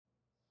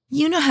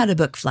You know how to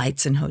book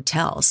flights and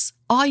hotels.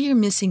 All you're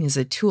missing is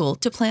a tool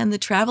to plan the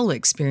travel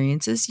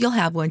experiences you'll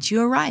have once you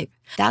arrive.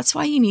 That's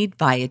why you need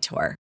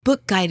Viator.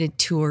 Book guided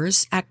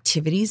tours,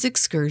 activities,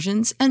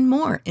 excursions, and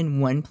more in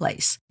one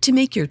place to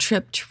make your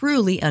trip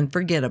truly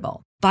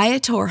unforgettable.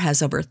 Viator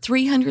has over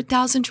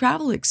 300,000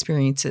 travel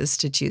experiences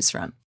to choose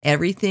from.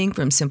 Everything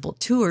from simple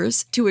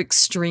tours to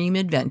extreme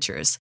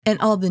adventures and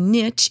all the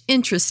niche,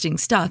 interesting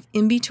stuff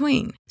in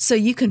between. So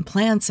you can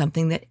plan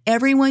something that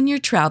everyone you're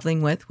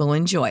traveling with will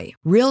enjoy.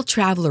 Real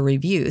traveler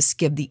reviews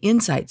give the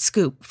inside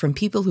scoop from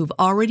people who've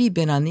already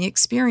been on the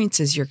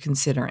experiences you're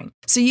considering.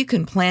 So you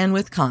can plan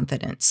with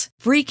confidence.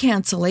 Free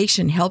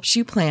cancellation helps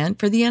you plan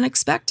for the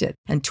unexpected.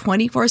 And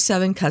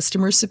 24/7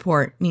 customer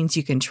support means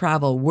you can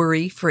travel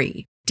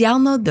worry-free.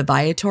 Download the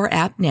Viator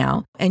app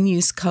now and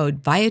use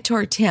code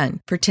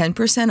Viator10 for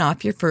 10%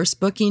 off your first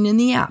booking in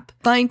the app.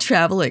 Find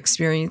travel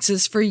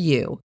experiences for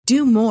you.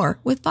 Do more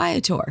with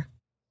Viator.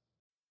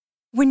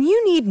 When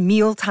you need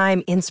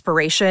mealtime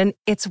inspiration,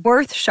 it's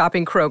worth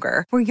shopping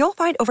Kroger, where you'll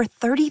find over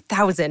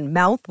 30,000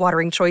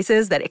 mouth-watering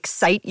choices that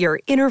excite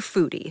your inner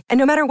foodie. And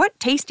no matter what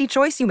tasty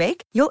choice you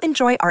make, you'll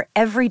enjoy our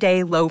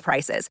everyday low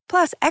prices,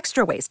 plus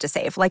extra ways to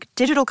save, like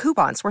digital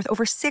coupons worth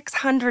over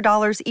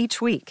 $600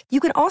 each week. You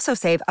can also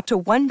save up to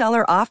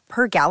 $1 off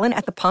per gallon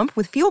at the pump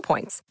with fuel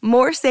points.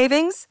 More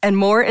savings and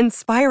more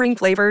inspiring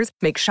flavors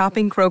make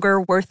shopping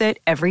Kroger worth it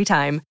every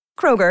time.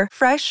 Kroger,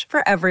 fresh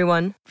for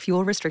everyone.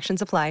 Fuel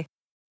restrictions apply.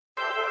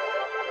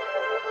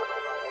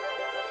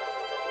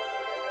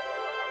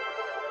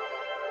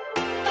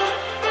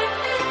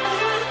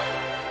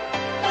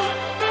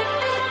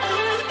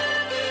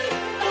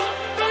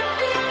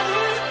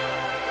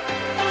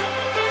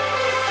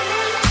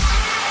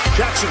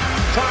 Jackson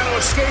trying to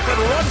escape and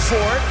run for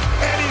it,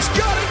 and he's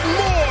got it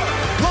more.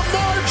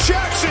 Lamar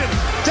Jackson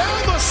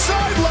down the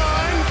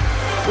sideline.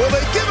 Will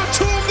they give it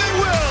to him? They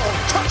will.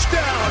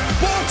 Touchdown,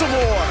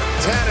 Baltimore.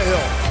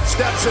 Tannehill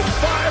steps and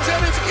fires,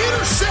 and it's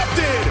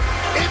intercepted.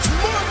 It's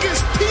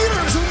Marcus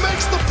Peters who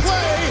makes the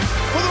play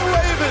for the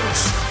Ravens.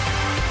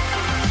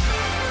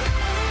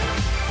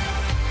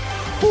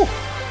 Whew.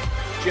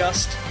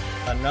 Just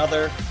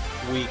another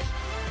week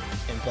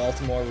in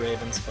Baltimore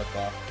Ravens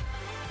football.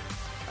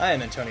 I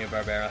am Antonio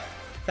Barbera.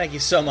 Thank you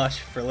so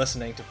much for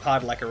listening to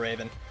Pod Like a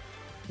Raven.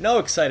 No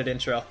excited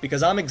intro,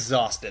 because I'm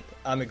exhausted.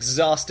 I'm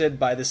exhausted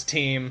by this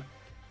team.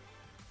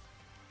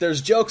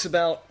 There's jokes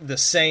about the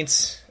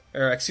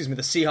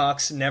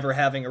Seahawks never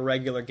having a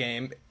regular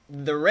game.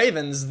 The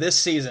Ravens this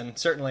season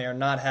certainly are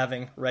not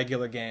having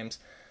regular games,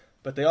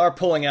 but they are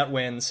pulling out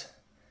wins.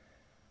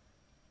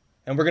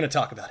 And we're going to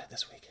talk about it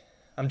this week.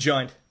 I'm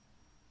joined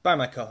by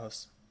my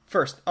co-hosts.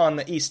 First, on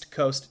the East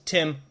Coast,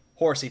 Tim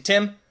Horsey.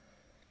 Tim,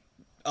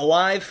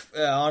 alive,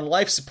 on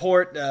life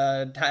support,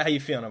 how you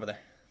feeling over there?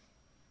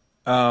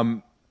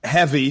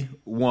 Heavy,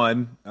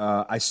 one.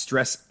 I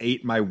stress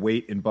ate my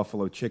weight in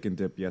buffalo chicken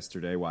dip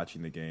yesterday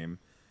watching the game,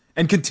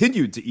 and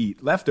continued to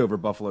eat leftover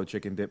buffalo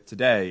chicken dip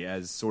today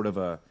as sort of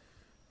a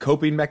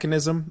coping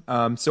mechanism.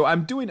 So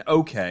I'm doing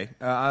okay.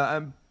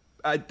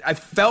 I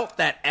felt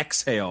that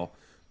exhale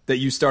that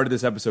you started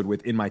this episode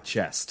with in my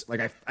chest.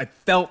 Like I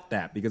felt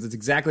that, because it's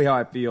exactly how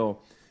I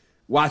feel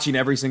watching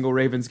every single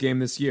Ravens game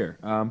this year.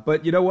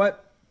 But you know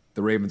what?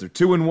 The Ravens are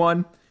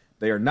 2-1.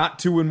 They are not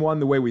 2-1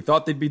 the way we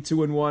thought they'd be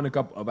 2-1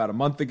 about a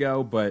month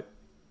ago, but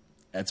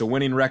it's a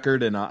winning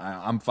record, and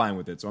I'm fine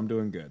with it, so I'm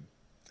doing good.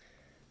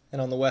 And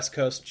on the West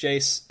Coast,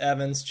 Jace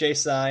Evans.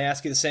 Jace, I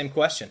ask you the same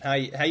question. How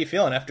you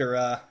feeling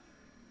after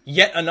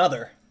yet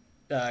another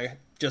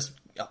just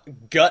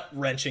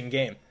gut-wrenching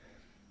game?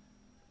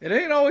 It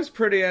ain't always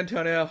pretty,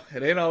 Antonio.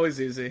 It ain't always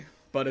easy,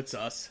 but it's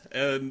us.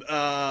 And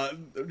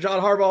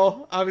John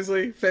Harbaugh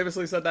obviously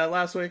famously said that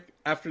last week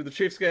after the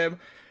Chiefs game.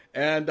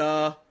 And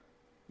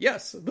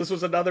yes, this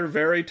was another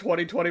very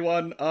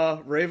 2021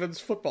 Ravens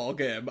football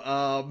game.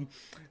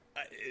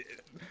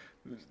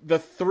 The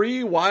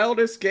three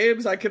wildest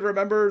games I can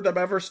remember them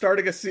ever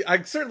starting a season.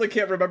 I certainly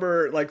can't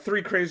remember like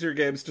three crazier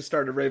games to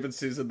start a Ravens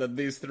season than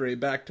these three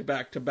back to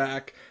back to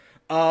back.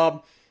 A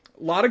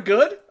lot of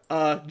good.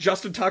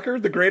 Justin Tucker,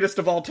 the greatest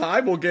of all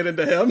time. We'll get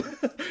into him.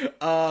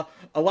 A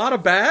lot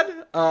of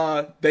bad.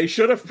 They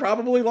should have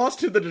probably lost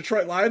to the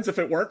Detroit Lions if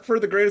it weren't for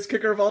the greatest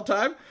kicker of all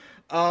time.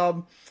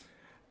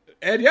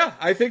 And yeah,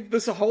 I think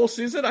this whole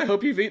season, I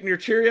hope you've eaten your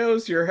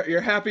Cheerios,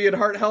 you're happy and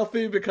heart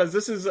healthy, because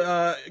this is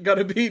going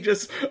to be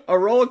just a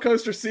roller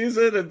coaster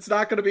season. It's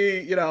not going to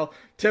be,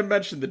 Tim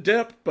mentioned the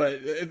dip, but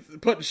it's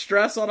putting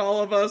stress on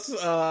all of us.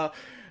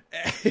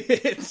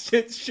 It's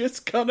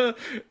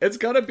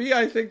gonna be,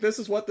 I think this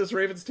is what this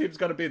Ravens team's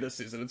gonna be this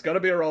season. It's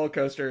gonna be a roller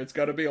coaster. It's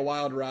gonna be a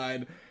wild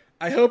ride.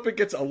 I hope it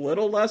gets a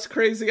little less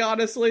crazy,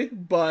 honestly,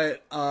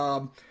 but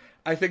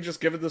I think just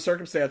given the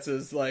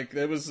circumstances,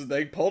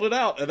 they pulled it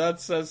out, and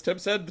that's, as Tim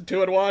said, the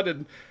 2-1,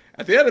 and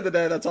at the end of the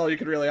day, that's all you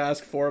could really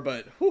ask for.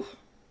 But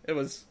it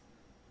was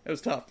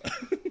tough.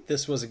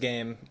 This was a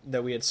game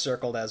that we had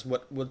circled as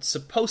what was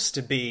supposed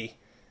to be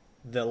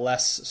the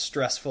less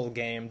stressful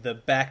game, the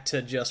back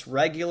to just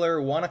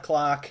regular 1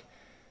 o'clock,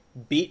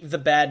 beat the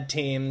bad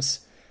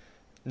teams,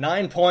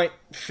 9-point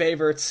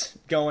favorites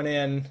going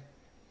in.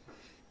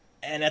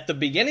 And at the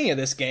beginning of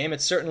this game,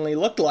 it certainly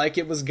looked like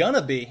it was going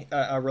to be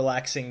a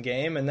relaxing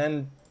game. And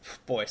then,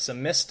 boy,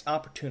 some missed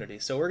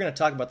opportunities. So we're going to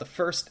talk about the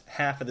first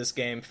half of this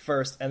game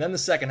first, and then the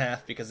second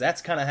half, because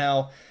that's kind of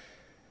how,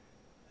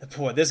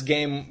 boy, this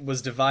game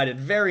was divided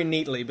very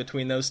neatly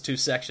between those two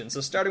sections.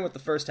 So starting with the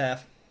first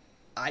half,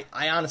 I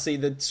honestly,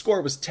 the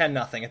score was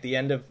 10-0 at the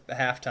end of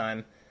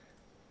halftime.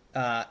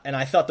 And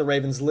I thought the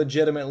Ravens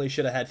legitimately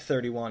should have had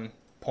 31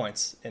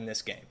 points in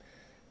this game.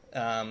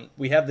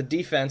 We have the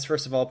defense,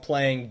 first of all,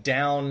 playing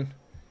down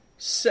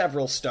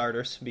several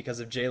starters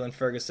because of Jalen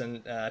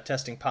Ferguson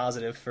testing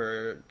positive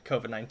for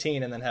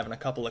COVID-19 and then having a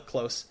couple of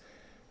close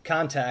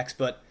contacts.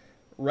 But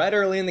right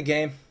early in the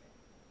game,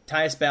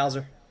 Tyus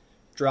Bowser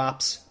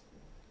drops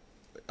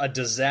a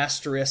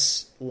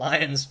disastrous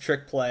Lions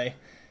trick play.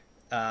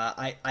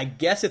 I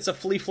guess it's a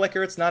flea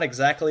flicker. It's not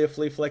exactly a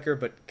flea flicker,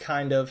 but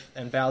kind of.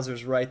 And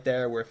Bowser's right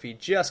there where if he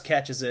just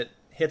catches it,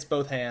 hits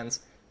both hands,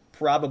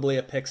 probably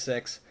a pick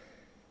six.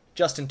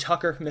 Justin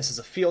Tucker misses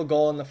a field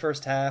goal in the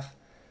first half.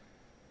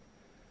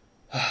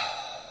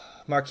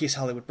 Marquise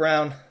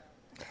Hollywood-Brown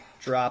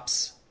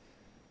drops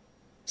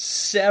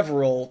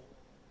several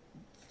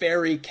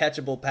very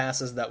catchable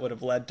passes that would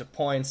have led to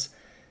points.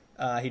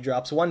 He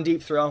drops one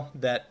deep throw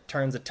that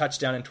turns a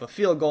touchdown into a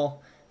field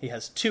goal. He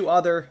has two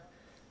other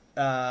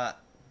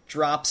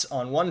drops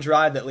on one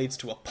drive that leads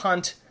to a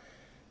punt.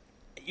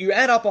 You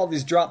add up all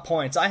these drop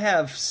points, I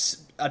have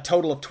a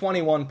total of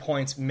 21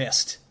 points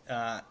missed.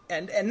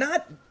 And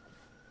not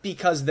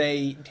because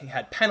they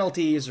had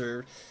penalties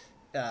or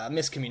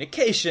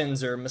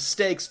miscommunications or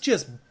mistakes,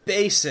 just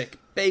basic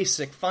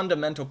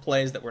fundamental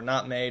plays that were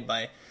not made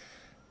by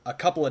a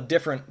couple of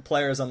different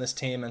players on this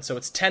team. And so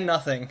it's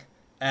 10-0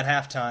 at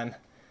halftime.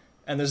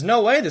 And there's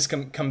no way this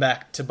can come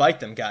back to bite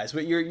them, guys.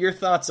 But your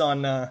thoughts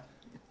on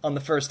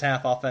the first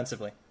half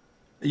offensively?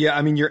 Yeah,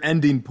 I mean, your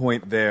ending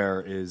point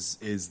there is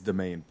the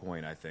main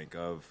point, I think,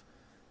 of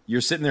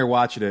you're sitting there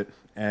watching it,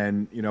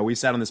 and, you know, we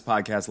sat on this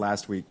podcast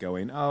last week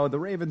going, oh, the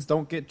Ravens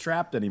don't get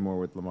trapped anymore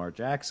with Lamar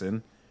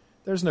Jackson.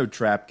 There's no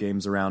trap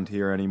games around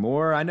here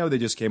anymore. I know they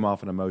just came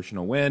off an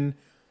emotional win.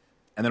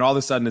 And then all of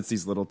a sudden it's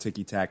these little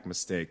ticky-tack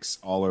mistakes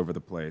all over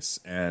the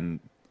place. And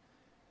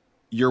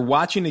you're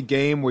watching a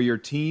game where your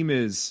team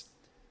is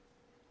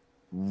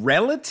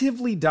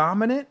relatively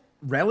dominant,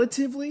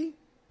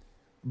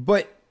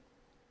 but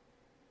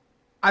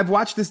I've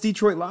watched this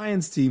Detroit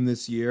Lions team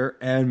this year,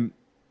 and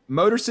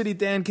Motor City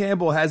Dan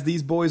Campbell has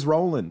these boys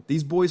rolling,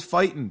 these boys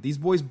fighting, these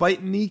boys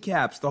biting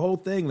kneecaps, the whole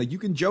thing. Like, you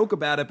can joke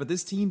about it, but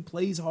this team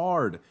plays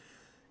hard.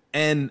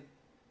 And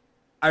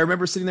I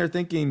remember sitting there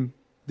thinking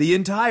the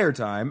entire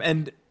time,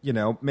 and, you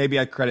know, maybe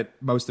I credit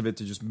most of it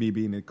to just me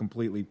being a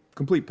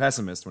complete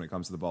pessimist when it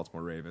comes to the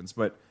Baltimore Ravens,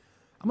 but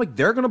I'm like,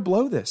 they're going to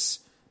blow this.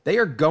 They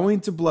are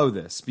going to blow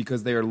this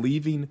because they are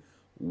leaving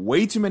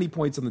way too many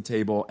points on the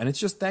table, and it's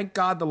just, thank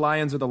God the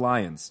Lions are the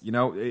Lions. You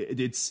know,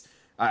 it's...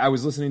 I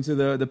was listening to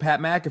the Pat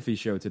McAfee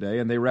show today,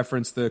 and they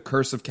referenced the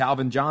curse of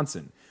Calvin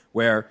Johnson,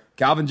 where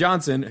Calvin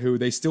Johnson, who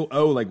they still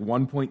owe like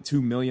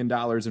 $1.2 million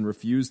and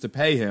refuse to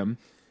pay him,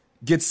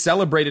 gets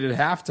celebrated at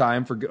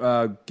halftime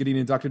for getting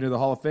inducted into the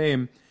Hall of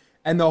Fame,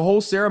 and the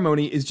whole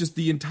ceremony is just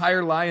the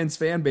entire Lions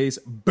fan base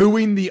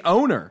booing the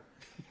owner,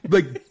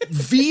 like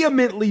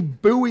vehemently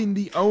booing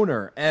the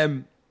owner.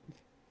 And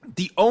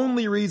the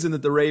only reason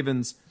that the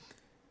Ravens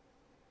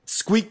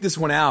squeak this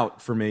one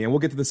out for me, and we'll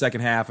get to the second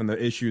half and the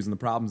issues and the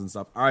problems and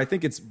stuff. I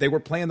think they were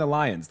playing the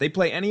Lions. They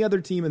play any other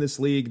team in this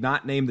league,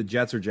 not named the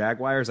Jets or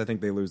Jaguars, I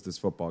think they lose this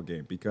football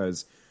game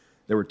because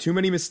there were too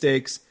many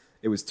mistakes.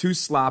 It was too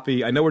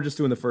sloppy. I know we're just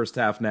doing the first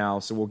half now,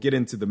 so we'll get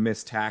into the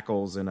missed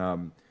tackles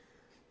and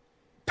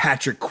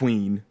Patrick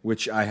Queen,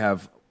 which I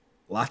have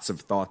lots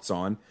of thoughts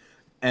on.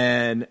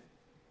 And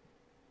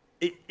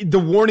the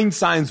warning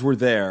signs were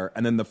there,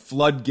 and then the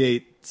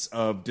floodgates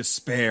of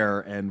despair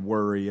and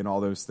worry and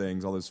all those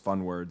things, all those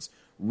fun words,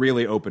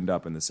 really opened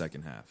up in the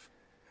second half.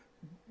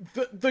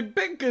 The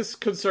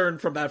biggest concern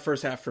from that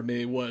first half for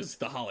me was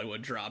the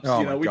Hollywood drops. Oh,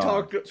 you know, we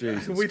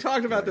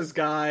talked about this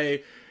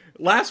guy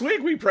last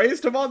week. We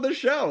praised him on the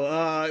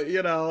show.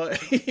 You know,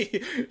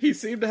 he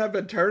seemed to have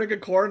been turning a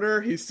corner.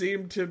 He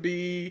seemed to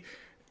be,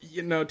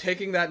 you know,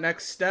 taking that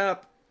next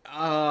step.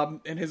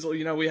 And his,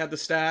 you know, we had the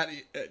stat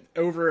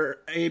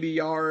over 80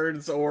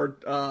 yards or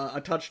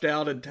a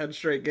touchdown in 10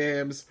 straight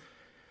games.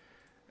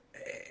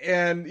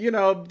 And, you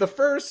know, the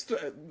first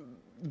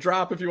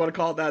drop, if you want to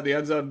call it that, in the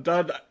end zone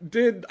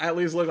did at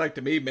least look like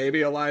to me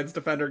maybe a Lions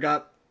defender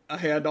got a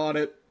hand on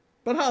it,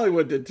 but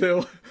Hollywood did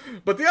too.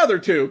 But the other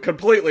two,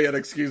 completely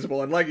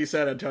inexcusable. And like you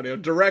said, Antonio,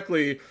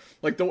 directly,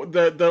 like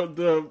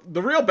the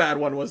real bad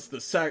one was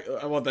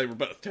well, they were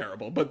both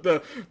terrible, but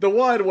the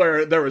one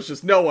where there was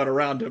just no one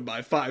around him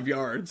by 5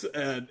 yards,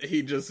 and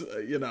he just,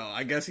 you know,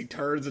 I guess he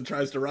turns and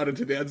tries to run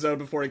into the end zone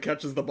before he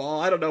catches the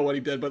ball. I don't know what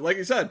he did, but like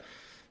you said,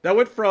 that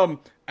went from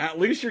at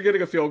least you're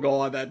getting a field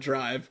goal on that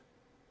drive,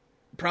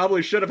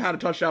 probably should have had a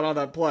touchdown on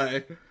that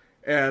play,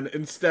 and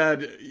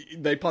instead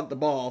they punt the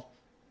ball.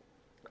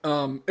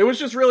 It was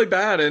just really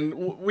bad,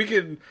 and we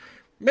can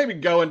maybe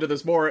go into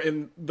this more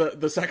in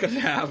the second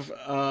half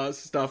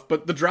stuff,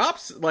 but the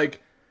drops,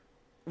 like,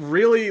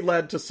 really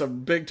led to some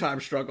big time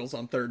struggles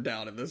on third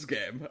down in this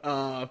game.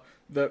 The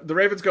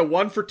Ravens go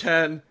 1 for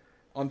 10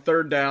 on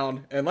third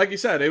down, and like you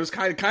said, it was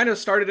kind of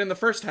started in the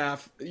first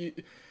half.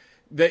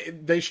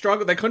 They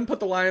struggled. They couldn't put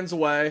the Lions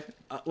away.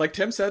 Like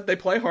Tim said, they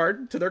play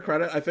hard, to their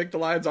credit. I think the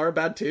Lions are a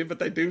bad team, but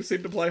they do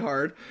seem to play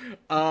hard.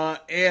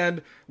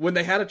 And when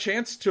they had a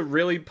chance to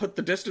really put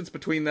the distance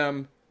between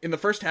them in the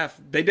first half,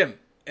 they didn't.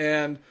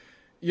 And,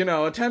 a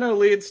 10-0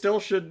 lead still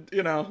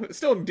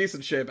still in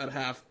decent shape at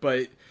half,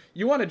 but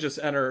you want to just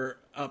enter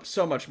up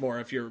so much more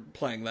if you're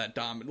playing that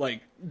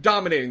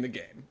dominating the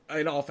game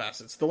in all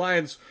facets. The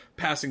Lions'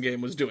 passing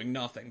game was doing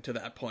nothing to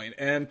that point,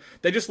 and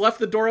they just left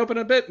the door open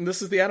a bit, and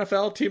this is the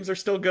NFL. Teams are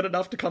still good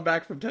enough to come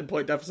back from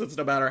 10-point deficits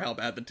no matter how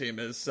bad the team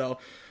is. So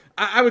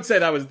I would say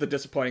that was the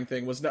disappointing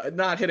thing, was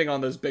not hitting on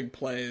those big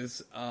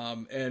plays,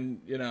 and,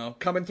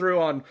 coming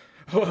through on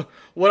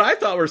what I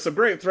thought were some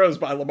great throws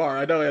by Lamar.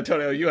 I know,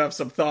 Antonio, you have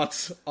some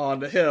thoughts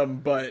on him,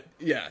 but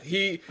yeah,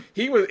 he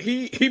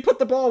put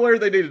the ball where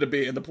they needed to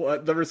be, and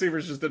the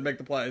receivers just didn't make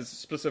the plays,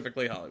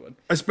 specifically Hollywood.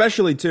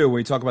 Especially, too, when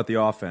you talk about the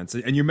offense.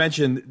 And you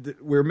mentioned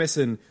we're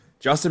missing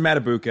Justin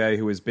Matabuke,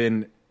 who has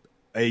been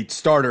a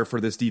starter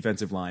for this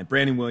defensive line.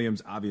 Brandon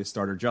Williams, obvious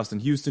starter. Justin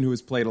Houston, who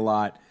has played a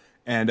lot.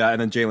 And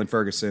then Jalen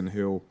Ferguson,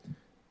 who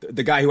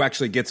the guy who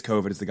actually gets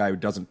COVID is the guy who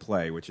doesn't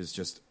play, which is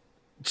just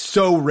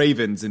so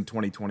Ravens in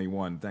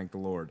 2021, thank the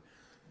Lord.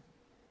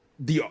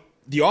 The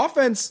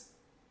offense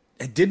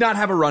did not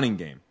have a running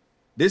game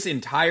this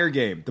entire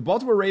game. The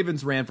Baltimore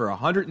Ravens ran for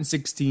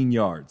 116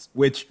 yards,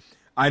 which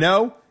I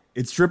know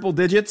it's triple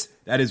digits.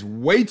 That is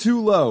way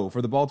too low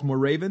for the Baltimore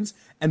Ravens.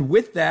 And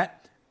with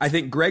that, I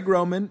think Greg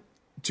Roman,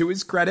 to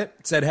his credit,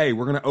 said, hey,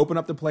 we're going to open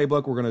up the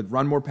playbook. We're going to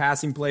run more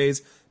passing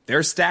plays.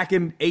 They're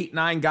stacking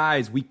 8-9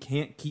 guys. We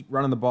can't keep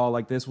running the ball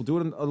like this. We'll do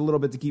it a little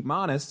bit to keep them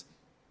honest.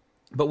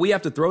 But we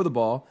have to throw the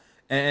ball.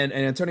 And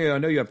Antonio, I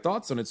know you have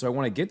thoughts on it, so I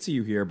want to get to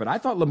you here. But I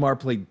thought Lamar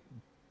played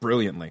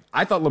brilliantly.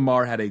 I thought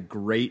Lamar had a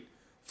great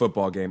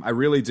football game. I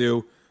really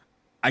do.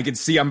 I can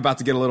see I'm about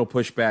to get a little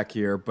pushback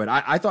here, but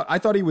I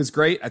thought he was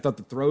great. I thought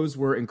the throws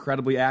were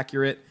incredibly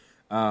accurate.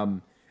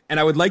 And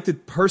I would like to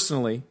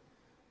personally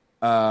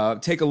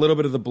take a little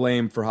bit of the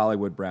blame for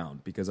Hollywood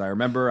Brown, because I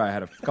remember I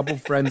had a couple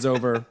friends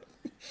over.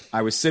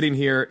 I was sitting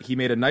here. He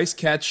made a nice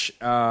catch,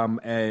 and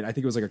I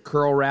think it was like a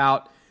curl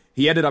route.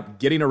 He ended up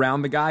getting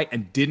around the guy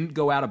and didn't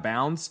go out of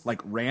bounds,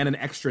 like ran an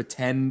extra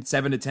 7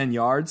 to 10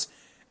 yards.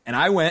 And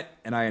I went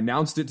and I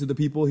announced it to the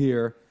people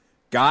here.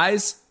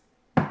 Guys,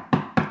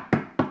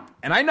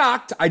 and I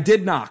knocked. I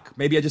did knock.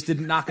 Maybe I just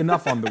didn't knock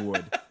enough on the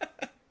wood.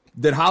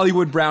 That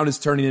Hollywood Brown is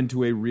turning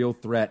into a real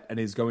threat and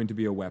is going to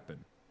be a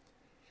weapon.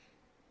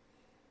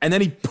 And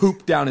then he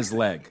pooped down his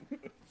leg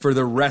for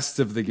the rest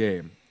of the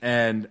game.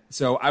 And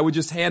so I would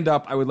just hand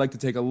up. I would like to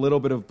take a little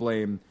bit of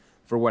blame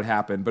for what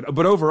happened.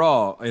 But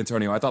overall,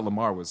 Antonio, I thought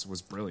Lamar was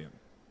brilliant.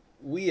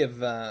 We've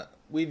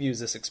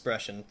used this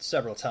expression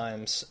several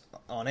times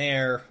on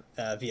air,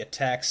 via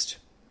text,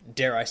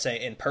 dare I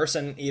say in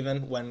person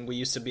even, when we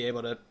used to be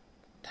able to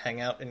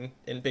hang out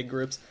in big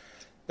groups,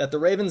 that the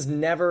Ravens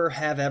never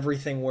have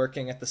everything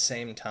working at the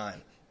same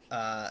time.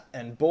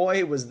 And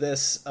boy, was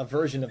this a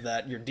version of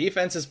that. Your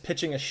defense is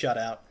pitching a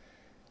shutout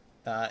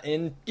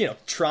in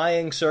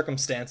trying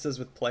circumstances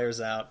with players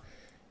out.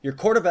 Your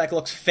quarterback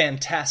looks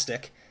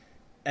fantastic.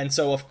 And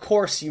so, of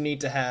course, you need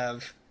to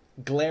have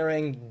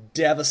glaring,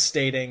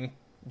 devastating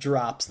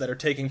drops that are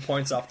taking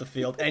points off the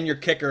field, and your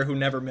kicker, who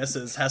never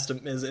misses,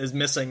 is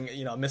missing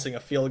a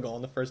field goal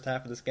in the first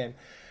half of this game.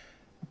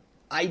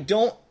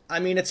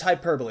 It's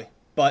hyperbole,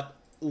 but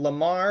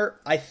Lamar,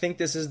 I think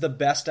this is the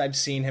best I've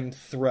seen him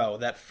throw.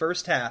 That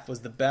first half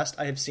was the best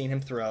I have seen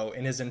him throw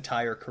in his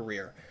entire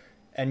career.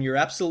 And you're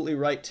absolutely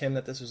right, Tim,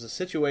 that this was a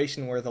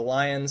situation where the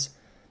Lions,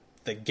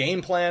 the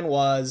game plan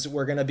was,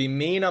 we're going to be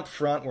mean up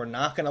front. We're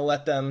not going to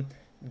let them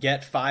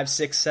get 5,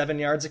 6, 7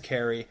 yards a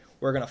carry.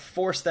 We're going to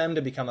force them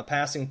to become a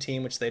passing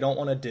team, which they don't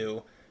want to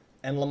do.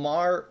 And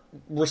Lamar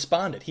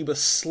responded. He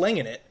was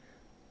slinging it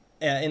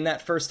in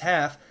that first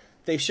half.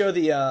 They show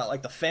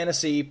the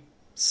fantasy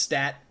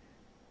stat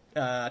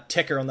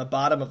ticker on the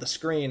bottom of the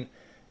screen,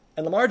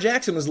 and Lamar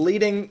Jackson was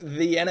leading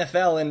the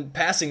NFL in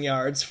passing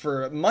yards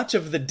for much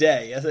of the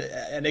day,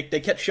 and they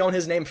kept showing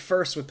his name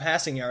first with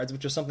passing yards,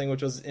 which was something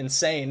which was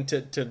insane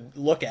to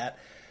look at.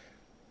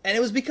 And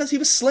it was because he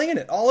was slinging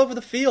it all over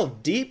the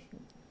field, deep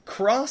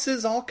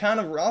crosses, all kind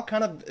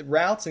of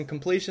routes and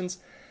completions,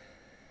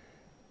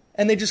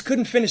 and they just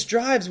couldn't finish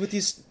drives with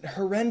these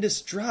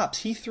horrendous drops.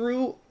 He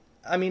threw,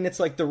 it's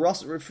like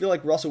I feel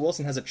like Russell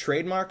Wilson has a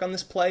trademark on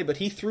this play, but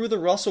he threw the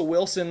Russell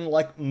Wilson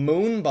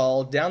moon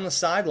ball down the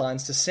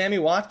sidelines to Sammy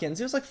Watkins.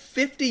 It was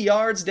 50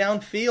 yards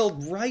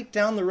downfield, right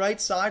down the right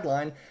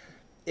sideline.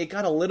 It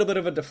got a little bit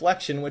of a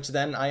deflection, which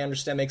then I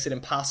understand makes it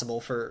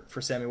impossible for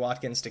Sammy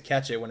Watkins to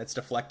catch it when it's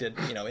deflected,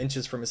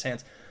 inches from his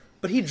hands.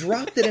 But he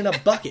dropped it in a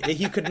bucket.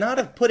 He could not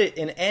have put it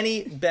in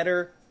any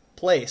better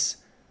place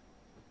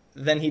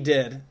than he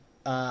did.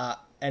 And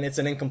it's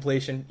an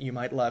incompletion. You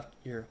might love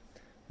your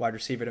wide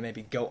receiver to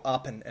maybe go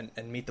up and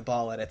meet the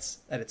ball at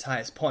its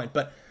highest point.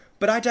 But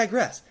I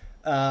digress.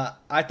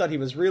 I thought he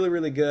was really,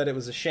 really good. It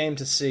was a shame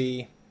to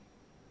see,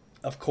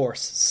 of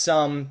course,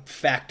 some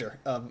factor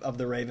of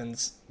the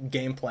Ravens'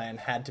 game plan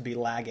had to be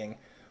lagging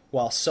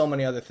while so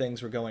many other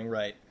things were going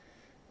right.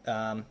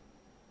 And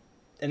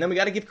then we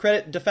got to give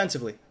credit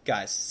defensively,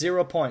 guys.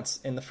 0 points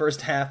in the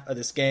first half of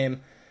this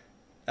game.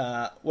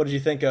 What did you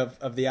think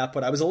of the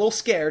output? I was a little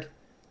scared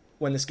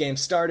when this game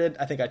started.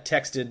 I think I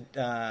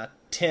texted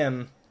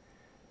Tim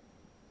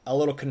a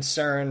little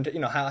concerned.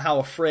 How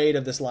afraid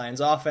of this Lions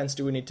offense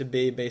do we need to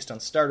be based on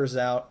starters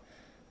out?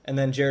 And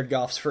then Jared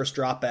Goff's first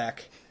drop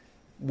back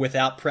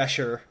without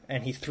pressure,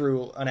 and he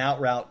threw an out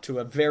route to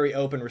a very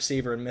open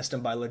receiver and missed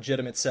him by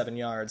legitimate 7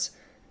 yards.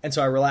 And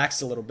so I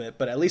relaxed a little bit,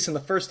 but at least in the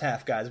first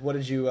half, guys, what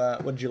did you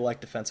like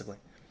defensively?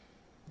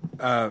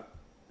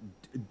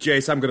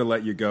 Jace, I'm going to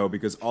let you go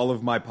because all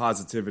of my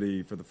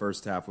positivity for the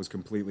first half was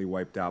completely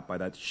wiped out by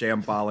that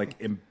shambolic,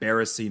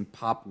 embarrassing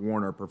Pop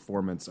Warner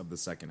performance of the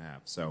second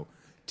half. So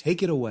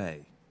take it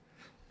away.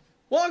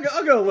 Well,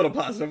 I'll go a little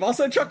positive. I'll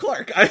say Chuck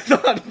Clark. I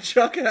thought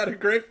Chuck had a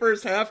great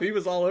first half. He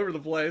was all over the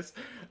place.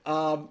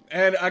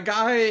 And a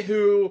guy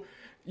who,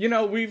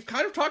 we've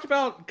kind of talked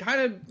about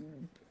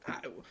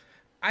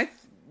I've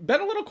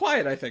been a little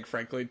quiet, I think,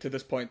 frankly, to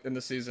this point in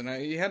the season.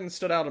 He hadn't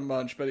stood out a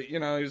bunch, but, he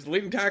was the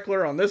leading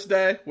tackler on this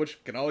day,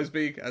 which can always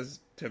be, as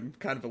Tim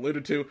kind of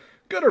alluded to,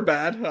 good or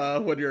bad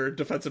when your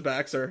defensive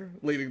backs are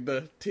leading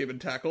the team in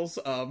tackles.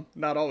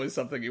 Not always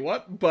something you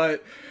want,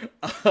 but...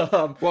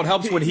 well, it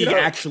helps when he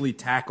actually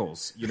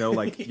tackles,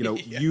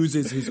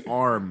 uses his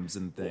arms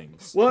and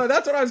things. Well,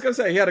 that's what I was going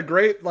to say. He had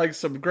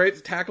some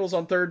great tackles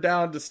on third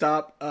down to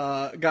stop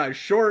guys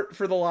short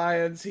for the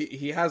Lions.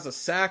 He has a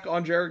sack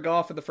on Jared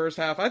Goff in the first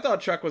half. I thought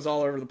Chuck was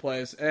all over the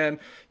place. And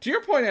to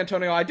your point,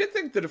 Antonio, I did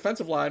think the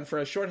defensive line, for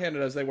as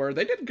shorthanded as they were,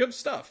 they did good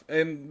stuff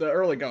in the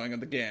early going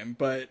of the game,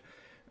 but...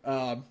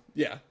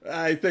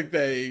 I think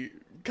they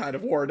kind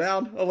of wore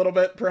down a little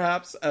bit,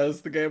 perhaps,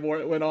 as the game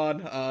went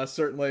on.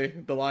 Certainly,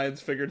 the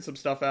Lions figured some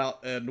stuff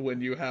out, and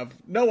when you have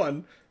no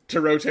one to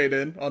rotate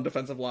in on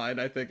defensive line,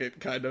 I think it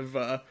kind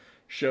of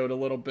showed a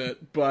little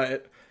bit.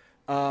 But,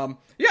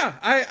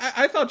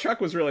 I thought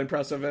Chuck was really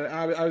impressive, and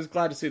I was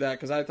glad to see that,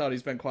 because I thought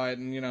he's been quiet,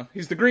 and,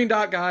 he's the green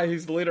dot guy,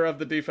 he's the leader of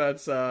the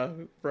defense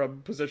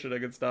from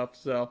positioning and stuff,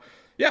 so...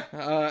 Yeah,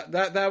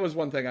 that was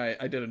one thing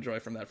I did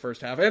enjoy from that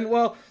first half. And,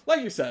 well,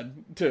 like you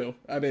said, too,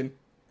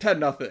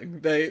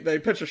 10-0. They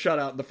pitched a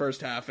shutout in the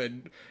first half,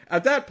 and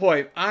at that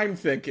point, I'm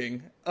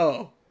thinking,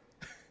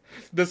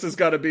 this is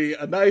going to be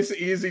a nice,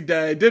 easy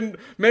day.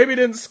 Maybe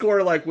didn't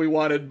score like we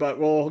wanted, but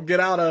we'll get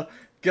out of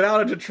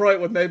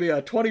Detroit with maybe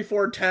a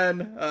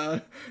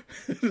 24-10,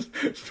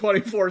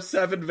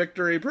 24-7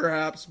 victory,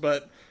 perhaps,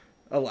 but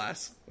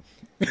alas.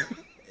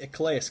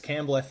 Calais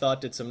Campbell, I thought,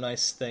 did some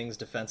nice things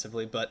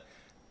defensively, but...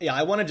 Yeah,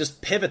 I want to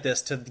just pivot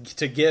this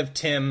to give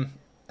Tim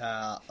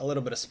a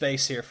little bit of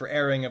space here for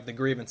airing of the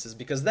grievances,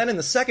 because then in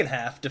the second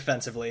half,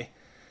 defensively,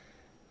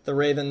 the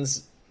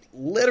Ravens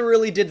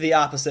literally did the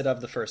opposite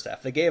of the first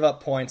half. They gave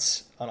up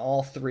points on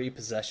all 3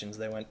 possessions.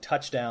 They went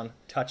touchdown,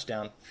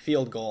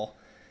 field goal,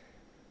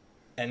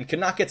 and could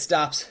not get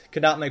stops,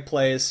 could not make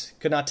plays,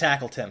 could not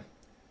tackle Tim.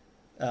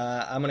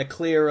 I'm going to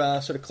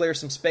clear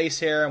some space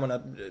here. I'm going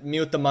to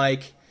mute the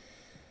mic.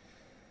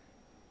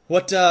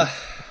 What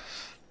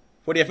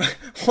do you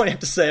have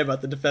to say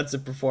about the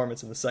defensive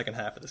performance in the second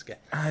half of this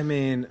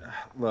game?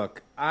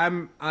 Look,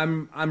 I'm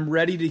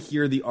ready to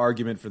hear the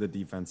argument for the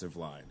defensive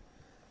line.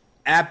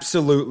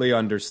 Absolutely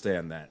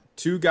understand that.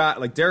 2 guys,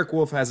 like Derek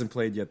Wolfe hasn't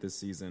played yet this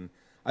season.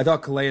 I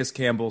thought Calais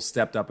Campbell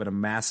stepped up in a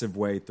massive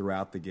way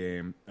throughout the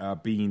game,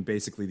 being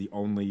basically the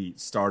only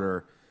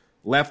starter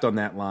left on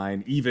that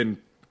line. Even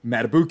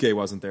Matabuke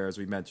wasn't there, as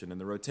we mentioned, in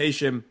the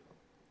rotation.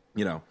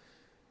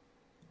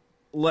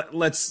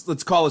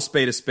 Let's call a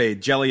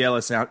spade. Jelly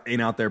Ellis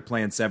ain't out there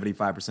playing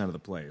 75% of the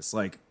plays.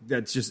 Like,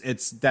 that's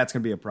going to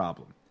be a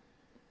problem.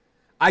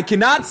 I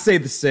cannot say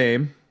the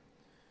same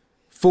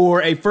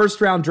for a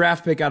first-round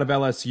draft pick out of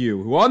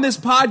LSU, who on this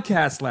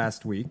podcast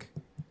last week,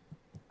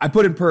 I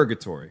put in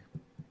purgatory.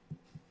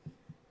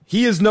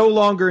 He is no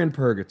longer in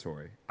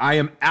purgatory. I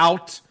am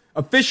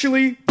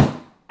officially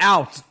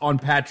out on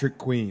Patrick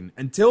Queen,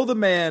 until the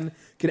man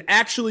can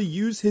actually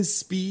use his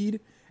speed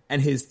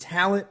and his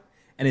talent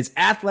and his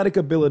athletic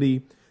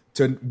ability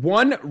to,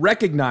 1,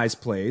 recognize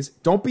plays.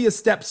 Don't be a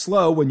step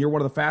slow when you're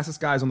one of the fastest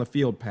guys on the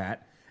field,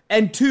 Pat.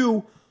 And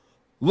 2,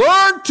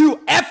 learn to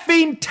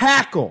effing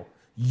tackle.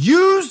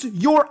 Use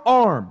your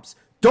arms.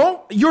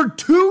 You're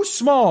too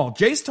small.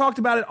 Jace talked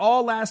about it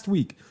all last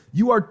week.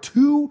 You are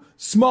too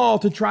small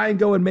to try and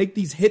go and make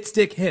these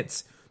hit-stick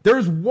hits.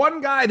 There's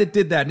one guy that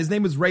did that, and his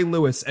name was Ray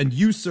Lewis, and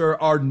you, sir,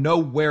 are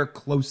nowhere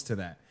close to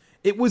that.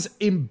 It was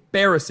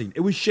embarrassing.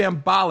 It was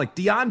shambolic.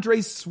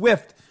 DeAndre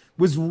Swift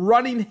was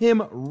running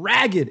him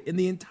ragged in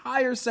the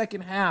entire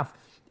second half.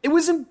 It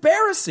was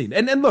embarrassing.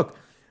 And look,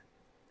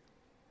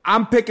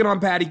 I'm picking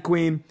on Patty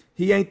Queen.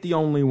 He ain't the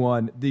only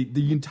one.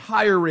 The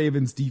entire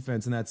Ravens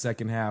defense in that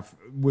second half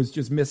was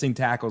just missing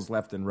tackles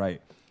left and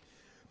right.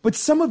 But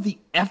some of the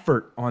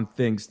effort on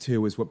things,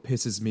 too, is what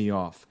pisses me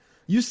off.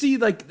 You see,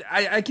 like,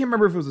 I can't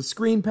remember if it was a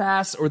screen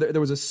pass or there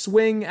was a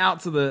swing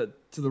out to the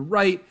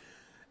right.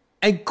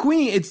 And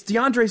Queen, it's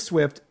DeAndre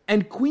Swift,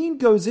 and Queen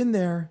goes in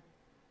there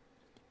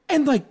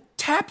and, like,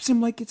 taps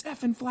him like it's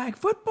effing flag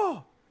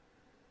football.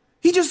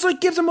 He just, like,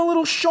 gives him a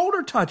little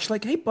shoulder touch,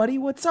 like, hey, buddy,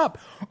 what's up?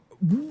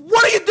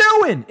 What are you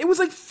doing? It was,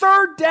 like,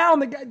 third down.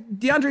 The guy,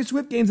 DeAndre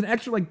Swift gains an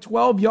extra, like,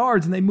 12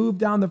 yards, and they move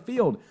down the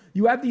field.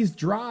 You have these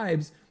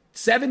drives,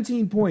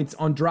 17 points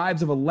on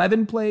drives of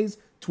 11 plays,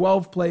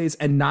 12 plays,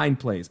 and 9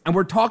 plays. And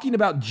we're talking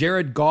about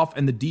Jared Goff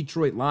and the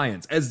Detroit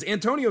Lions. As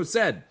Antonio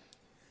said,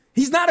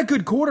 he's not a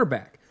good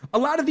quarterback. A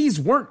lot of these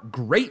weren't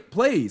great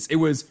plays. It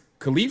was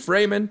Khalif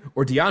Raymond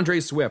or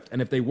DeAndre Swift.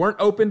 And if they weren't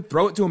open,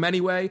 throw it to him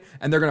anyway,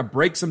 and they're going to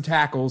break some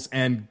tackles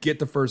and get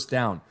the first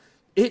down.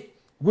 It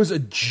was a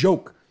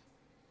joke.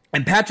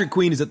 And Patrick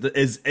Queen is at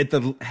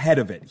the head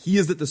of it. He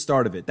is at the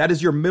start of it. That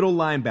is your middle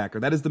linebacker.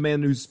 That is the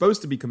man who's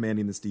supposed to be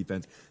commanding this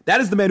defense.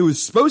 That is the man who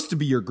is supposed to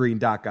be your green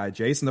dot guy,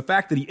 Jace. And the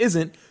fact that he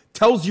isn't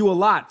tells you a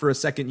lot for a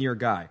second-year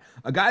guy.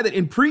 A guy that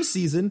in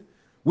preseason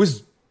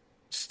was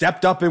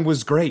stepped up and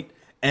was great.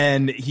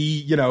 And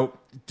he,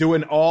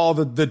 doing all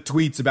the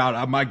tweets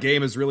about my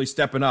game is really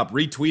stepping up,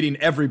 retweeting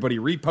everybody,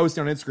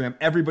 reposting on Instagram,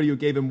 everybody who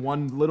gave him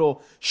one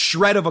little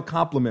shred of a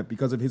compliment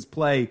because of his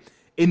play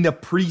in the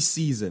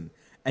preseason.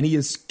 And he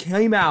has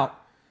came out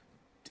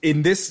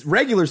in this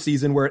regular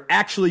season where it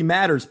actually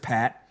matters,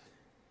 Pat,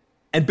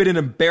 and been an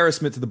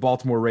embarrassment to the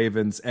Baltimore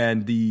Ravens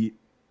and the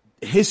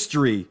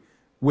history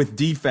with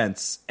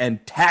defense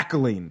and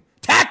tackling.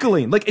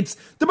 Like, it's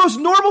the most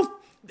normal,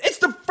 it's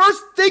the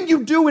first thing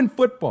you do in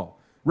football,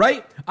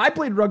 right? I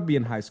played rugby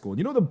in high school.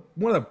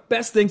 One of the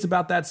best things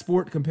about that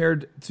sport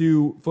compared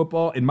to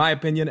football, in my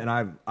opinion, and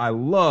I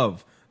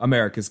love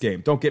America's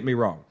game, don't get me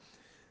wrong.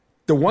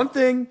 The one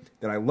thing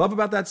that I love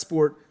about that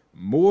sport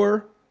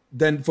more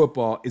than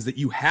football is that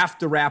you have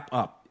to wrap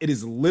up. It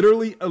is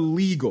literally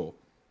illegal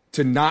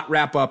to not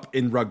wrap up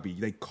in rugby.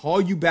 They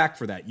call you back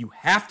for that. You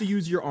have to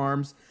use your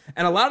arms.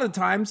 And a lot of the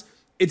times,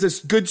 it's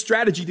a good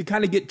strategy to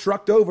kind of get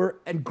trucked over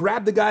and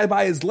grab the guy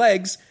by his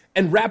legs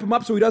and wrap him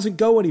up so he doesn't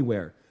go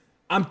anywhere.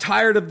 I'm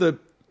tired of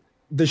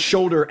the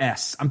shoulder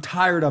S. I'm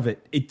tired of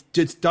it. It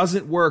just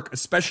doesn't work,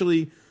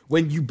 especially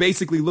when you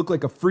basically look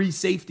like a free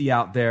safety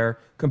out there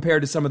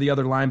compared to some of the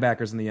other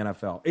linebackers in the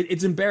NFL.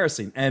 It's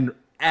embarrassing. And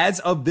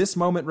as of this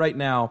moment right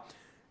now,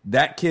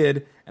 that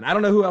kid, and I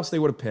don't know who else they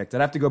would have picked.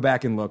 I'd have to go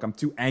back and look. I'm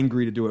too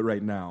angry to do it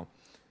right now.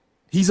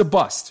 He's a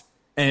bust.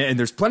 And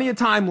there's plenty of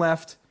time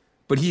left,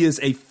 but he is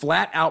a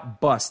flat-out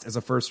bust as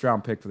a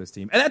first-round pick for this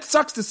team. And that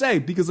sucks to say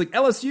because, like,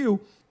 LSU,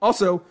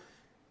 also,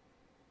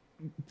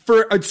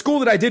 for a school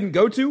that I didn't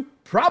go to,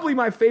 probably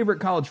my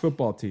favorite college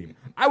football team.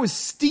 I was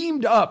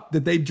steamed up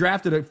that they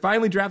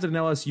finally drafted an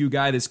LSU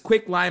guy, this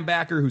quick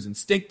linebacker who's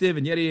instinctive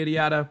and yada, yada,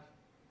 yada.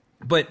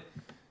 But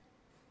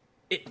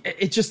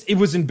it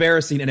was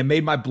embarrassing, and it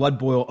made my blood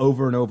boil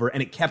over and over,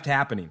 and it kept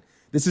happening.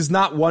 This is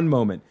not one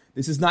moment.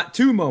 This is not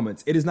two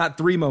moments. It is not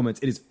three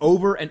moments. It is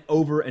over and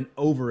over and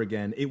over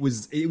again. It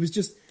was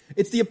just,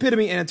 it's the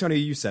epitome, and Antonio,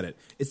 you said it.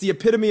 It's the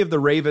epitome of the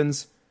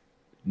Ravens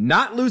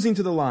not losing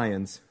to the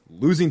Lions,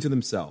 losing to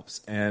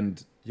themselves.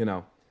 And,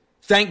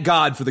 thank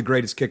God for the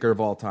greatest kicker of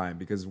all time,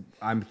 because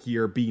I'm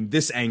here being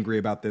this angry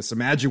about this.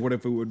 Imagine what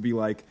if it would be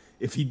like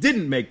if he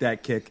didn't make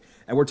that kick,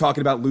 and we're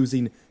talking about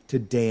losing to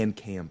Dan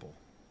Campbell.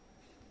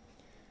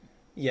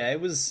 Yeah,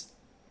 it was...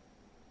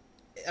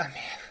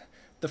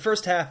 the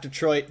first half,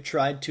 Detroit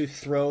tried to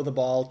throw the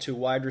ball to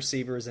wide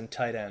receivers and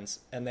tight ends,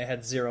 and they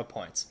had 0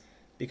 points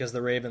because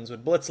the Ravens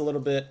would blitz a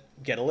little bit,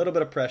 get a little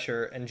bit of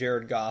pressure, and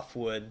Jared Goff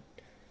would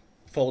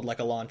fold like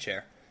a lawn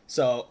chair.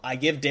 So I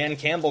give Dan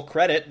Campbell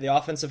credit, the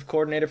offensive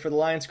coordinator for the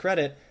Lions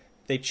credit.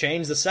 They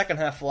changed the second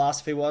half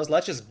philosophy was,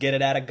 let's just get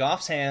it out of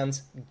Goff's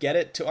hands, get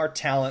it to our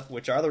talent,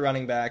 which are the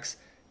running backs,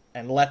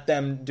 and let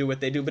them do what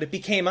they do. But it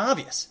became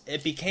obvious.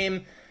 It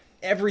became...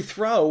 every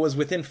throw was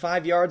within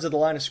 5 yards of the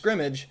line of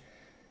scrimmage.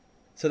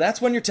 So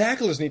that's when your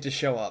tacklers need to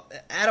show up.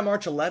 Adam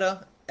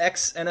Archuleta,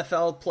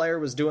 ex-NFL player,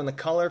 was doing the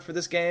color for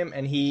this game,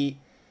 and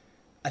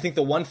I think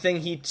the one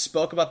thing he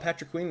spoke about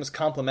Patrick Queen was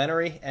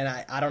complimentary, and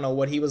I don't know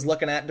what he was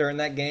looking at during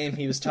that game.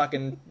 He was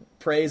talking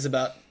praise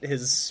about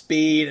his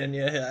speed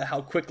and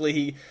how quickly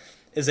he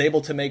is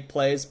able to make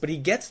plays, but he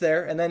gets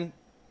there and then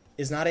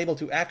is not able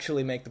to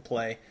actually make the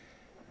play.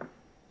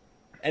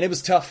 And it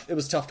was tough. It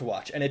was tough to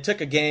watch, and it took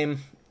a game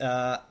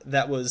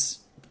that was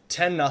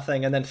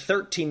 10-0 and then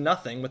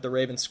 13-0 with the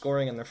Ravens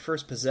scoring in their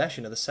first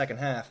possession of the second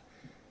half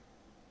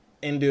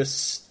into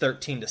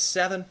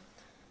 13-7,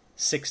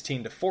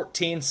 16-14,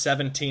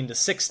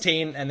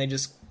 17-16, and they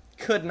just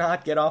could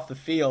not get off the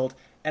field.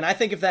 And I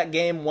think if that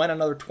game went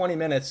another 20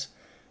 minutes,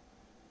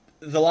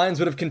 the Lions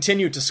would have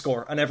continued to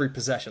score on every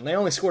possession. They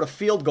only scored a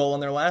field goal on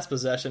their last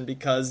possession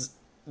because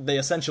they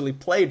essentially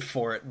played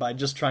for it by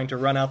just trying to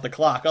run out the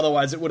clock.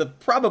 Otherwise, it would have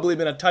probably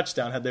been a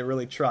touchdown had they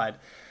really tried.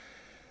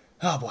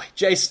 Oh, boy.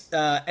 Jace,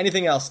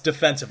 anything else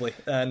defensively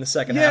in the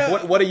second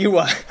half? What do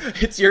you...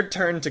 it's your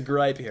turn to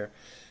gripe here.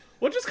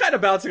 Well, just kind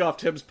of bouncing off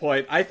Tim's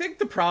point, I think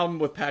the problem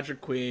with Patrick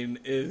Queen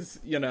is,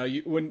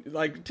 when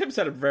Tim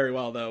said it very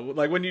well though,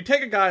 like when you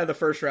take a guy in the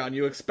first round,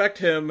 you expect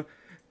him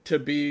to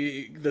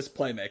be this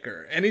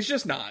playmaker, and he's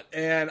just not.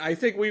 And I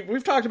think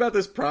we've talked about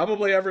this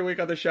probably every week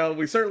on the show.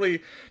 We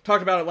certainly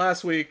talked about it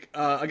last week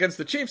against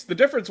the Chiefs. The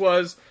difference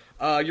was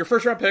your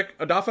first round pick,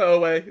 Odafe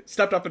Oweh,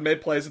 stepped up and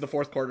made plays in the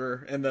fourth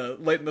quarter and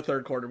late in the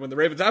third quarter when the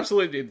Ravens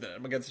absolutely needed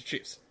them against the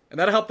Chiefs, and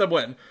that helped them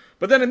win.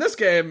 But then in this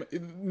game,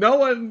 no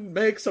one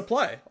makes a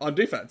play on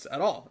defense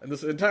at all in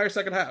this entire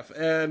second half.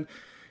 And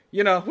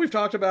we've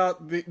talked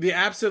about the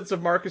absence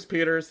of Marcus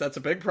Peters. That's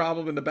a big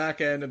problem in the back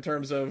end in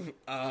terms of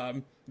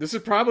this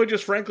is probably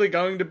just frankly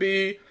going to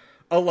be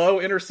a low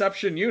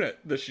interception unit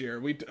this year.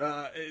 We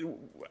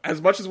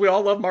as much as we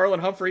all love Marlon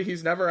Humphrey,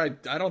 he's never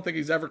I don't think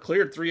he's ever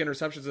cleared 3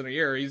 interceptions in a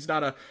year. He's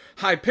not a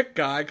high pick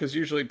guy because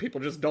usually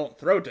people just don't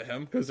throw to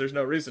him because there's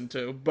no reason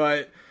to.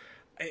 But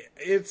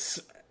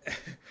it's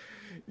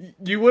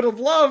you would have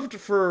loved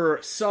for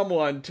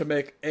someone to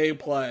make a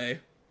play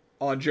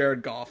on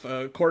Jared Goff,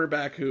 a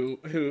quarterback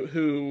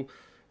who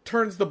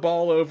turns the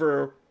ball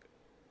over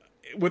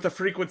with a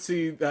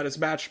frequency that is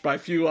matched by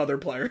few other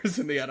players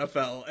in the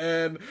NFL,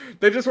 and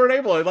they just weren't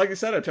able. And like you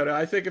said, Antonio,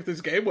 I think if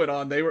this game went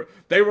on, they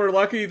were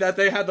lucky that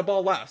they had the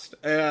ball last,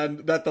 and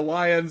that the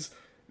Lions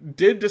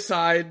did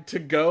decide to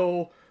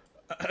go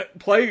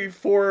play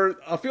for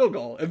a field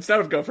goal instead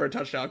of go for a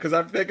touchdown. Because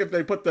I think if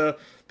they put the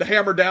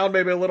hammer down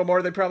maybe a little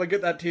more, they'd probably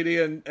get that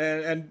TD,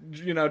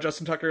 and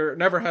Justin Tucker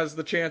never has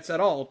the chance at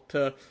all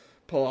to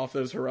pull off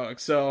those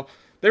heroics. So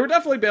they were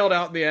definitely bailed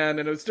out in the end,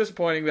 and it was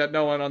disappointing that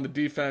no one on the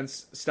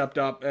defense stepped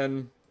up.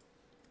 And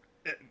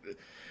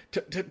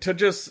to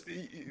just,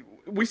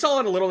 we saw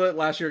it a little bit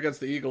last year against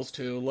the Eagles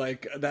too,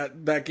 like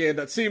that game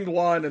that seemed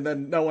won and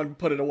then no one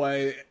put it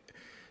away.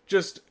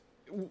 Just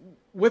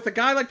with a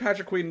guy like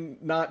Patrick Queen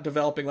not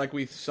developing like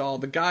we saw,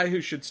 the guy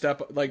who should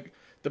step, like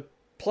the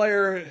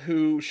player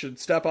who should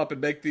step up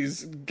and make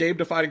these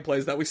game-defining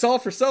plays that we saw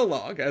for so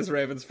long as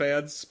Ravens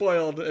fans,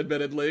 spoiled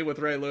admittedly with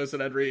Ray Lewis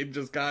and Ed Reed,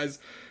 just guys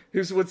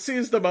who would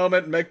seize the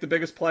moment and make the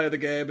biggest play of the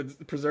game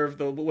and preserve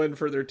the win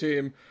for their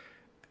team.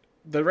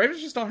 The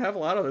Ravens just don't have a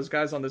lot of those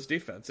guys on this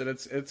defense, and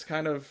it's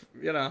kind of,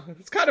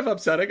 it's kind of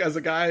upsetting as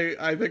a guy,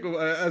 I think,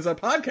 as a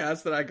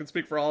podcast that I can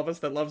speak for all of us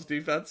that loves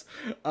defense.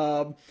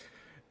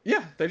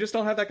 Yeah, they just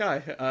don't have that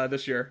guy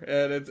this year,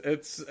 and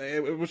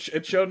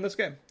it showed in this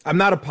game. I'm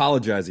not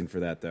apologizing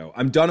for that, though.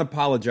 I'm done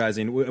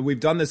apologizing. We've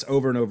done this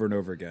over and over and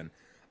over again.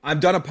 I'm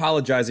done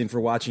apologizing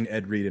for watching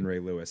Ed Reed and Ray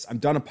Lewis. I'm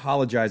done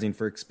apologizing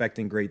for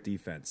expecting great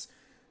defense.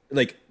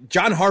 Like,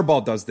 John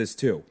Harbaugh does this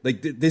too.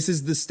 Like, this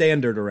is the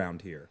standard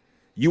around here.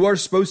 You are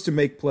supposed to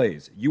make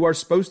plays. You are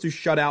supposed to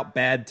shut out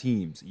bad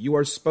teams. You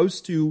are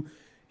supposed to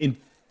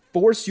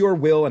enforce your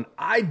will, and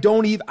I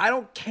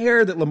don't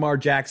care that Lamar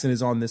Jackson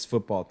is on this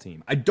football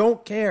team. I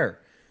don't care.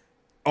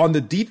 On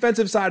the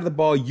defensive side of the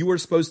ball, you are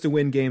supposed to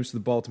win games for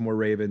the Baltimore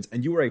Ravens,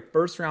 and you are a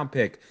first-round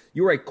pick.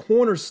 You are a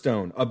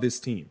cornerstone of this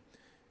team.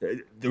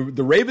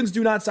 The Ravens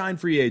do not sign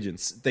free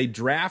agents. They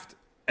draft,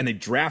 and they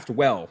draft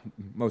well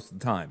most of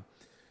the time.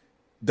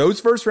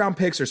 Those first-round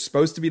picks are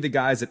supposed to be the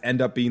guys that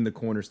end up being the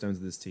cornerstones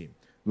of this team.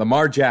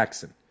 Lamar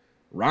Jackson,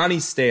 Ronnie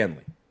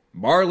Stanley,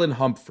 Marlon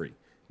Humphrey.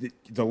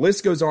 The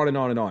list goes on and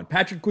on and on.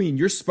 Patrick Queen,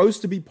 you're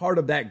supposed to be part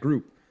of that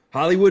group.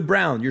 Hollywood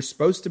Brown, you're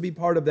supposed to be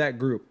part of that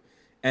group.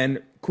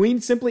 And Queen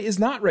simply is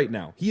not right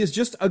now. He is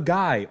just a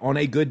guy on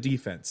a good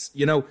defense.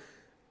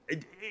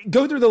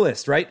 Go through the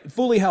list, right?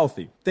 Fully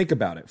healthy. Think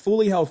about it.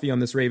 Fully healthy on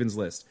this Ravens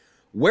list.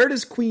 Where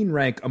does Queen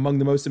rank among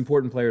the most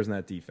important players in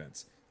that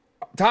defense?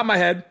 Top of my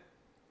head,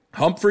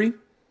 Humphrey,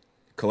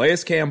 Calais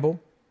Campbell,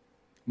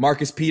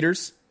 Marcus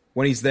Peters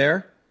when he's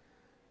there,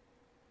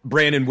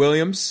 Brandon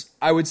Williams,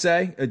 I would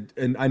say,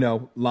 and I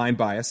know, line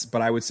bias,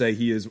 but I would say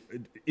he is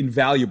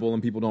invaluable,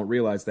 and people don't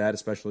realize that,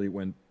 especially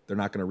when they're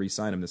not going to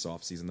re-sign him this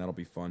offseason. That'll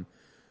be fun.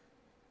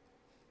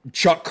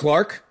 Chuck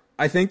Clark,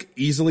 I think,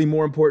 easily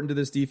more important to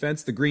this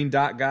defense. The green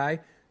dot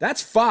guy.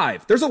 That's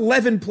 5. There's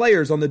 11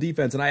 players on the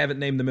defense, and I haven't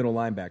named the middle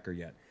linebacker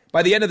yet.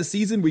 By the end of the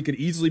season, we could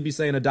easily be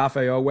saying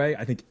Odafe Oweh.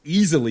 I think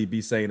easily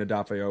be saying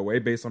Odafe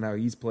Oweh based on how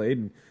he's played.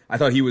 And I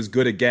thought he was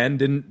good again.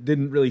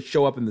 Didn't really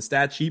show up in the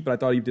stat sheet, but I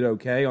thought he did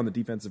okay on the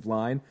defensive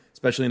line,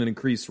 especially in an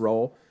increased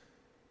role.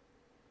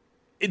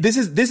 This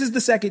is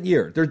the second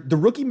year. The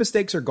rookie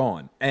mistakes are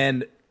gone.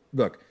 And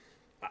look,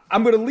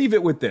 I'm going to leave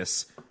it with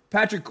this.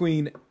 Patrick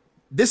Queen,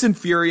 this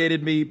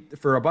infuriated me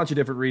for a bunch of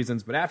different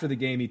reasons, but after the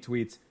game he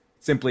tweets,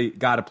 simply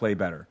got to play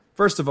better.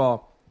 First of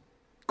all,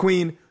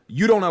 Queen,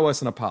 you don't owe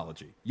us an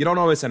apology. You don't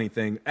owe us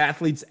anything.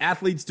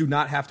 Athletes do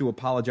not have to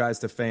apologize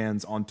to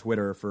fans on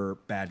Twitter for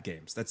bad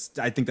games.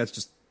 I think that's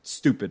just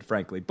stupid,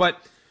 frankly.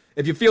 But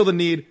if you feel the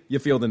need, you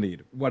feel the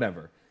need.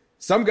 Whatever.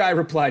 Some guy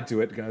replied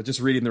to it. Just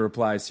reading the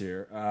replies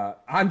here.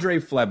 Andre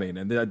Fleming.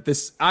 And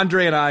this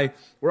Andre and I,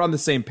 we're on the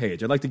same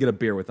page. I'd like to get a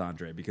beer with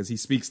Andre because he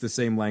speaks the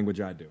same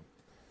language I do.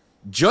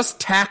 Just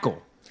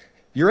tackle.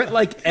 You're at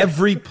like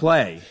every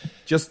play.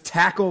 Just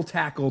tackle,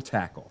 tackle,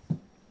 tackle.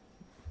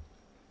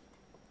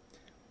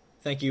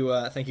 Thank you,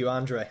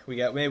 Andre.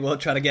 Maybe we'll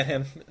try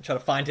to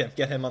find him,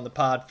 get him on the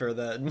pod for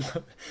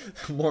the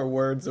more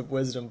words of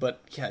wisdom.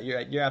 But yeah,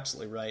 you're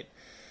absolutely right,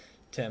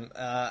 Tim.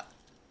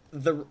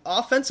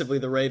 Offensively,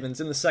 the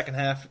Ravens in the second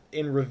half,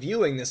 in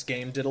reviewing this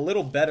game, did a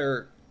little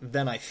better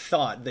than I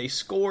thought. They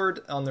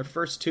scored on their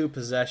first 2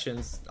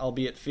 possessions,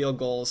 albeit field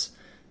goals,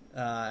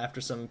 after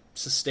some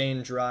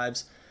sustained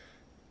drives.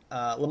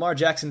 Lamar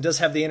Jackson does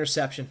have the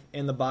interception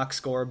in the box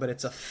score, but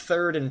it's a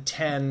 3rd and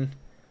 10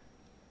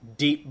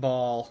 deep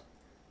ball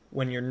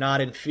when you're not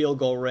in field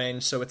goal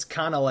range. So it's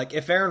kind of like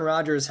if Aaron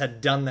Rodgers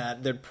had done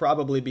that, there'd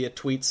probably be a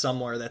tweet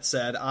somewhere that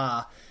said,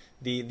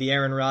 the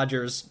Aaron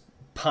Rodgers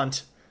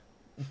punt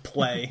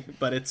play,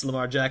 but it's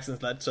Lamar Jackson's,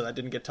 so that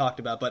didn't get talked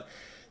about. But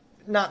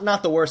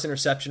not the worst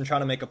interception,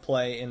 trying to make a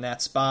play in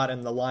that spot,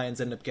 and the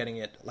Lions end up getting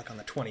it like on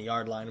the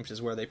 20-yard line, which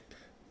is where they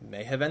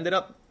may have ended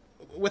up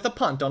with a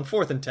punt on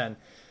 4th and 10.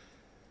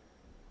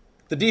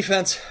 The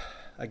defense,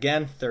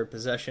 again, 3rd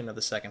possession of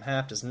the second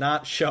half, does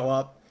not show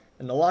up,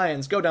 and the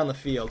Lions go down the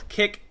field,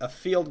 kick a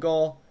field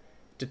goal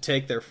to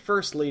take their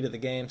first lead of the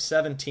game,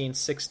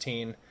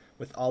 17-16,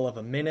 with all of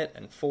 1 minute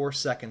and 4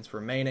 seconds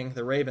remaining.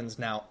 The Ravens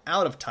now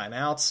out of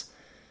timeouts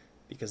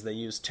because they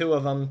used 2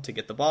 of them to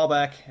get the ball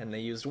back, and they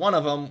used 1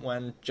 of them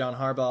when John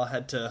Harbaugh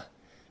had to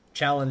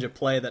challenge a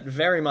play that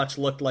very much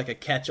looked like a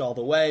catch all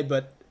the way.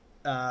 But,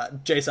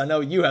 Jace, I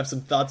know you have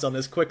some thoughts on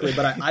this quickly,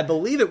 but I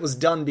believe it was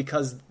done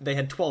because they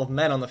had 12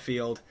 men on the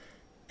field,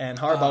 and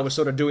Harbaugh was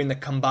sort of doing the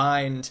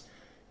combined,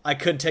 I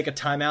could take a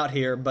timeout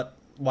here, but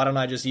why don't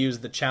I just use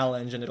the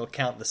challenge and it'll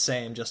count the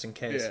same just in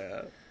case.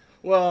 Yeah.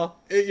 Well,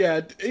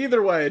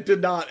 either way, it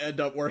did not end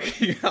up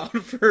working out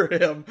for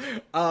him.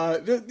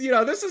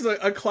 This is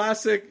a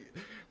classic.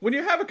 When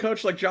you have a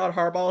coach like John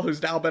Harbaugh,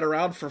 who's now been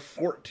around for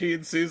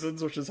 14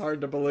 seasons, which is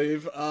hard to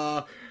believe,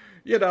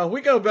 we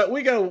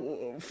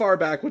go far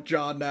back with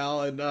John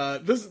now, and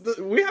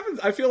we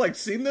haven't, I feel like,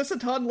 seen this a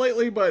ton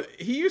lately, but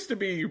he used to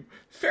be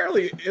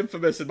fairly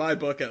infamous in my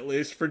book, at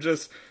least, for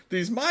just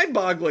these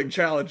mind-boggling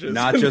challenges.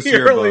 Not just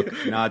your book.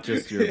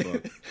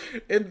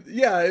 In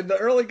the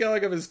early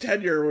going of his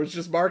tenure was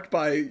just marked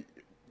by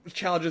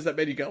challenges that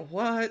made you go,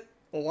 what?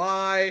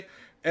 Why?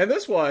 And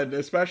this one,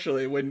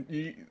 especially,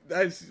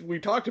 as we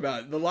talked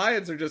about, the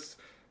Lions are just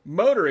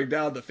motoring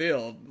down the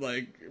field,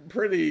 like,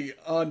 pretty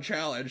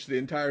unchallenged the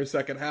entire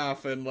second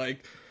half, and,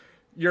 like,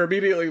 you're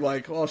immediately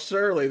like, well,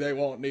 surely they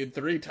won't need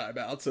 3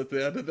 timeouts at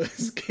the end of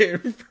this game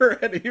for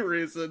any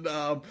reason.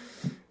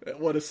 It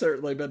would have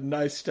certainly been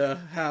nice to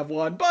have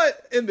one,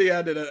 but in the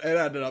end, it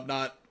ended up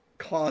not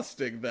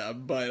costing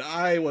them, but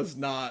I was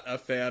not a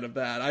fan of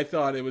that. I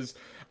thought it was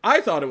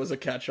a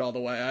catch all the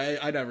way.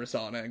 I never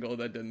saw an angle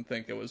that didn't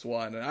think it was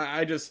one. And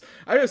I just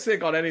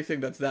think on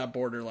anything that's that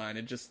borderline,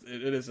 it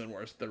isn't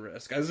worth the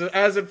risk.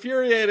 As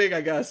infuriating,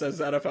 I guess,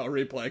 as NFL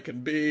replay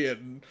can be,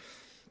 and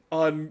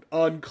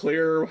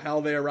unclear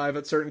how they arrive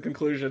at certain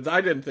conclusions,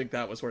 I didn't think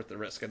that was worth the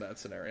risk in that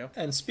scenario.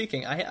 And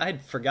speaking,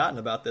 I'd forgotten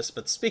about this,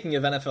 but speaking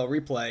of NFL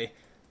replay,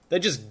 they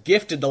just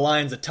gifted the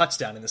Lions a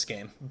touchdown in this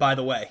game, by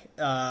the way,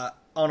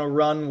 on a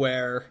run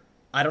where,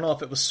 I don't know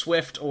if it was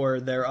Swift or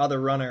their other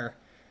runner,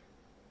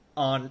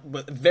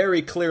 but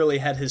very clearly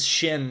had his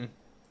shin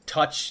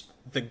touch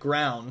the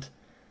ground,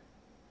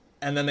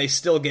 and then they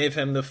still gave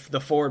him the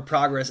forward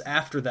progress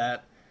after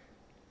that,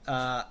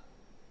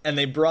 and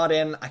they brought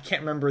in, I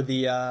can't remember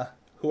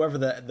whoever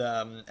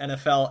the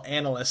NFL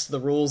analyst, the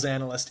rules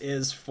analyst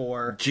is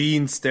for...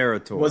 Gene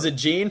Steratore. Was it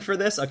Gene for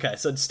this? Okay,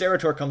 so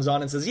Steratore comes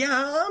on and says,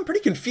 yeah, I'm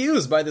pretty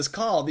confused by this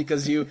call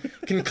because you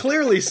can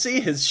clearly see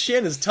his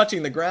shin is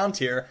touching the ground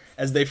here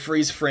as they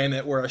freeze frame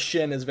it where a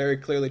shin is very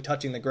clearly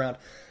touching the ground.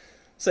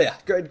 So yeah,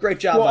 great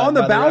job on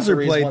the Bowser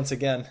play once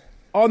again.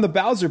 On the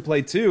Bowser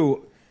play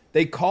too,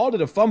 they called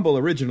it a fumble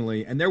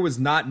originally, and there was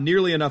not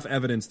nearly enough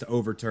evidence to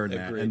overturn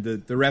that. And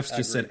the refs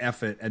just said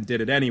F it and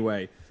did it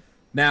anyway.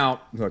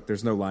 Now, look,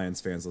 there's no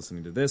Lions fans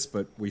listening to this,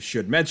 but we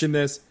should mention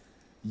this.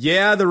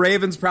 Yeah, the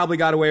Ravens probably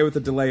got away with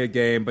a delay of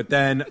game, but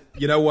then,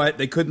 you know what?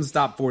 They couldn't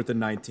stop 4th and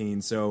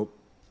 19, so...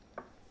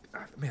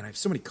 Man, I have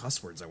so many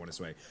cuss words I want to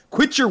say.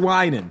 Quit your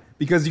whining,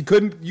 because you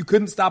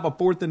couldn't stop a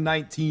 4th and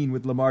 19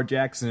 with Lamar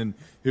Jackson,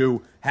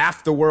 who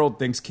half the world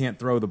thinks can't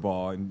throw the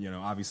ball, and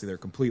obviously they're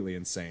completely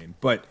insane.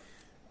 But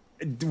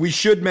we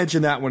should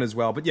mention that one as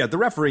well. But yeah, the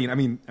refereeing,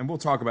 and we'll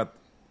talk about.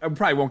 I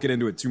probably won't get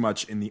into it too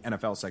much in the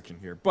NFL section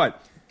here,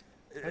 but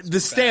the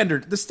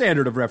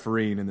standard of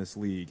refereeing in this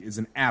league is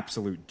an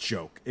absolute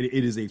joke. It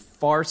is a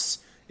farce.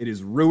 It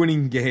is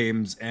ruining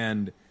games,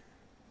 and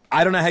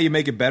I don't know how you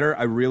make it better.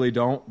 I really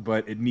don't,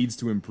 but it needs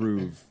to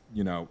improve,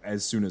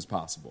 as soon as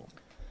possible.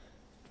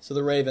 So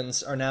the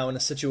Ravens are now in a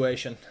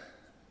situation,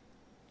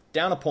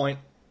 down a point,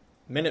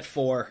 minute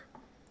 4,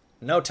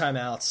 no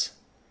timeouts.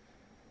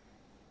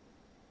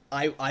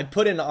 I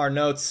put in our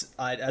notes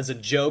as a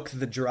joke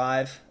the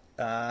drive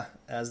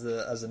as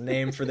a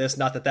name for this.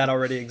 Not that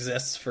already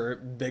exists for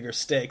bigger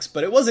stakes,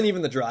 but it wasn't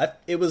even the drive.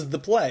 It was the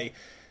play.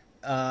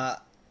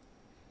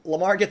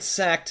 Lamar gets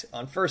sacked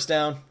on first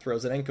down,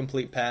 throws an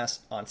incomplete pass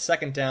on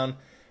second down,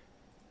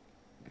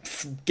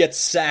 gets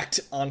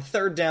sacked on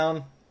third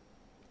down,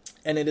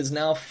 and it is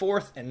now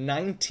 4th and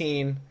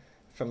 19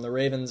 from the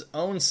Ravens'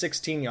 own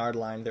 16-yard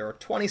line. There are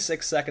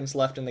 26 seconds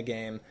left in the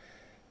game.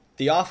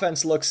 The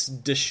offense looks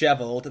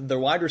disheveled. The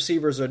wide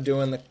receivers are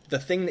doing the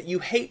thing that you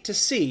hate to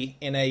see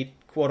in a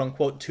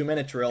quote-unquote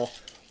 2-minute drill,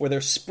 where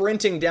they're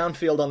sprinting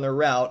downfield on their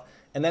route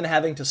and then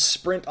having to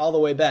sprint all the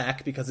way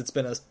back because it's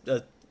been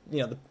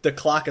the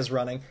clock is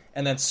running,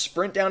 and then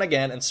sprint down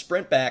again and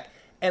sprint back.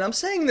 And I'm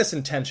saying this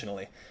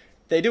intentionally.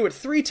 They do it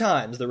 3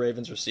 times, the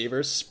Ravens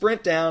receivers,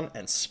 sprint down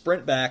and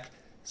sprint back.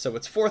 So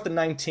it's 4th and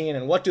 19,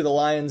 and what do the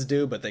Lions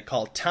do? But they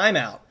call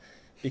timeout,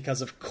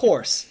 because of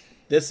course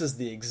this is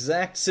the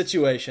exact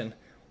situation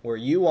where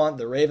you want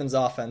the Ravens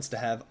offense to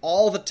have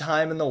all the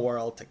time in the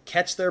world to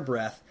catch their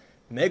breath,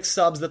 make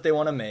subs that they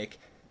want to make,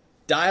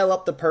 dial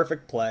up the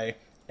perfect play,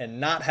 and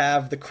not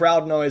have the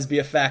crowd noise be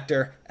a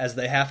factor as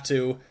they have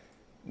to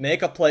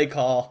make a play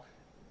call.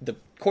 The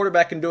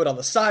quarterback can do it on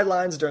the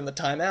sidelines during the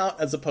timeout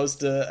as opposed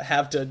to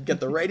have to get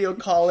the radio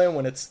call in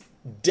when it's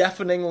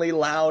deafeningly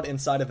loud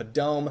inside of a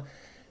dome.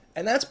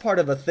 And that's part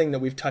of a thing that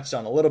we've touched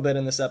on a little bit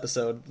in this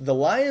episode. The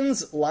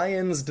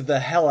Lions'd the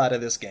hell out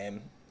of this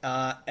game.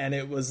 And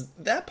it was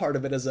that part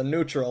of it as a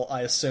neutral,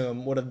 I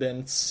assume, would have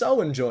been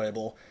so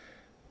enjoyable.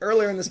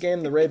 Earlier in this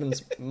game, the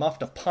Ravens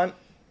muffed a punt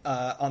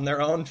on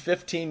their own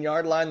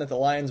 15-yard line that the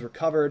Lions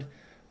recovered,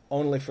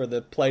 only for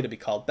the play to be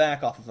called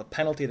back off of a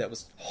penalty that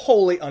was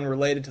wholly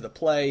unrelated to the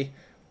play,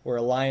 where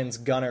a Lions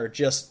gunner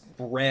just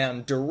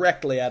ran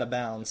directly out of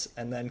bounds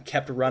and then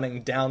kept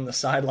running down the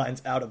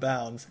sidelines out of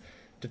bounds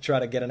to try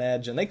to get an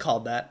edge, and they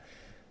called that.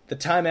 The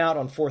timeout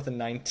on 4th and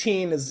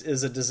 19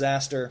 is a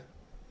disaster.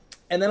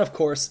 And then, of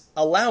course,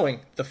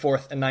 allowing the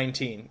 4th and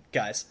 19,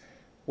 guys,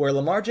 where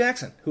Lamar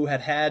Jackson, who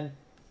had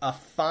a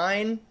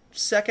fine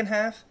second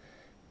half,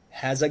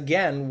 has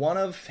again one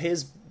of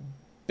his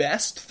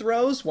best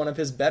throws, one of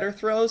his better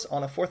throws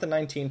on a 4th and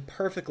 19,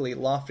 perfectly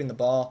lofting the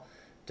ball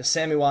to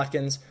Sammy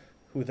Watkins,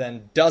 who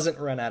then doesn't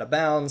run out of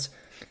bounds.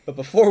 But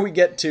before we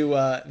get to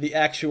the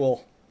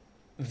actual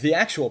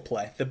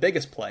play, the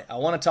biggest play, I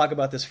want to talk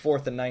about this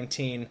 4th and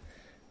 19.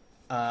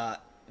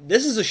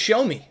 This is a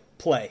show-me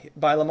play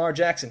by Lamar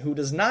Jackson, who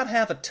does not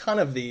have a ton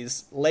of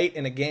these late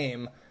in a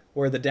game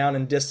where the down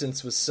and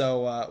distance was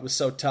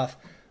so tough.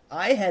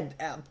 I had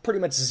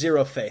pretty much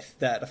zero faith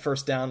that a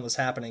first down was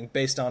happening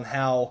based on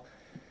how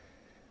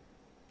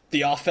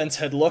the offense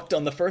had looked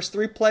on the first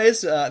 3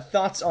 plays.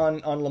 Thoughts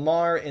on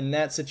Lamar in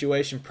that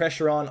situation,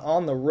 pressure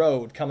on the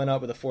road, coming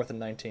up with a 4th and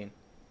 19?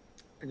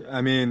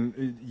 I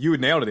mean, you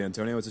had nailed it,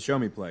 Antonio. It's a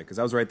show-me play, because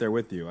I was right there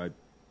with you.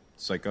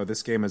 It's like, oh,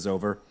 this game is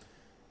over.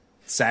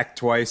 Sacked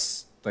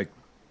twice. Like,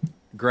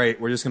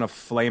 great. We're just going to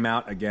flame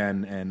out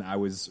again. And I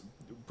was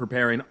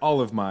preparing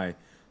all of my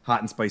hot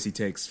and spicy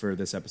takes for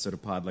this episode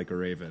of Pod Like a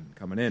Raven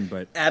coming in.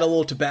 But add a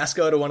little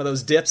Tabasco to one of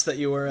those dips that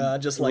you were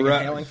just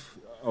inhaling.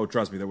 Oh,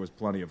 trust me, there was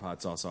plenty of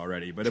hot sauce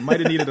already, but it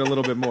might have needed a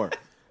little bit more.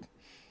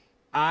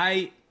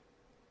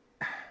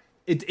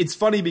 It's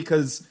funny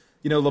because,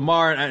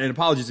 Lamar, and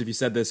apologies if you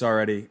said this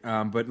already,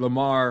 but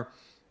Lamar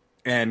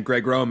and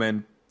Greg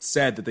Roman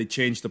said that they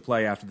changed the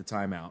play after the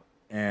timeout,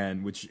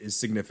 and which is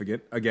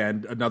significant.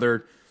 Again,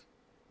 another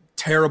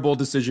terrible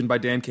decision by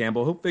Dan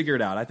Campbell. He'll figure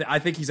it out. I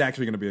think he's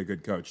actually going to be a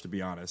good coach, to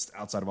be honest,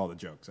 outside of all the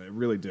jokes. I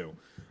really do.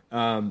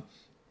 And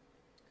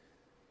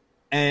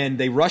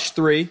they rushed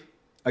 3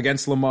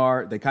 against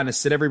Lamar. They kind of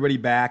sit everybody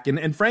back.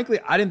 And frankly,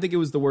 I didn't think it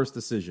was the worst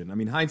decision. I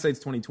mean,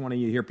 hindsight's 20/20.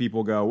 You hear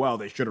people go, well,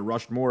 they should have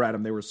rushed more at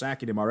him. They were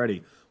sacking him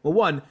already. Well,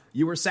 one,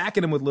 you were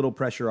sacking him with little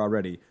pressure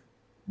already.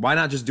 Why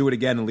not just do it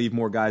again and leave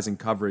more guys in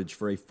coverage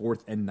for a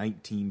 4th and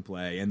 19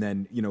 play? And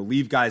then,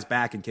 leave guys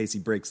back in case he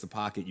breaks the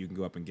pocket. You can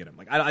go up and get him.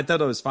 Like, I thought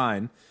that was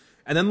fine.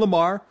 And then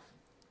Lamar,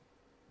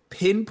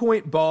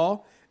 pinpoint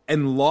ball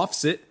and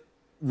lofts it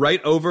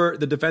right over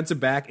the defensive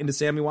back into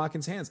Sammy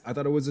Watkins' hands. I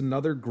thought it was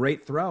another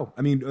great throw.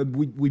 I mean,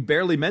 we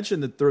barely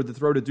mentioned the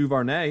throw to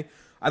Duvernay.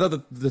 I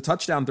thought the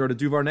touchdown throw to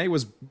Duvernay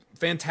was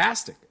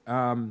fantastic.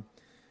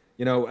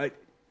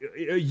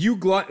 You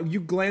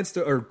glanced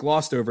or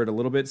glossed over it a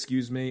little bit.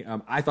 Excuse me.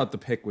 I thought the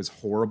pick was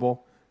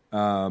horrible,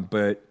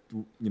 but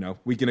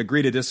we can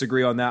agree to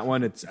disagree on that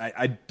one.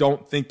 I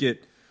don't think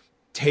it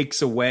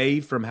takes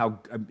away from how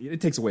it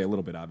takes away a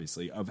little bit,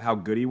 obviously, of how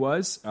good he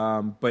was.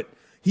 But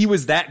he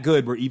was that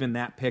good where even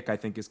that pick, I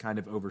think, is kind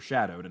of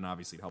overshadowed, and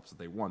obviously it helps that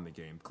they won the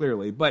game,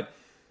 clearly. But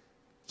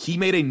he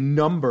made a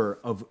number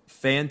of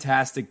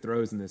fantastic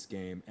throws in this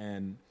game,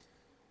 and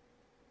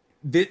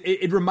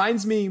it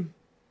reminds me,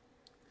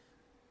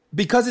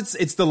 because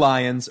it's the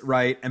Lions,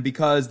 right, and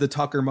because the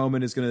Tucker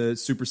moment is going to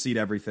supersede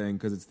everything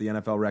because it's the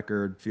NFL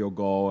record field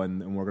goal,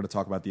 and we're going to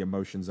talk about the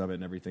emotions of it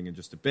and everything in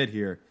just a bit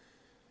here.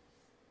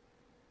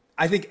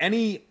 I think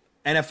any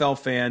NFL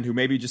fan who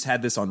maybe just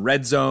had this on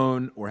Red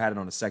Zone or had it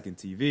on a second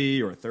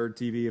TV or a third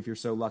TV if you're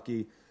so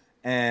lucky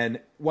and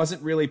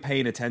wasn't really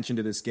paying attention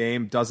to this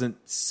game doesn't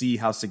see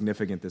how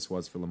significant this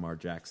was for Lamar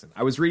Jackson.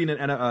 I was reading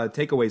a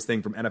takeaways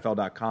thing from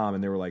NFL.com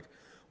and they were like,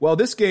 well,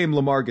 this game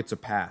Lamar gets a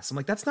pass. I'm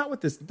like, that's not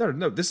what this –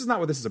 no, this is not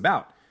what this is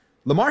about.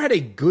 Lamar had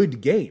a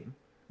good game.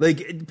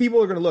 Like,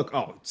 people are going to look,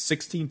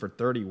 16 for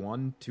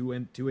 31,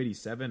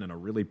 287, and a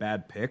really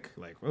bad pick.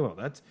 Like,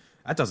 that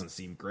doesn't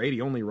seem great.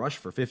 He only rushed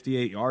for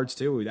 58 yards,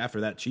 too,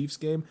 after that Chiefs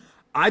game.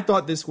 I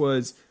thought this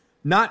was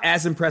not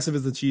as impressive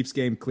as the Chiefs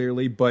game,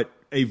 clearly, but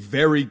a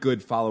very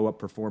good follow-up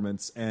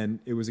performance, and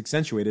it was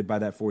accentuated by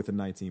that 4th and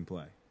 19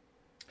 play.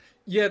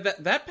 Yeah,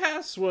 that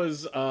pass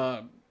was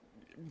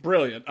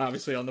brilliant,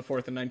 obviously, on the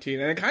 4th and 19,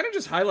 and it kind of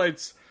just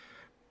highlights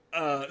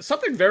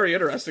something very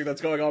interesting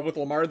that's going on with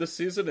Lamar this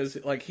season is,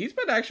 like, he's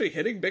been actually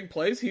hitting big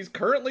plays. He's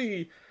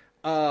currently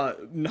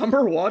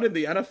number 1 in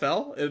the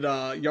NFL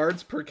in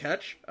yards per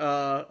catch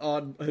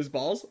on his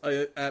balls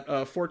at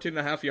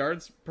 14.5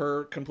 yards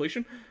per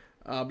completion.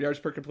 Yards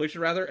per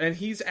completion, rather. And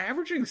he's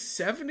averaging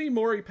 70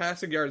 more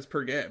passing yards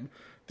per game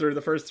through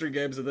the first 3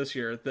 games of this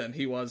year than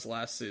he was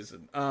last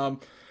season.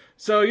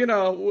 So,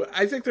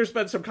 I think there's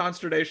been some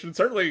consternation,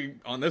 certainly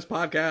on this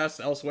podcast,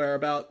 elsewhere,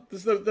 about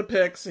the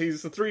picks.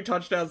 He's the 3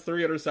 touchdowns,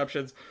 3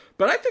 interceptions.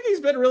 But I think he's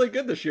been really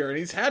good this year, and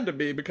he's had to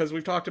be, because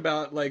we've talked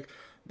about, like,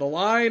 the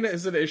line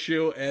is an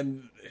issue,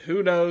 and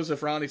who knows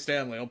if Ronnie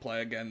Stanley will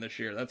play again this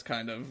year. That's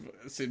kind of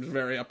seems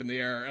very up in the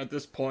air at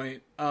this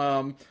point.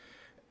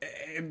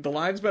 The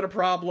line's been a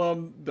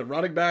problem. The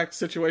running back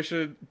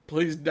situation,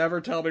 please never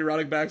tell me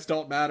running backs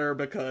don't matter,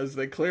 because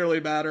they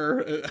clearly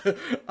matter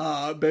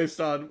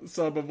based on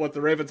some of what the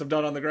Ravens have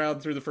done on the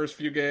ground through the first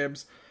few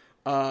games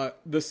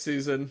this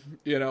season.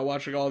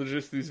 Watching all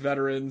just these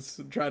veterans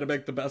try to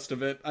make the best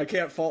of it. I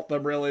can't fault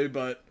them really,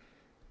 but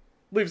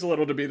leaves a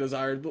little to be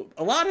desired.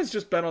 A lot has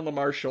just been on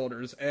Lamar's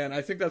shoulders, and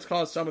I think that's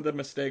caused some of the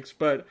mistakes,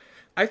 but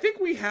I think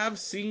we have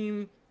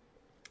seen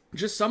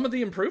just some of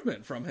the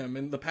improvement from him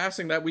in the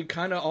passing that we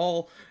kind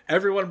of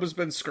everyone has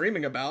been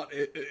screaming about.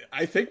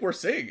 I think we're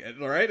seeing it,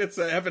 all right? It's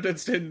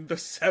evidenced in the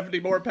 70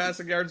 more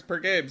passing yards per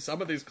game,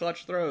 some of these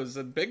clutch throws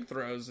and big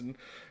throws and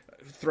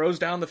throws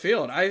down the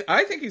field.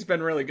 I think he's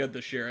been really good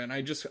this year, and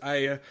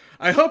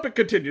I hope it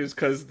continues,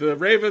 because the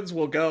Ravens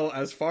will go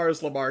as far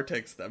as Lamar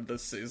takes them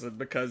this season,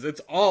 because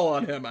it's all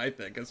on him, I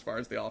think, as far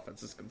as the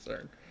offense is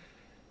concerned.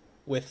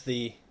 With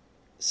the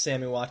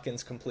Sammy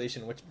Watkins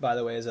completion, which, by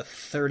the way, is a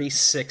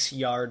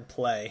 36-yard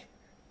play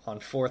on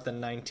 4th and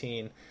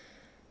 19.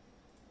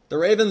 The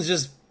Ravens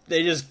just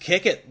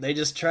kick it. They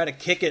just try to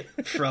kick it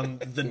from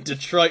the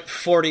Detroit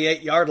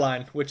 48-yard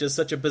line, which is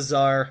such a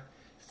bizarre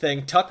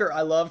thing. Tucker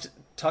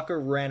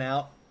ran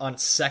out on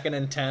 2nd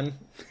and 10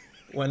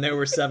 when there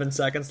were 7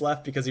 seconds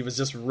left, because he was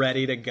just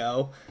ready to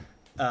go.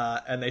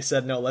 And they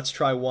said, no, let's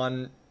try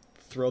one,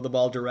 throw the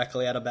ball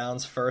directly out of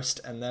bounds first,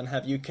 and then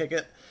have you kick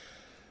it.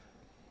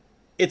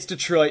 It's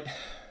Detroit.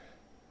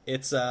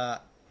 It's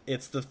the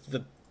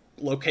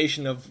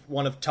location of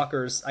one of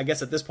Tucker's, I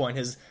guess at this point,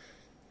 his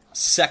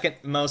second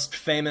most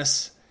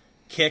famous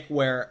kick,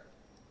 where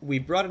we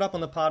brought it up on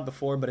the pod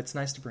before, but it's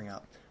nice to bring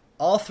up.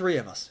 All 3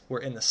 of us were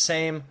in the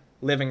same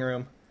living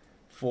room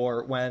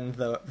for when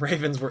the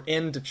Ravens were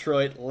in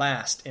Detroit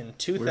last in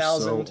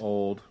 2000. We're so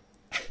old.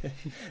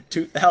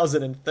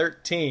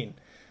 2013.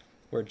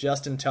 Where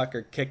Justin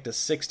Tucker kicked a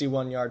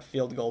 61-yard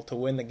field goal to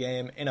win the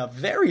game in a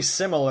very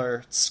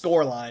similar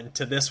scoreline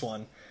to this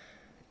one.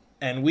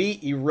 And we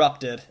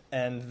erupted,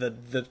 and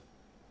the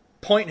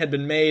point had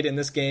been made in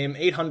this game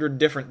 800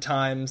 different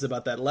times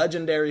about that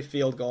legendary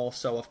field goal,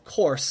 so of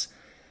course,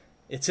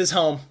 it's his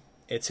home.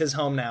 It's his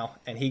home now,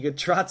 and he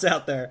trots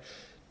out there,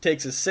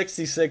 takes a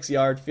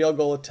 66-yard field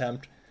goal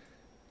attempt,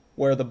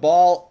 where the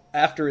ball,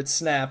 after it's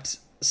snapped,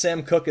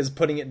 Sam Cook is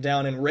putting it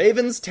down in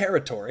Ravens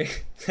territory,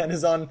 and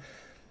is on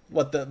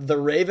the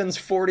Ravens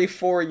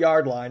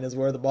 44-yard line is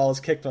where the ball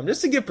is kicked from,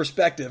 just to give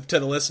perspective to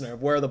the listener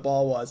of where the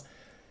ball was.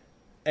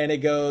 And it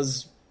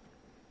goes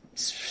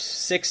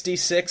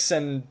 66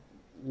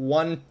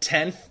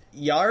 1/10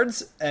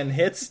 yards and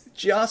hits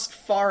just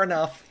far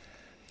enough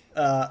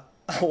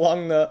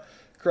along the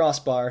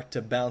crossbar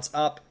to bounce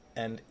up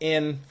and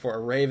in for a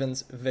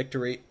Ravens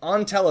victory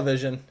on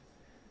television,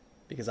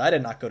 because I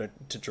did not go to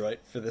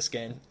Detroit for this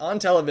game. On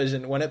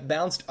television, when it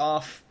bounced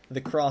off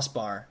the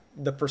crossbar,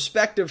 the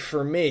perspective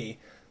for me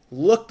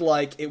looked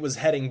like it was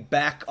heading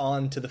back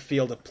onto the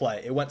field of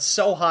play. It went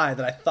so high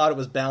that I thought it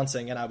was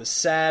bouncing, and I was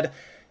sad.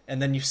 And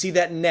then you see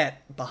that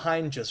net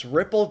behind just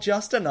ripple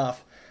just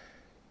enough,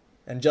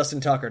 and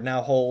Justin Tucker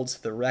now holds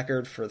the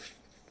record for the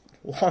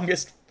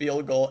longest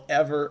field goal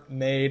ever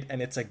made,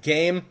 and it's a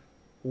game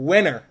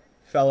winner,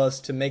 fellas,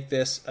 to make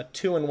this a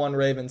 2-1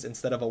 Ravens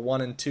instead of a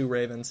 1-2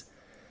 Ravens.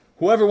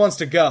 Whoever wants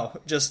to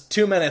go, just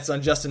 2 minutes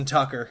on Justin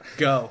Tucker,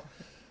 go.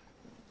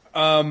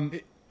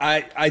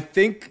 I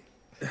think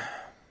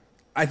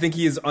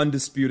he is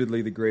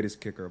undisputedly the greatest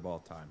kicker of all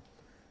time.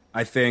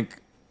 I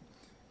think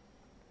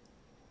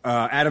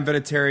Adam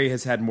Vinatieri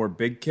has had more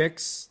big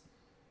kicks,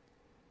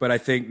 but I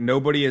think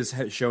nobody has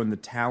shown the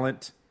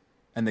talent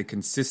and the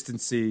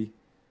consistency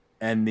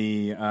and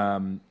the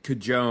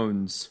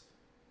cajones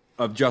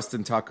of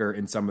Justin Tucker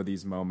in some of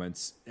these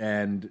moments.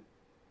 And,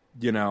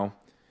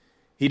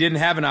 he didn't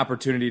have an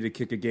opportunity to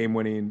kick a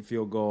game-winning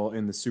field goal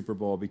in the Super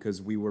Bowl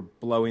because we were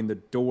blowing the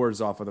doors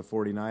off of the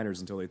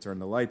 49ers until they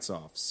turned the lights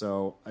off.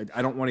 So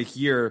I don't want to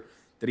hear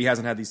that he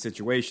hasn't had these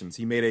situations.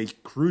 He made a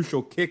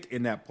crucial kick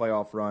in that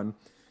playoff run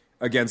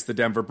against the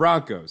Denver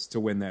Broncos to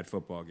win that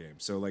football game.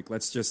 So, like,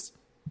 let's just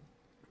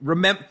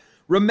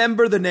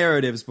remember the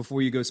narratives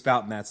before you go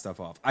spouting that stuff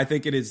off. I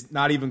think it is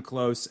not even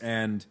close,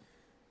 and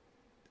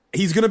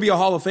he's going to be a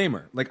Hall of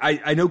Famer. Like,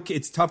 I know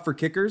it's tough for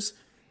kickers.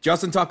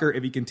 Justin Tucker,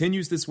 if he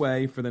continues this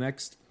way for the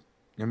next,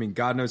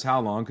 God knows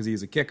how long, because he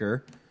is a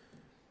kicker,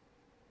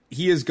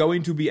 he is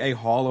going to be a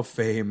Hall of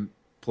Fame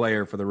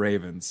player for the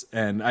Ravens.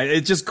 And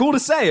it's just cool to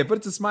say it, but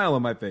it's a smile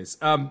on my face.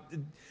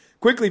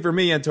 Quickly for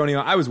me, Antonio,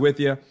 I was with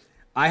you.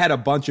 I had a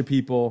bunch of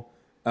people,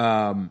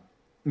 a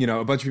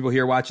bunch of people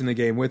here watching the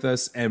game with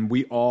us, and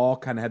we all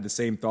kind of had the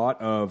same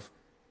thought of,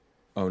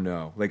 oh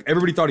no. Like,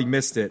 everybody thought he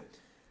missed it.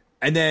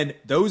 And then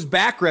those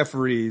back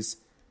referees,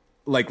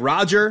 like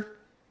Roger,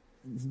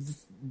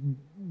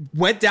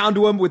 went down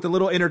to him with a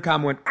little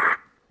intercom, went,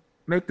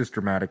 make this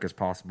dramatic as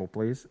possible,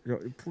 please.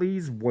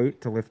 Please wait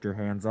to lift your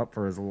hands up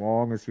for as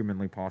long as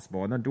humanly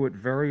possible, and then do it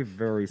very,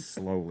 very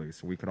slowly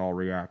so we can all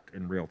react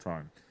in real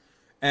time.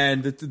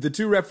 And the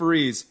two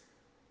referees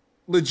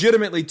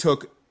legitimately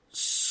took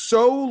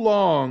so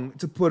long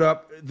to put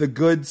up the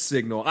good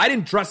signal. I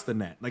didn't trust the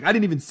net. Like, I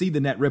didn't even see the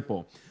net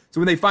ripple.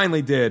 So when they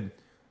finally did,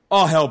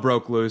 all hell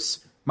broke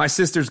loose. My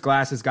sister's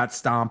glasses got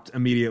stomped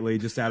immediately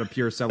just out of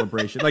pure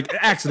celebration. Like,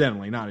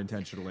 accidentally, not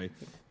intentionally.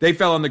 They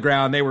fell on the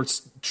ground. They were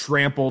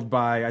trampled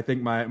by, I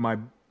think, my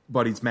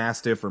buddy's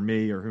Mastiff or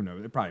me, or who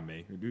knows. Probably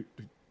me.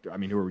 I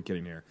mean, who are we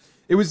kidding here?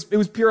 It was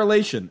pure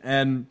elation.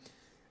 And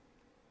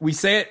we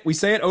say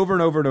it over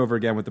and over and over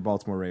again with the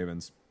Baltimore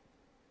Ravens.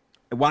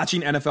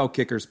 Watching NFL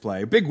kickers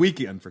play, a big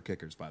weekend for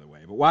kickers, by the way,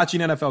 but watching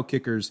NFL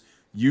kickers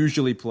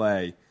usually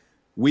play,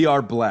 we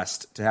are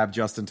blessed to have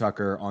Justin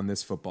Tucker on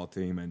this football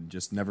team, and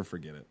just never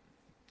forget it.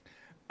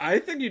 I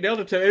think you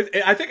nailed it, Tim.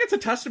 I think it's a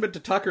testament to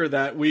Tucker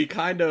that we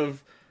kind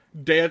of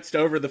danced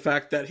over the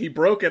fact that he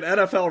broke an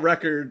NFL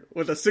record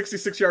with a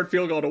 66-yard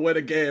field goal to win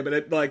a game, and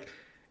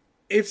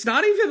it's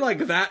not even,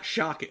 like, that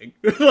shocking.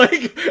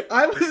 Like,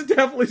 I was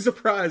definitely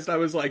surprised. I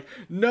was like,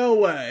 no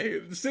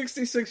way.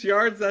 66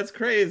 yards, that's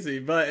crazy.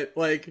 But,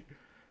 like,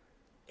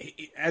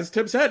 as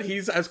Tim said,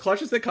 he's as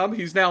clutch as they come.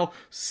 He's now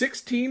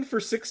 16 for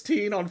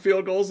 16 on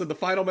field goals in the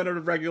final minute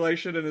of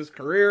regulation in his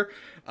career.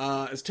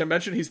 As Tim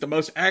mentioned, he's the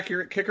most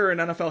accurate kicker in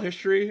NFL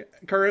history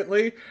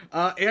currently.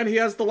 And he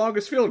has the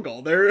longest field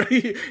goal.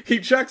 He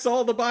checks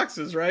all the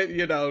boxes, right?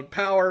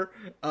 Power,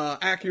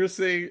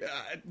 accuracy.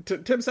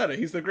 Tim said it.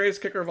 He's the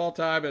greatest kicker of all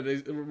time,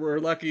 and we're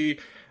lucky.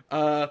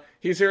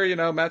 He's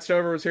here, Matt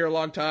Stover was here a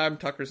long time.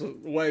 Tucker's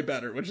way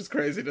better, which is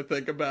crazy to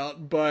think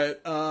about.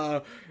 But,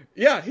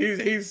 yeah,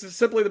 he's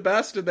simply the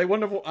best, and they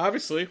wouldn't have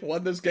obviously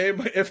won this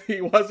game if he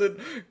wasn't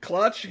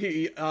clutch.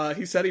 He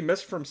said he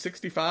missed from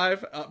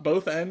 65,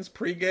 both ends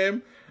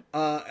pregame.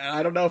 And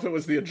I don't know if it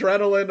was the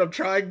adrenaline of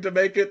trying to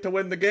make it to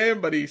win the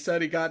game, but he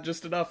said he got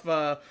just enough,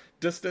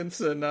 distance,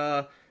 and,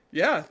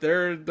 yeah,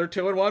 they're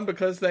 2-1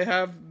 because they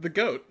have the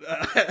GOAT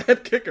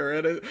at kicker,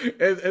 and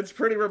it's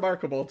pretty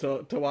remarkable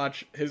to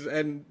watch his.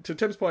 And to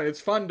Tim's point, it's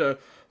fun to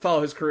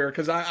follow his career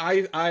because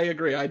I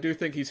agree. I do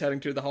think he's heading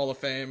to the Hall of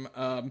Fame.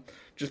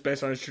 Just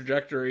based on his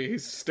trajectory,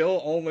 he's still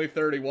only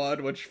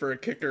 31, which for a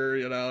kicker,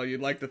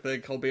 you'd like to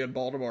think he'll be in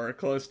Baltimore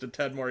close to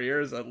 10 more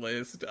years at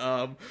least.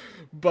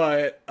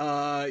 But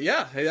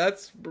yeah,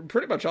 that's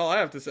pretty much all I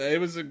have to say. It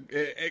was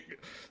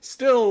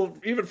still,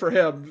 even for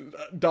him,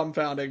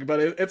 dumbfounding, but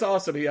it's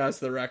awesome he has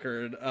the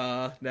record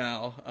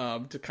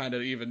now to kind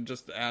of even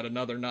just add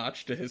another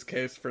notch to his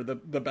case for the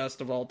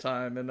best of all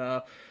time.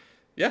 And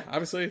yeah,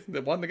 obviously they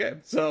won the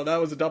game, so that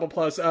was a double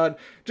plus.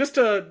 Just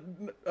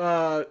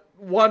to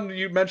one,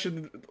 you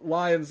mentioned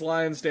Lions,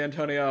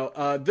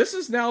 D'Antonio. This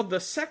is now the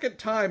second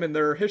time in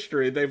their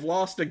history they've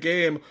lost a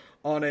game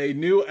on a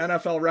new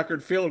NFL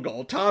record field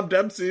goal. Tom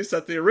Dempsey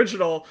set the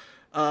original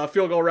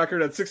field goal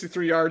record at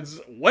 63 yards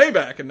way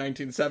back in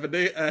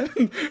 1970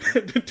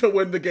 and to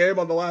win the game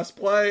on the last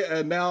play.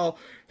 And now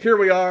here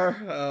we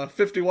are,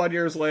 51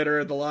 years later,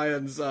 and the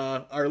Lions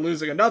are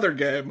losing another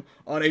game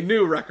on a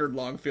new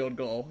record-long field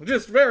goal.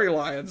 Just very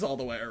Lions all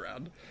the way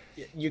around.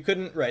 He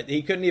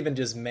couldn't even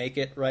just make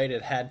it, right?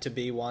 It had to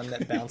be one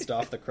that bounced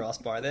off the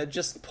crossbar. That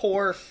just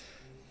poor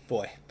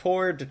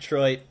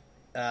Detroit.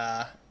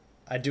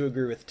 I do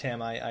agree with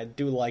Tim. I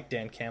do like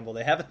Dan Campbell.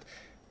 They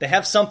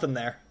have something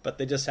there, but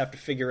they just have to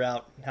figure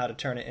out how to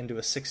turn it into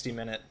a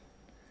 60-minute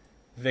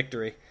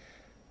victory.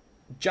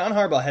 John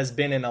Harbaugh has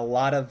been in a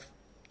lot of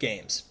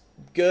games.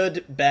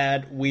 Good,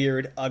 bad,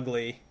 weird,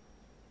 ugly.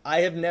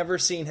 I have never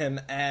seen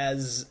him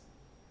as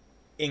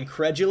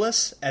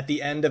incredulous at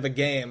the end of a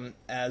game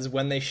as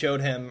when they showed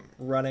him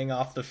running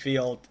off the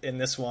field in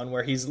this one,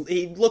 where he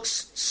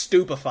looks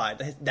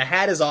stupefied. The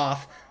hat is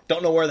off.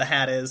 Don't know where the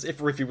hat is,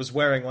 if he was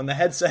wearing one. The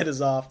headset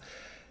is off.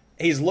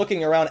 He's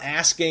looking around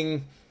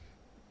asking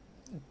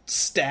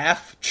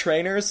staff,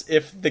 trainers,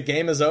 if the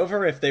game is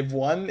over, if they've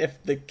won,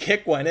 if the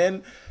kick went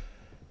in.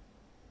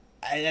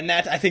 And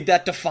I think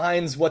that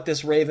defines what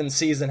this Ravens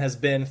season has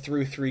been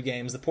through 3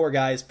 games. The poor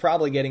guy is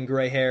probably getting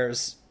gray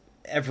hairs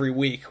every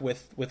week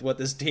with what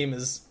this team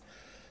is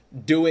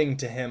doing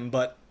to him.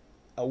 But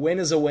a win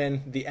is a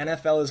win. The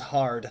NFL is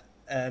hard,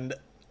 and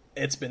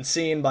it's been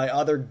seen by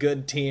other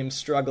good teams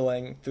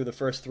struggling through the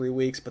first 3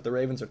 weeks, but the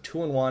Ravens are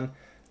 2-1.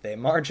 They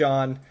march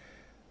on.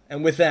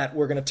 And with that,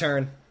 we're going to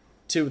turn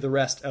to the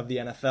rest of the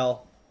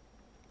NFL.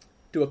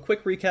 Do a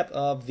quick recap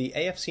of the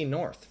AFC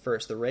North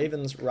first. The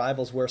Ravens'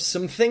 rivals, where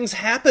some things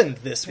happened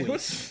this week. It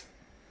was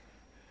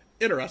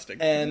interesting.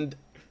 And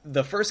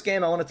the first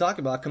game I want to talk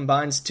about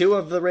combines two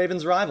of the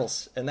Ravens'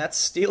 rivals, and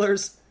that's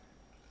Steelers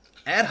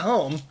at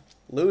home,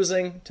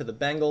 losing to the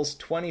Bengals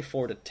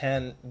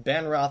 24-10.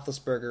 Ben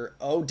Roethlisberger,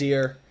 oh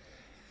dear.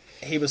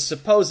 He was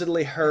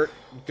supposedly hurt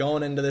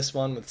going into this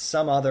one with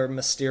some other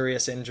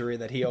mysterious injury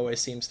that he always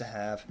seems to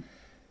have.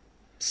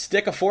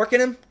 Stick a fork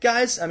in him,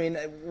 guys? I mean,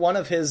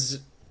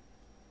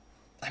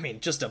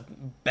 just a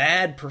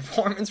bad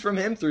performance from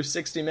him through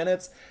 60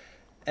 minutes.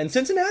 And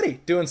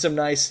Cincinnati doing some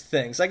nice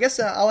things. I guess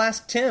I'll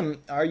ask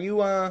Tim, are you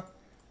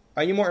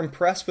more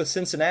impressed with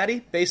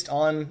Cincinnati based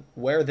on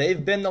where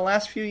they've been the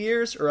last few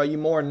years, or are you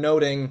more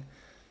noting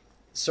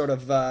sort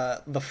of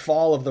the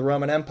fall of the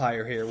Roman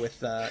Empire here with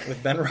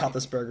Ben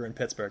Roethlisberger in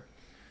Pittsburgh?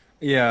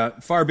 Yeah,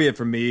 far be it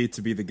from me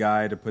to be the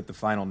guy to put the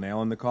final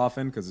nail in the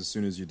coffin, because as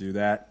soon as you do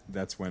that,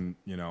 that's when,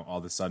 all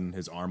of a sudden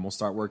his arm will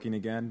start working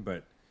again.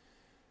 But,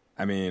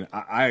 I mean,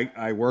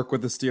 I work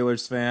with a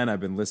Steelers fan.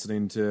 I've been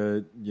listening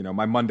to,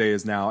 my Monday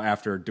is now,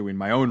 after doing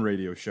my own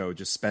radio show,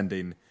 just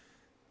spending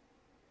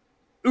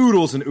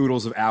oodles and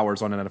oodles of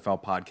hours on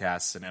NFL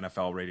podcasts and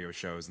NFL radio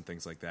shows and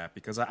things like that,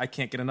 because I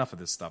can't get enough of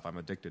this stuff. I'm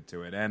addicted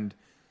to it. And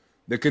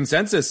the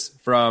consensus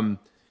from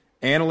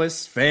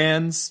analysts,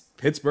 fans,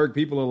 Pittsburgh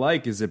people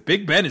alike is that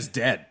Big Ben is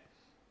dead.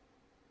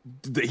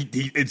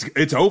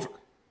 It's over.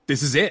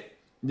 This is it.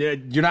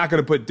 You're not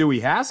going to put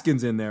Dewey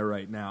Haskins in there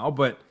right now,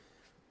 but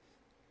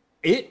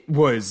it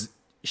was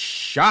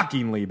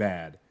shockingly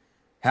bad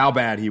how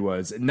bad he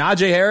was.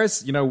 Najee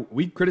Harris,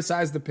 we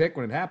criticized the pick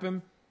when it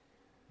happened.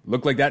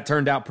 Looked like that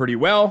turned out pretty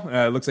well.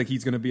 Looks like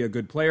he's going to be a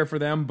good player for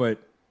them, but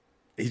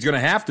he's going to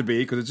have to be,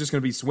 because it's just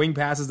going to be swing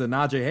passes to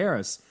Najee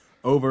Harris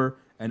over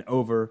and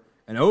over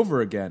and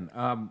over again.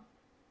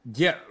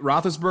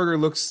 Roethlisberger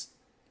looks...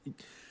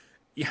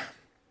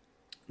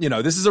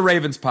 this is a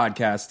Ravens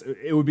podcast.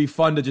 It would be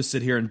fun to just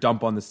sit here and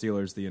dump on the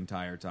Steelers the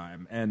entire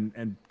time.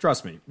 And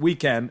trust me, we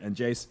can. And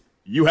Jace,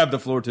 you have the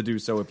floor to do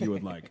so if you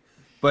would like.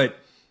 But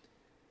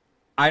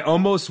I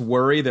almost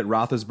worry that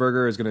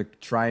Roethlisberger is going to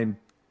try and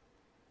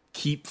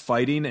keep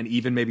fighting and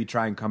even maybe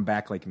try and come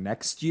back like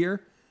next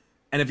year.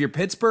 And if you're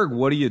Pittsburgh,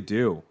 what do you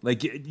do?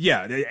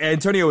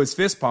 Antonio is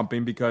fist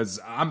pumping because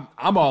I'm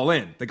all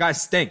in. The guy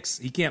stinks.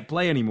 He can't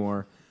play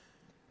anymore.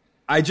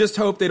 I just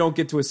hope they don't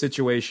get to a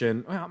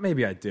situation. Well,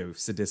 maybe I do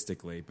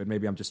sadistically, but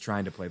maybe I'm just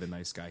trying to play the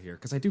nice guy here,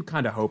 because I do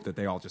kind of hope that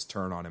they all just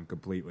turn on him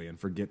completely and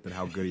forget that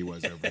how good he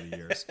was over the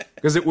years,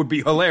 because it would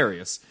be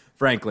hilarious,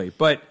 frankly.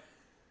 But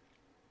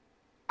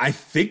I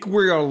think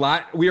we are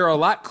a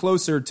lot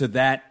closer to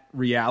that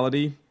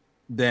reality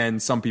than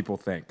some people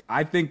think.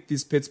 I think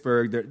these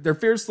Pittsburgh, they're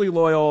fiercely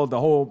loyal.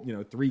 The whole,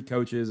 3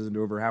 coaches and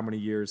over how many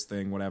years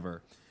thing,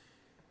 whatever.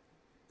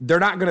 They're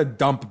not going to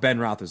dump Ben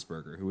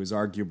Roethlisberger, who is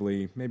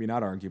arguably, maybe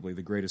not arguably,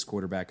 the greatest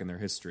quarterback in their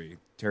history.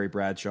 Terry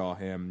Bradshaw,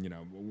 him,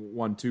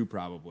 1, 2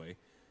 probably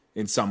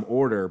in some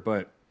order.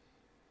 But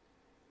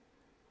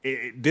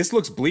this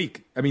looks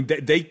bleak. I mean,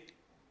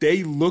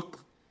 they look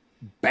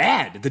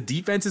bad. The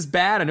defense is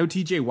bad. I know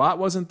TJ Watt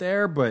wasn't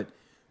there, but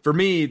for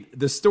me,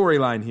 the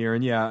storyline here,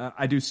 and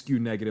I do skew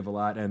negative a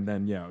lot, and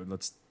then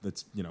let's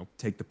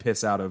take the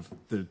piss out of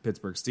the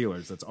Pittsburgh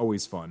Steelers. That's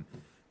always fun.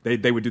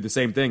 They would do the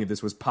same thing if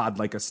this was Pod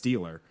Like a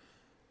Steeler.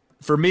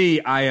 For me,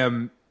 I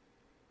am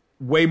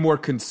way more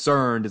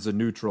concerned as a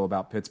neutral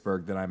about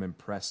Pittsburgh than I'm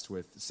impressed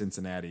with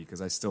Cincinnati, because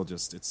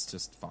it's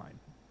just fine.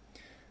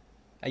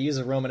 I use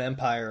a Roman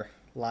Empire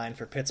line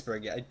for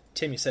Pittsburgh.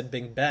 Tim, you said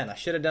Big Ben. I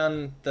should have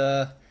done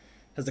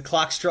as the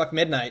clock struck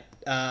midnight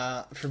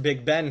for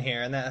Big Ben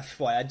here, and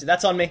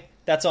that's on me.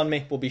 That's on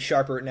me. We'll be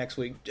sharper next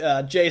week.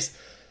 Jace,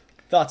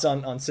 thoughts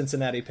on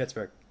Cincinnati,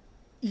 Pittsburgh?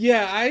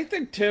 Yeah, I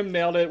think Tim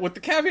nailed it, with the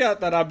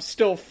caveat that I'm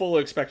still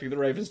fully expecting the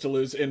Ravens to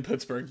lose in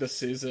Pittsburgh this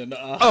season.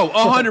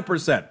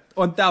 100%.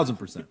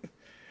 1,000%.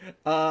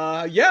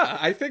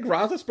 I think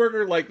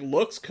Roethlisberger,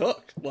 looks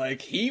cooked.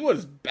 He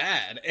was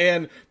bad,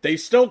 and they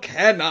still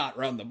cannot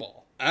run the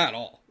ball at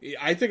all.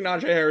 I think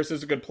Najee Harris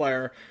is a good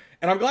player,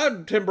 and I'm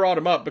glad Tim brought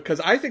him up,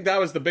 because I think that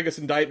was the biggest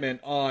indictment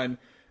on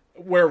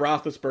where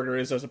Roethlisberger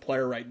is as a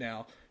player right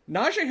now.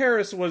 Najee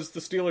Harris was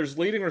the Steelers'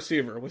 leading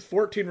receiver with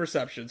 14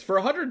 receptions for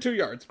 102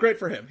 yards. Great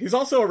for him. He's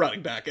also a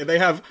running back, and they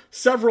have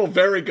several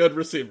very good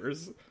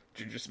receivers.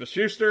 Juju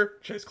Smith-Schuster,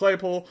 Chase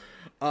Claypool,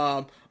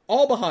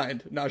 all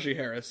behind Najee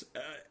Harris.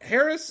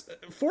 Harris,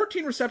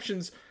 14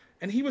 receptions,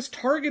 and he was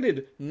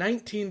targeted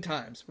 19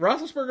 times.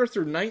 Roethlisberger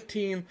threw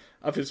 19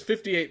 of his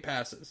 58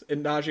 passes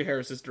in Najee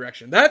Harris's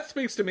direction. That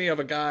speaks to me of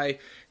a guy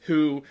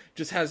who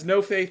just has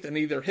no faith in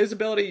either his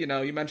ability.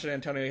 You mentioned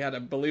Antonio, he had, I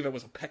believe it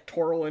was a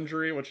pectoral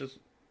injury, which is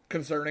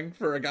concerning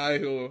for a guy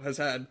who has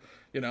had,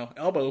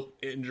 elbow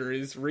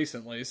injuries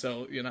recently.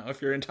 So,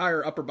 if your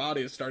entire upper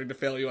body is starting to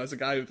fail you as a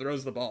guy who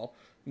throws the ball,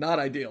 not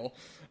ideal.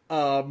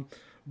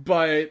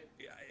 But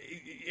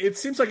it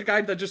seems like a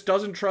guy that just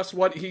doesn't trust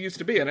what he used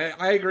to be. And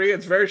I agree,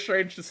 it's very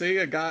strange to see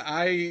a guy.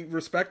 I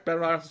respect Ben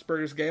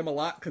Roethlisberger's game a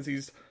lot because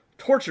he's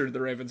tortured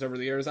the Ravens over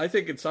the years. I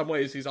think in some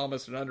ways he's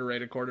almost an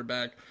underrated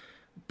quarterback.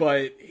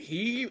 But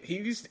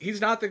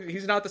he's not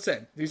the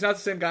same. He's not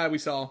the same guy we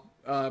saw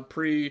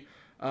pre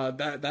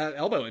that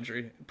elbow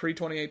injury, pre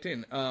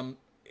 2018.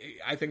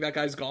 I think that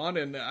guy's gone,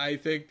 and I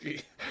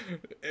think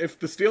if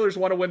the Steelers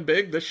want to win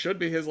big, this should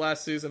be his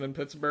last season in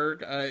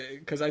Pittsburgh,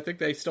 because I think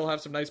they still have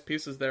some nice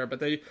pieces there,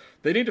 but they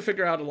need to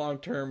figure out a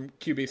long-term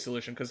QB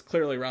solution, because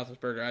clearly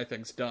Roethlisberger, I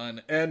think, is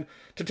done. And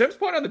to Tim's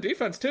point on the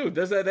defense, too,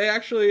 they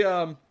actually,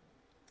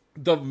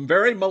 the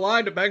very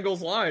maligned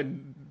Bengals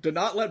line did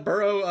not let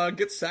Burrow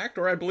get sacked,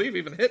 or I believe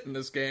even hit in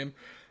this game.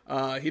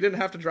 He didn't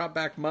have to drop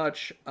back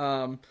much.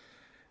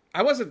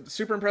 I wasn't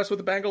super impressed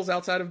with the Bengals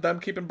outside of them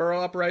keeping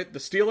Burrow upright. The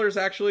Steelers,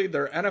 actually,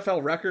 their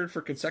NFL record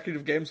for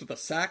consecutive games with a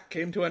sack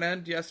came to an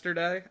end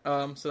yesterday.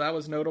 So that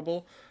was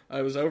notable.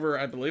 It was over,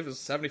 I believe, it was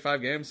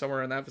 75 games,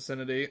 somewhere in that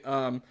vicinity.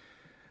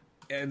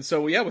 And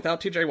so, yeah, without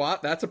TJ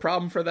Watt, that's a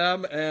problem for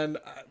them. And,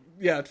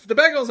 the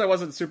Bengals I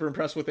wasn't super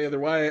impressed with either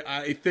way.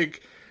 I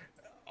think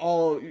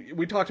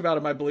we talked about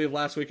him, I believe,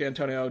 last week,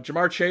 Antonio.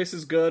 Jamar Chase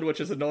is good, which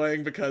is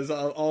annoying because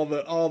all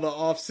the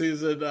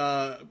off-season,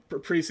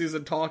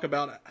 preseason talk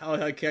about how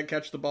he can't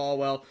catch the ball.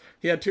 Well,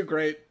 he had 2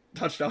 great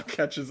touchdown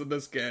catches in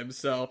this game,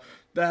 so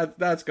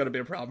that's going to be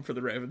a problem for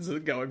the Ravens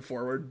going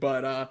forward.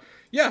 But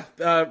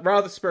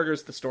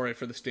Roethlisberger's the story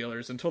for the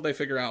Steelers until they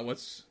figure out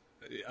what's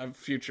a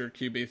future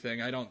QB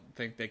thing. I don't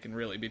think they can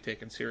really be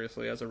taken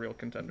seriously as a real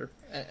contender.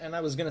 And I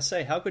was going to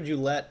say, how could you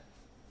let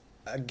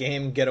a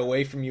game get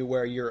away from you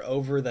where your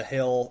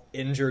over-the-hill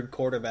injured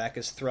quarterback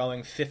is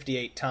throwing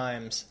 58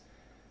 times?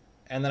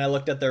 And then I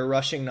looked at their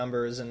rushing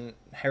numbers, and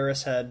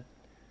Harris had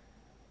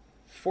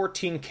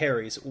 14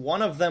 carries.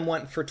 One of them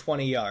went for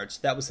 20 yards.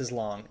 That was his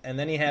long. And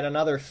then he had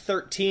another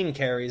 13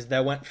 carries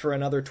that went for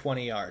another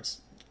 20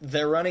 yards.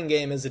 Their running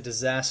game is a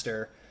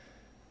disaster,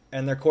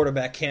 and their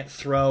quarterback can't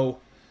throw,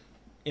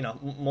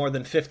 more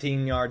than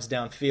 15 yards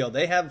downfield.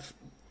 They have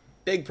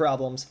big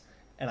problems.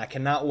 And I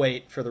cannot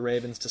wait for the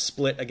Ravens to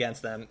split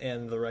against them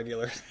in the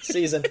regular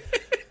season.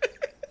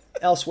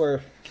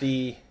 Elsewhere,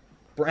 the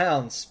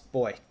Browns,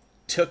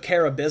 took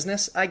care of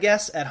business, I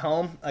guess, at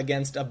home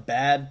against a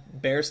bad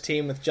Bears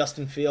team with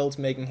Justin Fields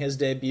making his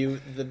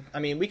debut.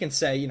 We can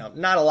say,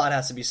 not a lot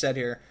has to be said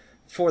here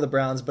for the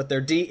Browns, but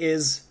their D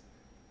is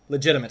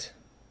legitimate.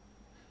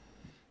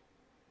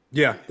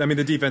 Yeah,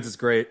 the defense is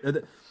great.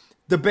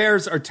 The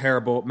Bears are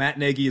terrible. Matt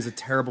Nagy is a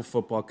terrible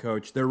football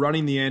coach. They're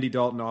running the Andy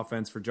Dalton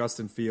offense for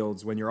Justin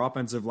Fields when your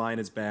offensive line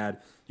is bad,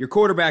 your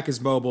quarterback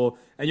is mobile,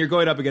 and you're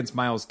going up against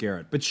Myles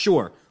Garrett. But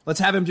sure, let's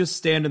have him just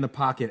stand in the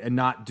pocket and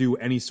not do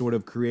any sort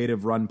of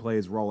creative run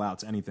plays,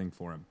 rollouts, anything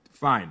for him.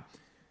 Fine.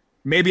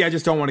 Maybe I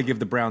just don't want to give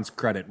the Browns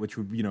credit, which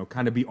would,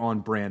 kind of be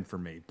on brand for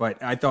me.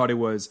 But I thought it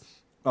was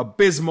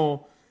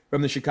abysmal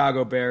from the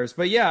Chicago Bears.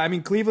 But yeah,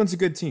 Cleveland's a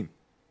good team.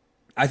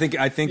 I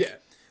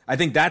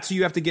think that's who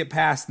you have to get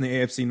past in the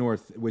AFC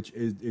North, which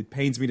it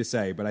pains me to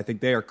say, but I think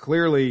they are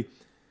clearly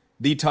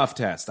the tough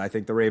test. I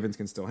think the Ravens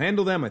can still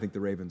handle them. I think the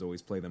Ravens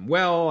always play them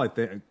well.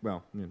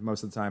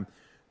 Most of the time.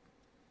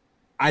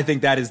 I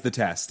think that is the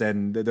test.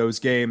 And those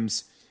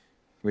games,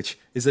 which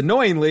is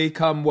annoyingly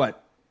come,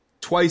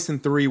 twice in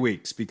 3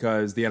 weeks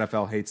because the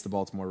NFL hates the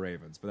Baltimore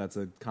Ravens. But that's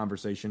a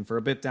conversation for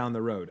a bit down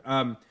the road.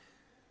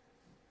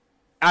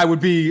 I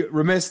would be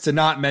remiss to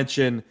not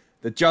mention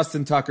that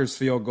Justin Tucker's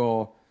field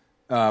goal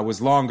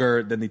was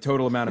longer than the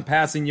total amount of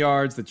passing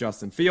yards that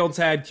Justin Fields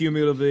had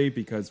cumulatively,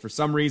 because for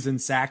some reason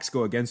sacks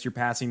go against your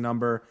passing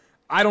number.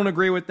 I don't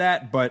agree with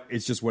that, but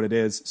it's just what it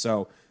is.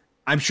 So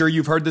I'm sure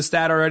you've heard the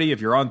stat already.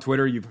 If you're on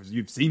Twitter,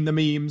 you've seen the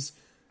memes.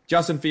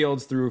 Justin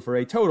Fields threw for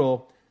a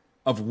total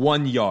of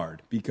 1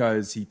 yard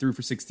because he threw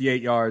for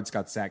 68 yards,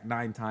 got sacked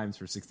 9 times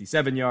for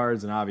 67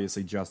 yards, and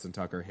obviously Justin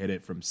Tucker hit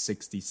it from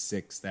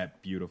 66,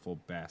 that beautiful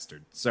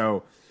bastard.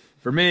 So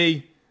for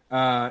me,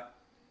 I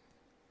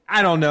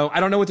don't know. I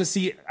don't know what to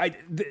see.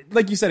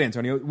 Like you said,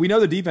 Antonio, we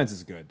know the defense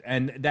is good,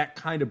 and that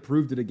kind of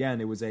proved it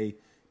again. It was a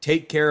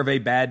take care of a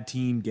bad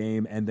team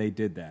game, and they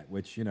did that,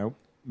 which,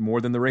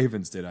 more than the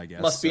Ravens did, I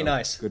guess. Must be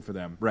nice. Good for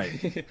them.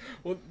 Right.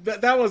 Well,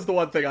 that was the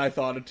one thing I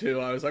thought of, too.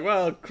 I was like,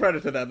 well,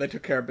 credit to them. They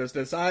took care of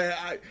business.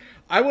 I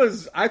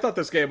thought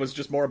this game was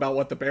just more about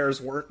what the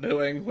Bears weren't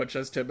doing, which,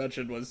 as Tim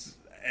mentioned, was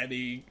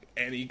any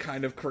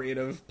kind of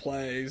creative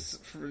plays.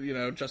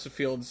 Justin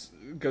Fields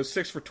goes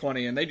 6 for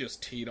 20, and they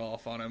just teed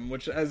off on him,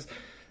 which, as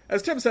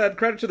Tim said,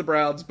 credit to the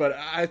Browns, but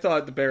I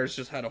thought the Bears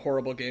just had a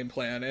horrible game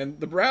plan. And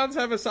the Browns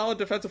have a solid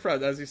defensive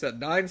front. As you said,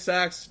 9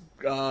 sacks.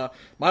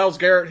 Myles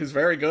Garrett, who's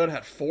very good,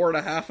 had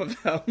 4.5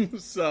 of them.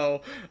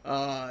 So,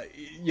 I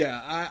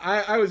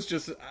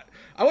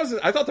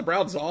thought the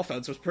Browns'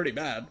 offense was pretty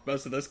bad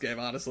most of this game,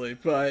 honestly.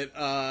 But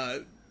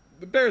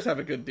the Bears have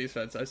a good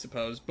defense, I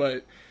suppose.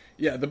 But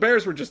yeah, the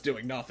Bears were just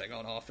doing nothing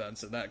on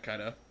offense, and that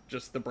kind of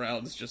just the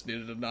Browns just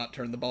needed to not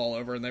turn the ball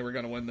over, and they were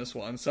going to win this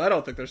one. So I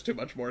don't think there's too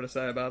much more to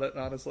say about it,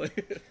 honestly.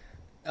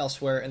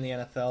 Elsewhere in the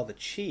NFL, the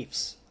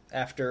Chiefs,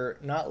 after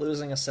not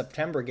losing a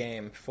September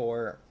game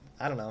for,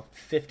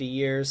 50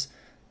 years,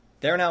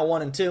 they're now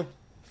 1-2,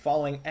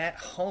 falling at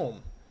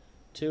home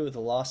to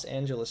the Los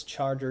Angeles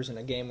Chargers in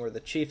a game where the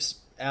Chiefs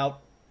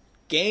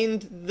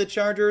outgained the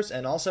Chargers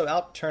and also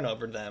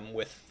out-turnovered them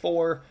with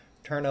 4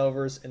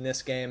 turnovers in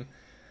this game.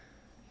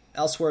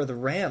 Elsewhere, the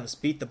Rams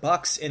beat the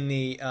Bucs in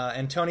the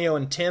Antonio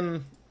and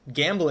Tim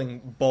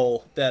gambling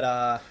bowl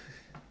that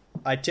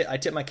I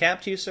tip my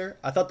cap to you, sir.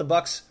 I thought the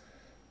Bucs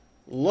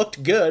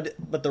looked good,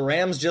 but the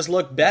Rams just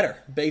looked better,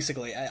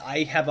 basically.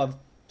 I have a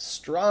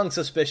strong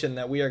suspicion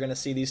that we are going to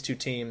see these two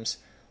teams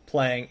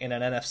playing in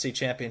an NFC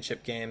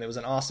championship game. It was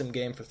an awesome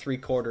game for 3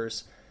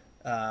 quarters.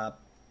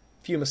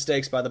 Few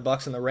mistakes by the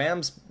Bucs, and the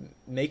Rams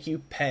make you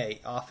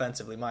pay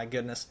offensively. My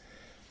goodness.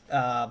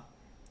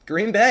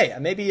 Green Bay.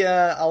 Maybe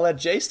I'll let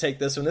Jace take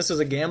this one. This was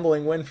a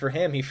gambling win for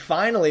him. He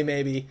finally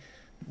maybe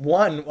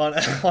won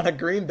on a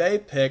Green Bay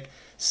pick,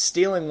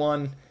 stealing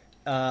one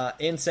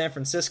in San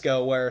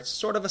Francisco, where it's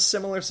sort of a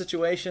similar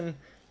situation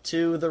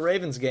to the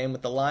Ravens game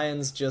with the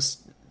Lions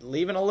just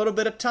leaving a little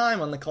bit of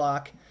time on the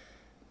clock.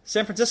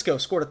 San Francisco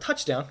scored a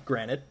touchdown,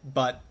 granted,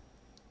 but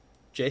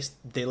Jace,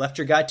 they left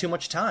your guy too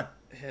much time.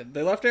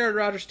 They left Aaron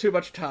Rodgers too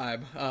much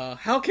time.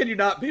 How can you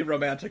not be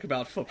romantic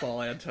about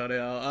football,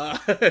 Antonio?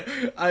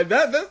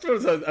 That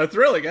was a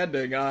thrilling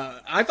ending.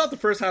 I thought the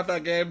first half of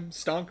that game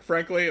stunk,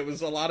 frankly. It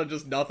was a lot of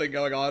just nothing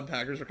going on.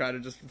 Packers were kind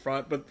of just in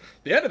front. But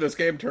the end of this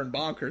game turned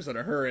bonkers in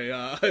a hurry.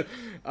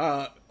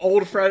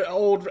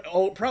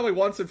 Old, probably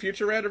once in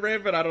future Random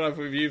Raven. I don't know if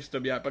we've used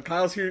him yet. But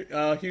Kyle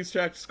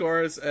Juszczyk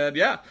scores. And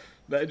yeah,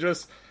 that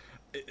just...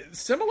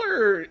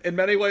 similar in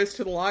many ways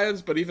to the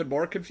Lions, but even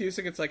more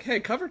confusing. It's like,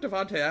 hey, cover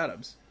Devontae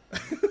Adams.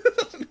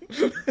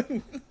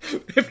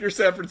 If you're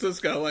San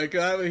Francisco,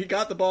 he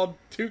got the ball,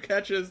 2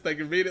 catches, they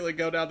can immediately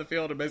go down the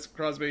field, and Mason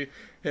Crosby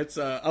hits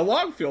a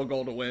long field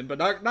goal to win, but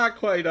not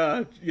quite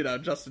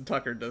Justin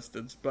Tucker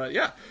distance. But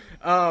yeah,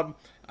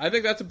 I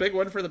think that's a big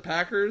win for the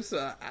Packers.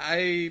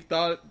 I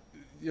thought,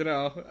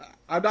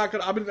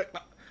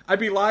 I'd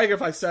be lying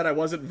if I said I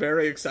wasn't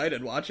very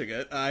excited watching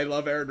it. I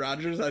love Aaron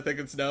Rodgers. I think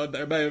it's known.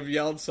 I may have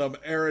yelled some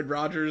Aaron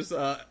Rodgers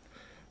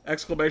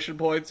exclamation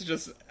points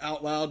just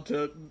out loud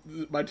to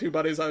my 2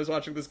 buddies I was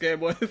watching this game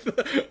with.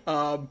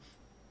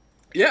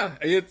 Yeah,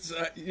 it's,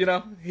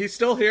 he's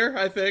still here,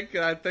 I think.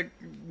 I think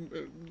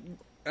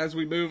as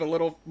we move a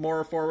little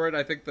more forward,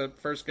 I think the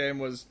first game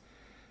was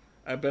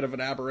a bit of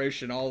an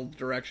aberration all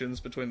directions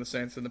between the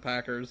Saints and the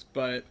Packers.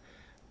 But,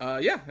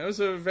 yeah, it was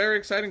a very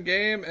exciting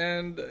game,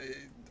 and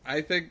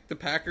I think the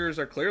Packers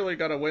are clearly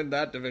going to win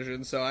that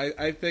division. So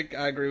I think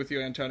I agree with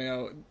you,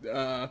 Antonio.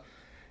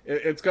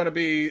 It's going to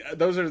be,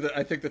 those are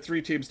I think the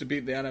 3 teams to beat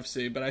in the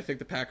NFC, but I think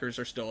the Packers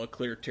are still a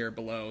clear tier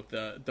below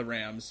the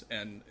Rams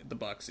and the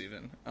Bucs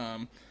even.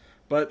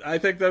 But I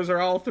think those are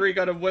all 3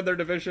 going to win their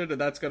division,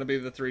 and that's going to be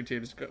the 3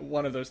 teams.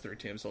 One of those 3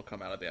 teams will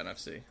come out of the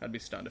NFC. I'd be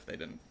stunned if they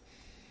didn't.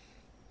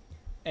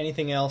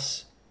 Anything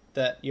else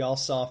that you all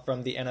saw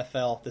from the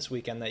NFL this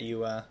weekend that you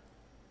want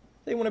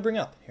to bring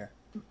up here?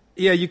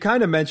 Yeah, you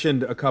kind of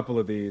mentioned a couple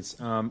of these.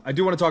 I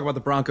do want to talk about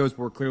the Broncos, but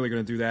we're clearly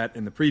going to do that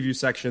in the preview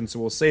section, so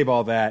we'll save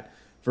all that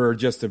for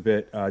just a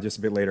bit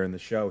later in the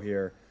show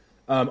here.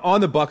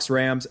 On the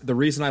Bucs-Rams, the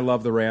reason I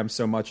love the Rams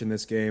so much in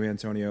this game,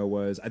 Antonio,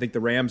 was I think the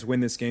Rams win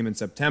this game in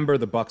September,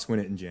 the Bucs win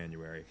it in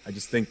January. I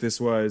just think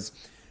this was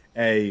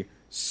a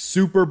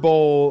Super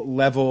Bowl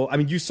level. I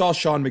mean, you saw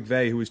Sean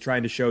McVay, who was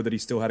trying to show that he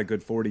still had a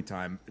good 40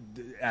 time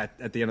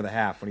at the end of the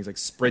half when he's like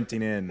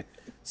sprinting in,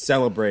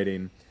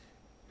 celebrating.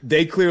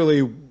 They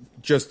clearly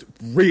just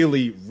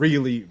really,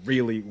 really,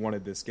 really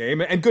wanted this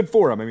game, and good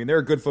for them. I mean, they're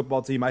a good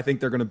football team. I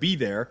think they're going to be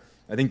there.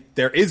 I think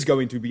there is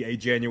going to be a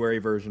January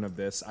version of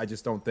this. I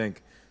just don't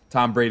think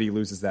Tom Brady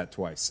loses that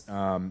twice.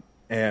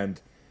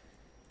 And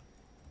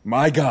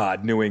my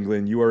God, New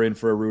England, you are in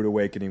for a rude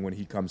awakening when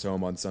he comes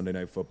home on Sunday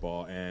Night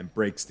Football and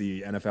breaks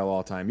the NFL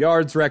all-time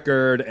yards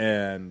record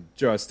and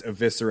just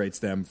eviscerates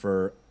them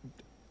for,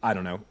 I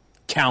don't know,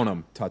 count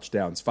them,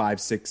 touchdowns,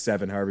 5, 6,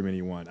 7, however many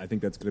you want. I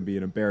think that's going to be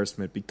an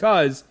embarrassment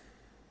because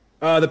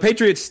the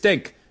Patriots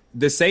stink.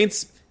 The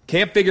Saints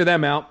can't figure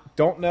them out.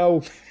 Don't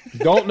know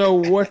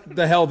what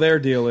the hell their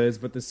deal is,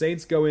 but the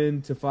Saints go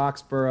into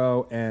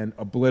Foxborough and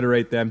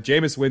obliterate them.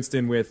 Jameis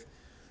Winston with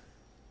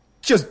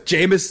just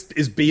Jameis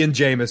is being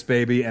Jameis,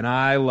 baby, and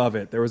I love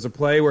it. There was a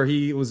play where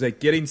he was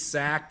getting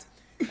sacked,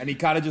 and he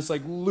kind of just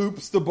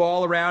loops the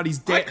ball around. He's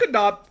dead. I could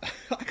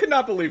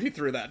not believe he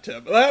threw that,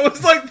 Tim. That was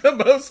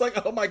the most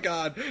oh my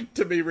God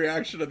to me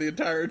reaction of the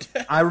entire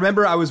day. I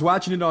remember I was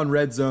watching it on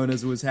Red Zone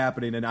as it was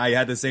happening, and I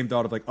had the same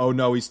thought of oh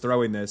no, he's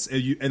throwing this.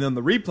 And on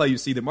the replay, you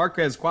see that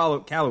Marquez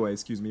Callaway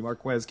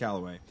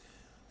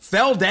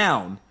fell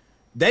down,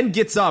 then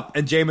gets up,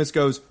 and Jameis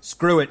goes,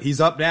 "Screw it,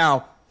 he's up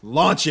now.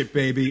 Launch it,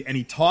 baby!" And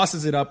he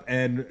tosses it up,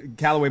 and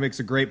Callaway makes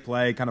a great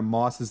play, kind of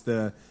mosses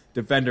the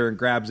defender and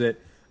grabs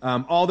it.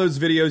 All those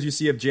videos you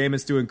see of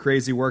Jameis doing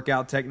crazy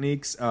workout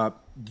techniques,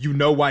 you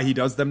know why he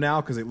does them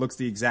now, because it looks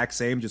the exact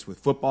same, just with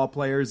football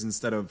players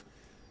instead of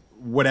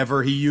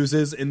whatever he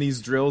uses in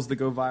these drills that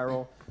go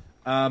viral.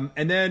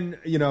 And then,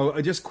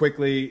 just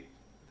quickly,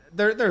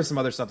 there's some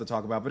other stuff to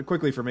talk about, but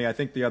quickly for me, I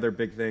think the other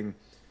big thing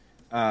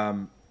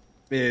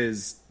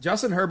is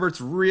Justin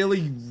Herbert's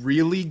really,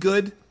 really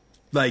good,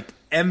 like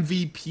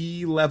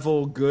MVP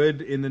level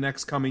good in the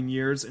next coming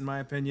years, in my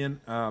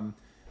opinion.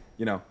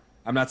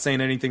 I'm not saying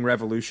anything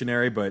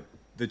revolutionary, but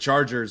the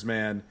Chargers,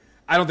 man,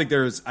 I don't think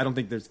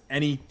there's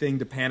anything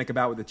to panic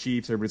about with the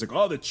Chiefs. Everybody's like,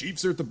 oh, the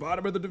Chiefs are at the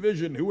bottom of the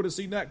division. Who would have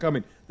seen that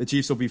coming? The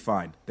Chiefs will be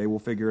fine. They will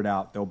figure it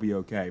out. They'll be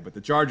okay. But the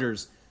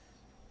Chargers,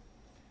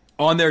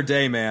 on their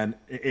day, man,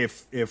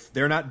 if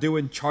they're not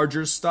doing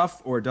Chargers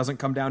stuff or it doesn't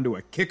come down to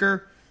a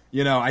kicker,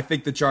 I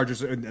think the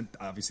Chargers, and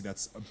obviously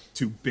that's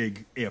two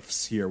big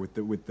ifs here with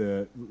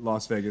the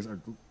Los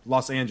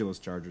Angeles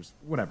Chargers,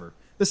 whatever.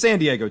 The San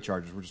Diego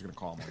Chargers, we're just going to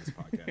call them on this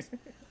podcast.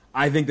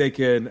 I think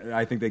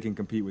they can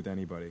compete with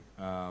anybody.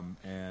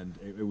 And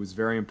it was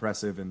very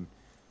impressive. And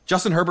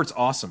Justin Herbert's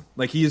awesome.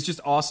 Like, he is just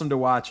awesome to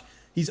watch.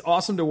 He's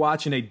awesome to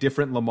watch in a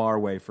different Lamar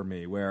way for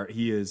me, where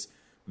he is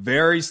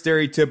very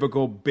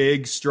stereotypical,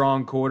 big,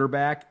 strong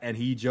quarterback, and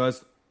he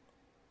just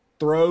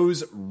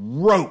throws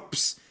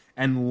ropes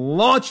and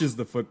launches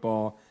the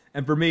football.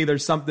 And for me,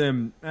 there's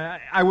something,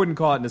 I wouldn't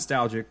call it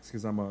nostalgic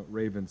because I'm a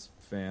Ravens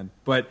fan,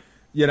 but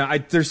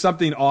there's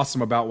something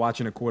awesome about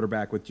watching a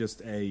quarterback with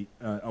just a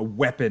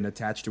weapon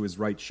attached to his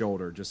right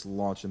shoulder, just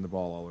launching the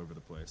ball all over the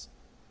place.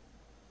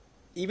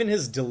 Even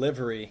his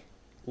delivery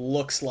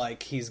looks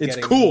like he's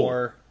getting cool.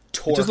 more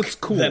torque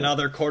than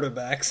other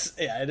quarterbacks.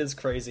 Yeah, it is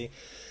crazy.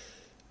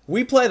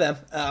 We play them.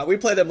 We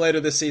play them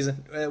later this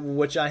season,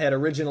 which I had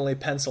originally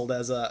penciled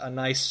as a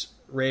nice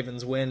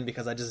Ravens win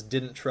because I just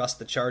didn't trust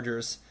the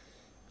Chargers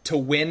to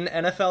win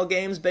NFL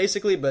games,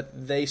 basically,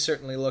 but they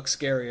certainly look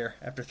scarier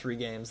after 3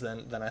 games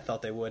than I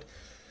thought they would.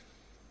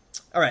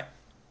 All right,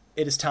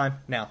 it is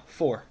time now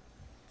for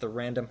the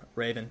Random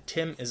Raven.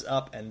 Tim is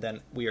up, and then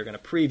we are going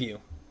to preview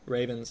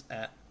Ravens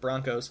at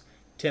Broncos.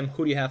 Tim,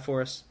 who do you have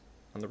for us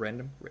on the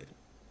Random Raven?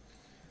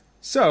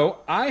 So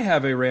I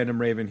have a Random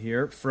Raven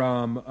here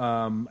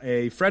from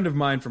a friend of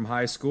mine from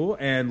high school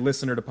and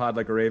listener to Pod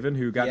Like a Raven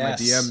who got my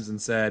DMs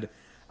and said,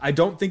 I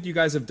don't think you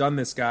guys have done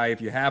this, guy. If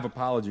you have,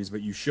 apologies,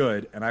 but you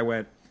should. And I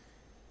went,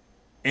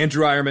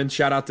 Andrew Ironman,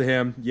 shout out to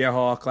him.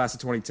 Yeah, class of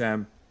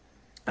 2010.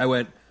 I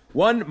went,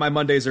 1, my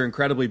Mondays are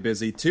incredibly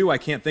busy. 2, I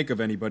can't think of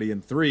anybody.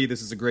 And 3,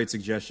 this is a great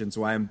suggestion,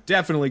 so I am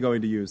definitely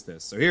going to use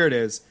this. So here it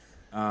is.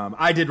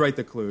 I did write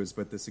the clues,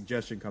 but the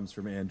suggestion comes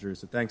from Andrew,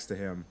 so thanks to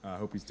him. I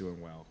hope he's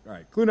doing well. All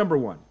right, clue number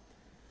 1.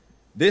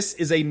 This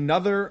is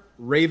another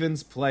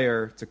Ravens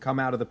player to come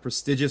out of the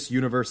prestigious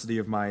University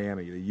of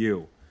Miami, the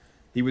U.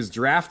 He was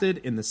drafted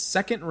in the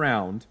 2nd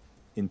round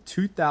in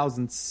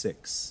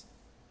 2006.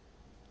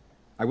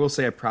 I will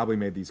say I probably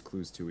made these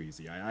clues too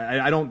easy.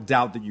 I don't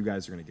doubt that you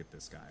guys are going to get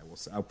this guy.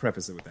 I'll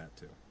preface it with that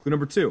too. Clue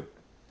number 2.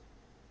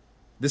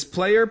 This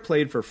player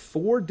played for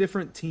 4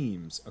 different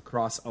teams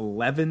across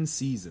 11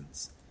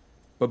 seasons,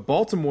 but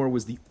Baltimore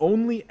was the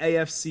only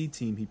AFC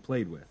team he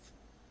played with.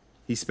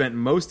 He spent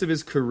most of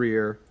his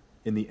career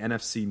in the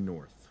NFC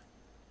North.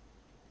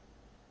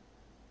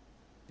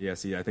 Yeah,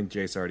 see, I think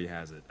Jace already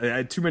has it. I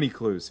had too many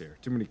clues here.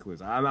 Too many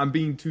clues. I'm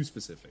being too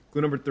specific.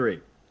 Clue number 3.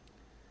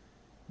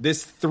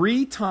 This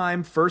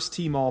 3-time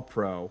first-team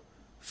All-Pro,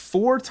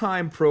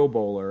 4-time Pro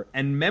Bowler,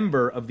 and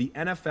member of the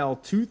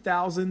NFL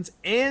 2000s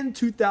and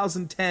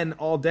 2010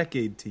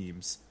 All-Decade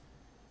teams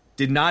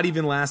did not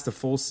even last a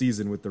full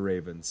season with the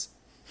Ravens,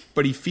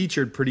 but he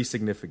featured pretty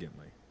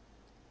significantly.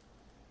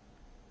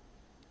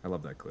 I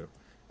love that clue.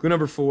 Clue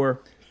number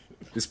 4.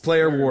 This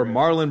player wore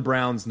Marlon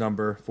Brown's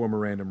number, former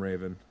Random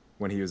Raven,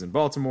 when he was in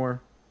Baltimore.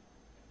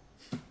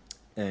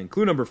 And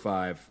clue number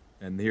 5,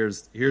 and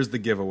here's the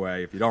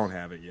giveaway if you don't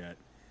have it yet.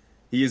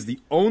 He is the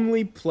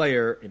only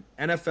player in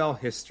NFL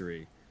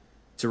history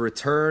to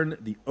return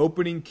the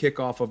opening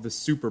kickoff of the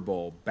Super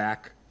Bowl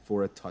back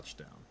for a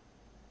touchdown.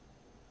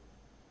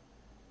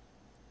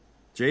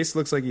 Jace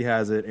looks like he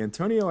has it.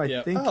 Antonio,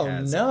 I think,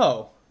 has it.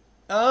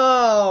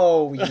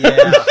 Oh,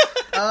 yeah.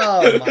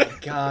 Oh, my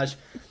gosh.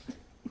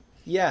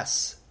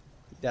 Yes,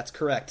 that's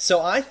correct.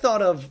 So I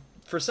thought of,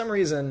 for some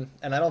reason,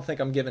 and I don't think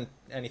I'm giving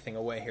anything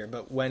away here,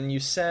 but when you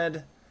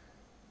said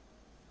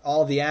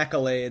all the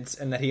accolades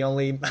and that he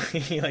only,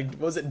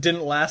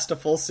 didn't last a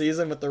full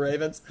season with the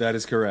Ravens? That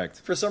is correct.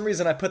 For some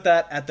reason, I put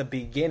that at the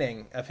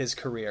beginning of his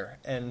career,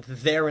 and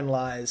therein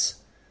lies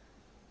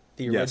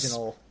the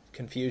original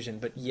confusion.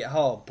 But yeah,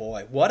 oh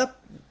boy, what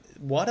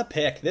a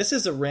pick! This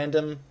is a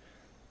Random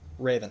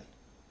Raven.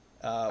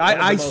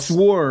 I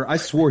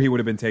swore he would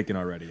have been taken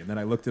already, and then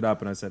I looked it up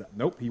and I said,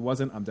 nope, he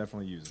wasn't. I'm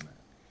definitely using that.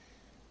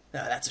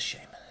 No, that's a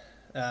shame.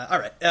 All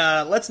right,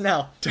 let's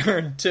now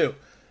turn to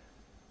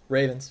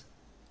Ravens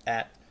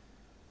at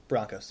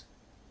Broncos.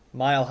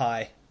 Mile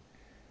High.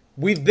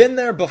 We've been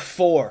there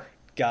before,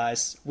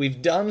 guys.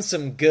 We've done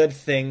some good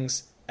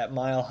things at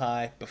Mile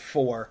High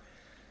before.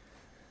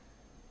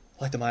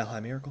 Like the Mile High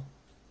Miracle.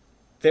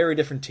 Very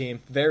different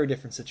team, very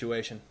different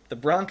situation. The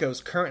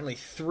Broncos currently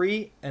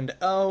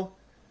 3-0.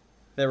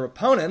 Their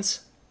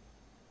opponents,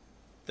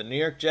 the New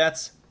York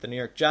Jets, the New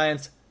York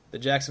Giants, the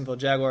Jacksonville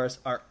Jaguars,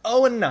 are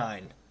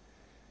 0-9.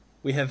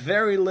 We have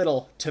very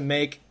little to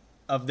make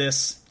of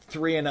this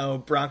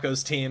 3-0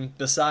 Broncos team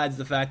besides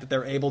the fact that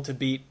they're able to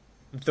beat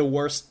the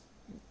worst,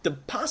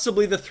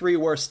 possibly the three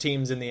worst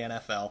teams in the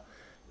NFL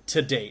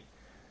to date.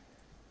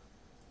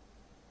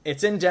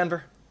 It's in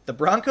Denver. The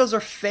Broncos are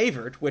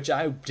favored, which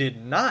I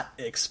did not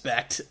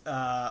expect.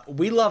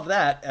 We love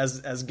that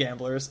as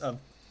gamblers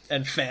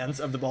and fans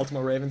of the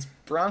Baltimore Ravens.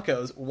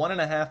 Broncos,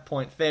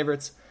 1.5-point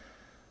favorites.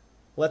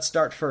 Let's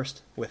start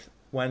first with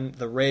when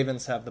the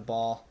Ravens have the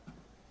ball.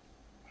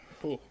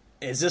 Ooh.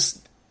 Is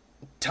this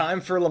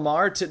time for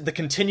Lamar to the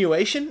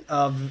continuation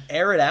of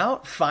air it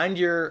out, find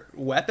your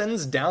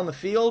weapons down the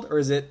field, or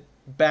is it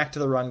back to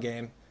the run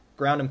game,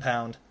 ground and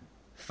pound,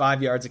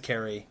 5 yards a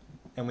carry,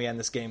 and we end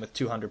this game with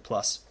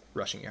 200-plus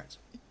rushing yards?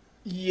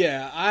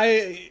 Yeah,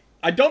 I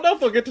don't know if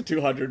they'll get to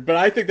 200, but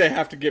I think they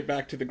have to get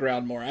back to the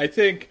ground more. I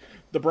think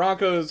the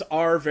Broncos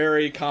are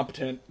very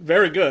competent,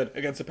 very good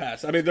against the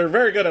pass. I mean, they're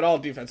very good at all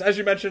defense. As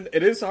you mentioned,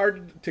 it is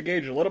hard to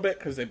gauge a little bit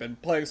because they've been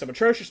playing some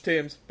atrocious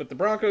teams, but the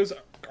Broncos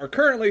are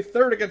currently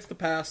third against the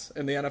pass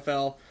in the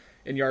NFL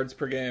in yards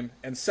per game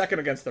and second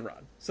against the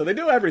run. So they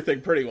do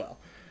everything pretty well,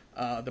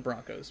 the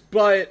Broncos.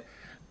 But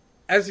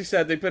as you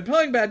said, they've been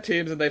playing bad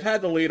teams, and they've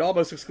had the lead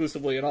almost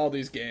exclusively in all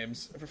these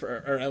games,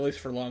 or at least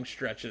for long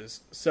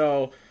stretches.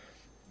 So,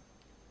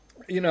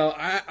 you know,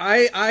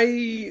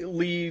 I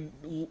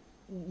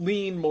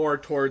lean more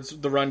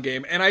towards the run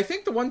game. And I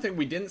think the one thing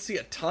we didn't see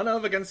a ton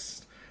of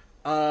against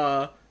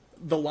the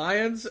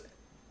Lions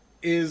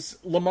is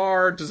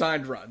Lamar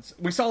designed runs.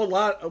 We saw a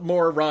lot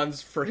more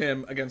runs for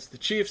him against the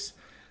Chiefs.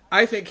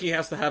 I think he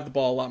has to have the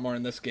ball a lot more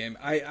in this game.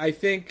 I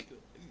think,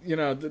 you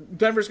know,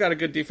 Denver's got a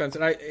good defense,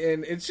 and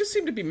it just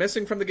seemed to be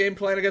missing from the game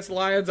plan against the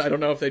Lions. I don't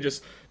know if they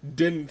just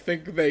didn't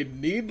think they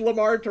need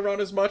Lamar to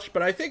run as much,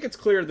 but I think it's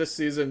clear this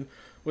season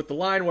with the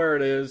line where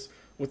it is,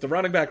 with the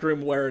running back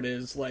room where it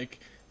is, like,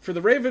 for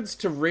the Ravens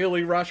to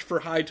really rush for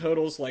high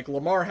totals, like,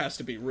 Lamar has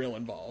to be real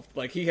involved.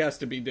 Like, he has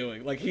to be their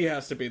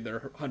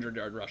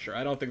 100-yard rusher.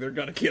 I don't think they're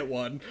going to get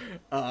one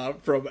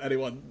from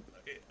anyone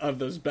of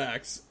those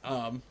backs.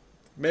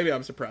 Maybe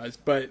I'm surprised.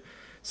 But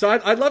so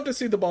I'd love to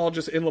see the ball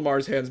just in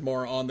Lamar's hands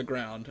more on the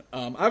ground.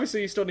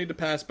 Obviously, you still need to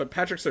pass, but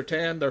Patrick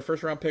Surtain, their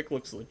first-round pick,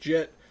 looks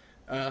legit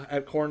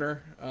at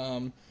corner.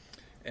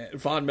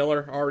 Von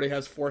Miller already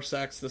has 4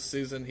 sacks this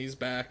season. He's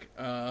back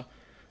and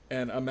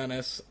a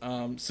menace.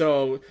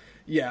 So,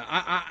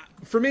 yeah,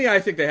 for me,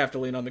 I think they have to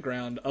lean on the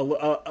ground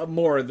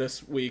more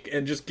this week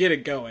and just get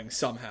it going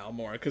somehow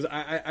more. Because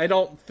I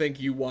don't think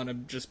you want to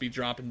just be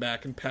dropping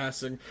back and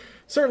passing.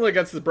 Certainly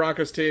against the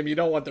Broncos team, you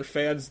don't want their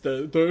fans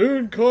the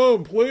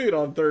incomplete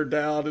on third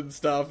down and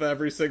stuff,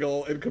 every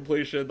single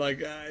incompletion.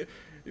 Like,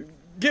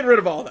 get rid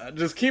of all that.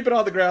 Just keep it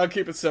on the ground,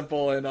 keep it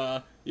simple, and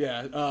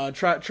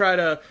try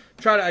to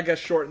I guess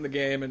shorten the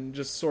game and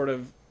just sort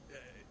of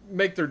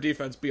make their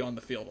defense be on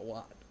the field a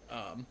lot.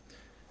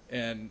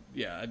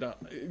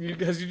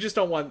 Because you just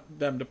don't want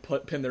them to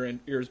pin their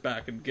ears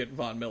back and get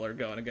Von Miller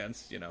going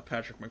against,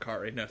 Patrick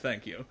McCarry. No,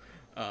 thank you.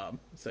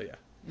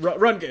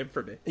 Run game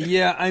for me.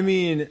 Yeah, I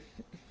mean,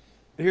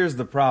 here's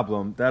the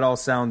problem. That all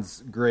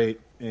sounds great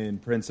in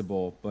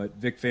principle, but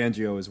Vic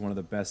Fangio is one of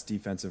the best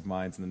defensive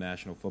minds in the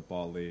National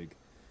Football League.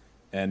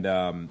 And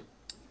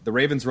the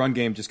Ravens' run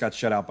game just got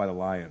shut out by the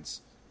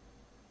Lions.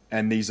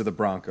 And these are the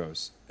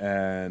Broncos.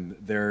 And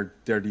their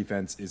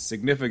defense is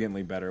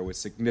significantly better with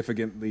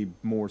significantly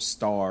more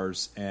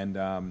stars and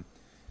a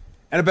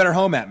better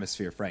home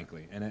atmosphere,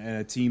 frankly, and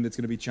a team that's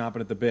going to be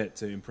chomping at the bit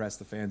to impress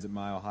the fans at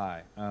Mile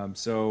High.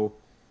 So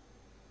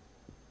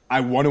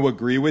I want to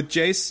agree with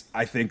Jace.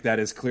 I think that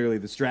is clearly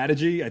the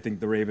strategy. I think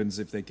the Ravens,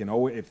 if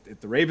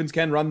the Ravens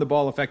can run the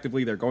ball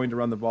effectively, they're going to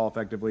run the ball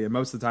effectively, and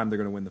most of the time they're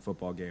going to win the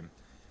football game.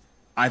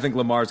 I think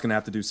Lamar's going to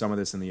have to do some of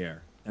this in the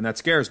air. And that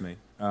scares me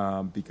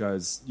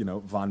because,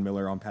 Von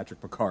Miller on Patrick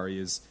McCarry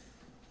is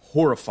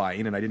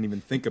horrifying, and I didn't even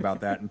think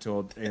about that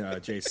until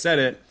Jay said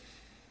it.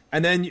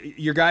 And then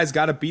your guys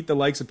got to beat the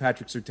likes of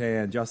Patrick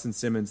Surtain, Justin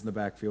Simmons in the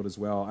backfield as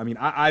well. I mean,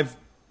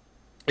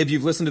 if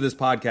you've listened to this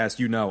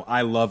podcast,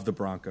 I love the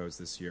Broncos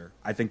this year.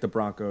 I think the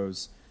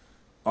Broncos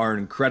are an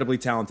incredibly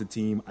talented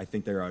team. I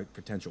think they're a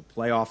potential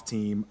playoff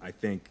team. I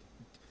think,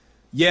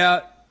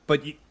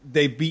 but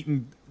they've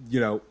beaten,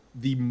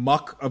 the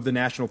muck of the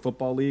National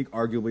Football League,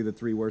 arguably the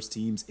 3 worst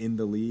teams in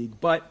the league.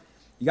 But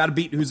you got to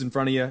beat who's in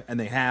front of you, and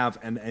they have.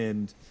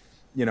 And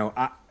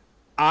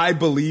I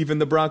believe in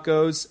the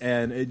Broncos,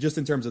 and just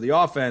in terms of the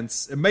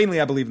offense, and mainly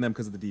I believe in them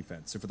because of the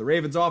defense. So for the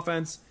Ravens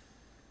offense,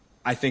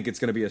 I think it's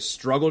going to be a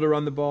struggle to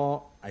run the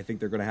ball. I think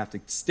they're going to have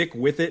to stick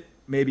with it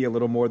maybe a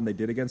little more than they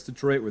did against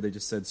Detroit, where they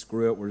just said,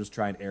 screw it, we're just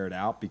trying to air it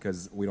out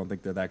because we don't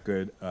think they're that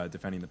good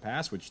defending the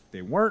pass, which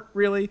they weren't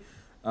really.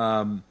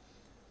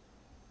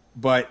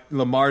 But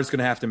Lamar's going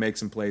to have to make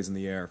some plays in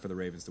the air for the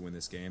Ravens to win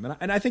this game.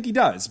 And I think he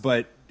does,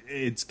 but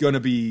it's going to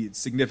be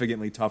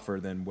significantly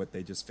tougher than what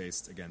they just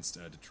faced against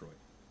Detroit.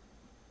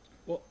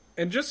 Well,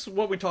 And just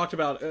what we talked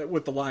about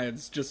with the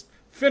Lions, just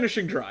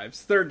finishing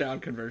drives, third down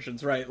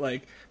conversions, right?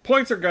 Like,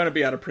 points are going to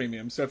be at a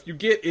premium. So if you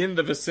get in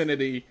the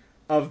vicinity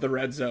of the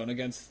red zone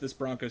against this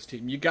Broncos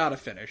team, you got to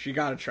finish. You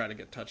got to try to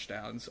get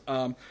touchdowns.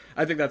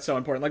 I think that's so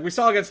important. Like we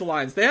saw against the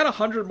Lions, they had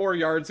 100 more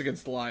yards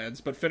against the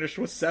Lions, but finished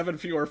with 7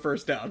 fewer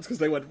first downs because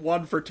they went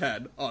 1 for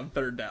 10 on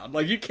third down.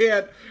 Like you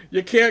can't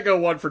go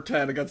 1 for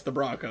 10 against the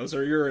Broncos,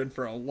 or you're in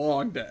for a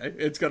long day.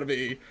 It's gonna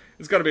be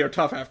a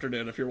tough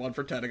afternoon if you're 1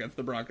 for 10 against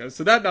the Broncos.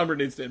 So that number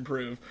needs to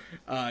improve.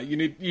 You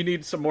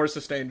need some more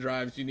sustained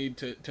drives. You need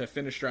to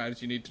finish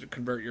drives. You need to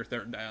convert your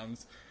third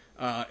downs.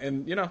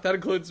 And that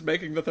includes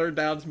making the third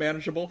downs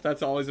manageable.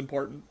 That's always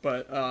important.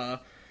 But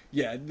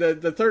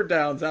the third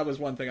downs, that was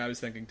one thing I was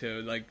thinking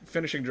too. Like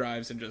finishing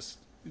drives and just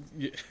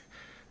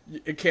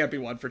it can't be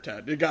 1 for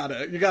 10. You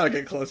gotta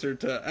get closer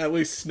to at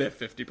least sniff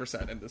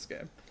 50% in this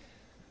game.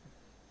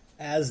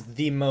 As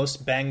the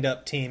most banged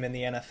up team in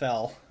the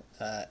NFL,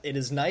 it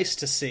is nice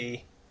to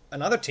see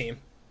another team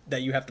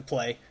that you have to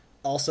play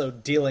also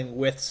dealing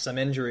with some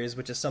injuries,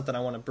 which is something I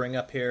want to bring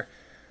up here.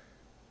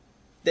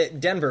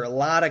 Denver, a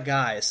lot of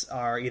guys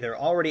are either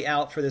already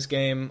out for this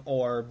game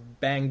or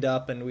banged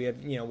up, and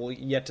we'll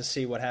yet to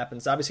see what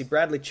happens. Obviously,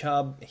 Bradley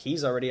Chubb,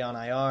 he's already on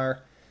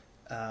IR.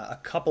 A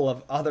couple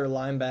of other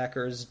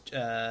linebackers,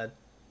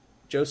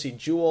 Josie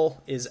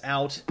Jewell is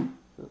out.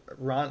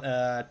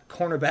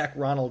 Cornerback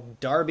Ronald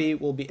Darby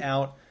will be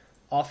out.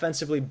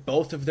 Offensively,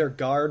 both of their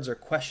guards are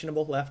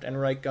questionable, left and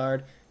right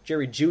guard.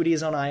 Jerry Jeudy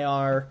is on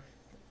IR.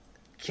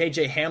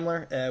 KJ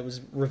Hamler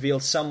was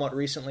revealed somewhat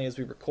recently as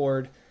we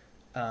record.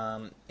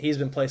 He's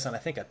been placed on, I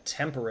think, a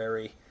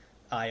temporary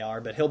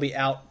IR, but he'll be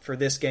out for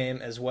this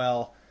game as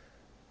well.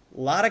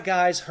 A lot of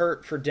guys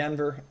hurt for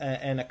Denver,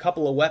 and a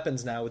couple of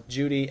weapons now with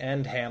Jeudy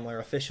and Hamler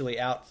officially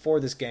out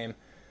for this game.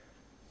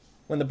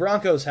 When the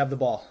Broncos have the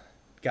ball,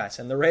 guys,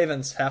 and the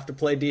Ravens have to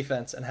play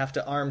defense and have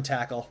to arm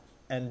tackle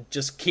and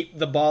just keep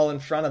the ball in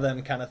front of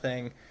them kind of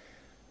thing,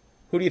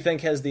 who do you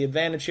think has the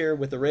advantage here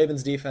with the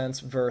Ravens defense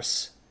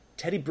versus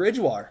Teddy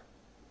Bridgewater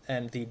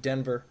and the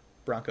Denver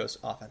Broncos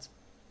offense?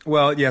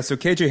 Well, yeah, so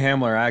KJ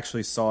Hamler, I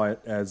actually saw it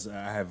as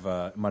I have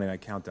Monday Night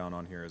Countdown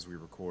on here as we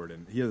record,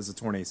 and he has a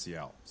torn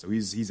ACL. So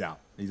he's out.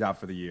 He's out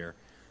for the year,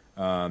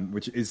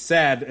 which is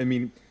sad. I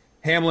mean,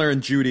 Hamler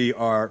and Jeudy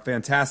are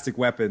fantastic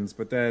weapons,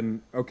 but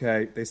then,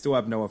 okay, they still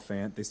have Noah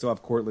Fant. They still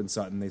have Cortland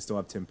Sutton. They still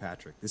have Tim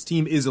Patrick. This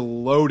team is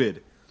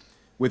loaded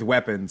with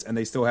weapons, and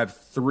they still have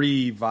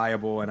 3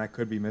 viable, and I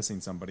could be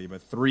missing somebody,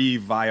 but 3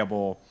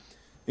 viable,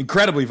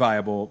 incredibly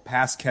viable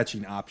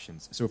pass-catching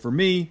options. So for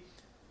me,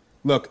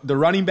 look, the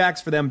running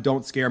backs for them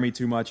don't scare me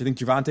too much. I think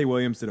Javonte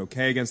Williams did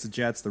okay against the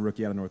Jets, the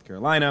rookie out of North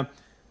Carolina.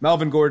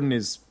 Melvin Gordon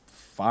is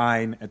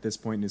fine at this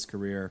point in his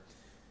career.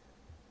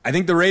 I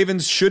think the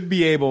Ravens should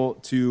be able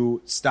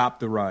to stop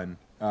the run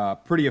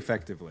pretty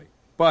effectively.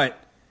 But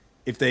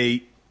if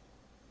they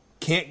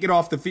can't get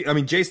off the field, I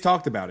mean, Jace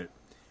talked about it.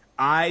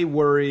 I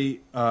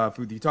worry, if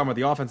you're talking about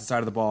the offensive side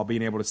of the ball,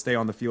 being able to stay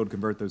on the field,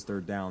 convert those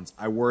third downs.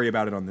 I worry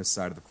about it on this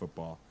side of the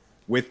football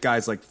with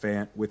guys like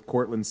Fant, with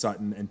Cortland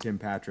Sutton and Tim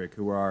Patrick,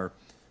 who are,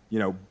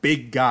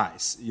 big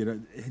guys.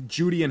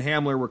 Jeudy and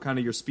Hamler were kind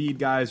of your speed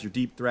guys, your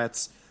deep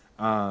threats.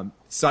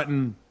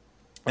 Sutton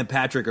and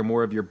Patrick are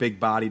more of your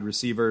big-bodied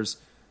receivers.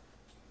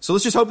 So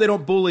let's just hope they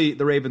don't bully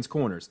the Ravens'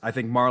 corners. I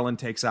think Marlon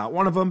takes out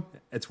one of them.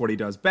 It's what he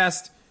does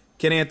best.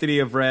 Can Anthony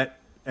Everett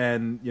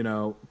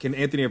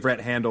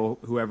handle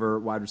whoever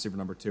wide receiver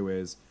number 2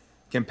 is?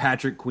 Can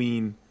Patrick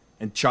Queen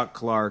and Chuck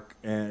Clark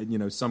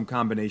and some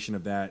combination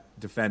of that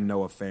defend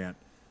Noah Fant?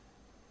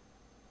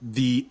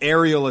 The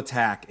aerial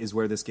attack is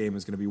where this game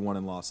is going to be won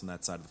and lost on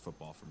that side of the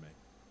football for me.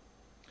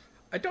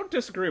 I don't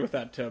disagree with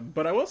that, Tim,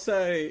 but I will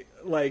say,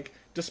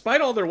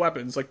 despite all their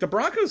weapons, the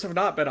Broncos have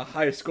not been a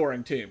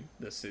high-scoring team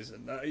this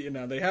season.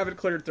 They haven't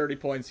cleared 30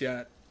 points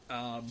yet.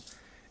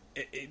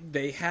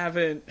 They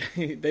haven't.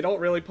 They don't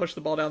really push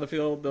the ball down the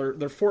field. They're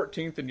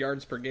 14th in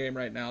yards per game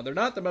right now. They're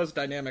not the most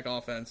dynamic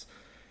offense,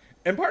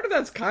 and part of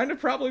that's kind of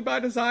probably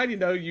by design.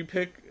 You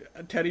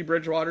pick Teddy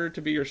Bridgewater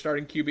to be your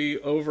starting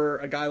QB over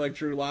a guy like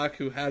Drew Lock,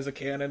 who has a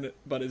cannon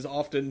but is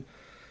often,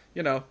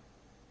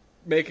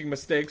 making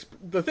mistakes.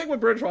 The thing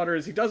with Bridgewater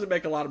is he doesn't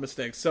make a lot of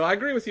mistakes. So I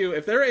agree with you.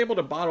 If they're able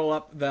to bottle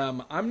up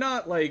them, I'm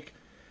not I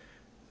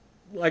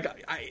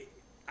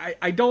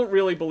don't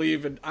really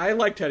believe in. I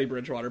like Teddy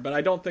Bridgewater, but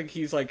I don't think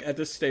he's at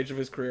this stage of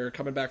his career,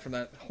 coming back from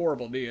that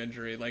horrible knee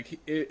injury.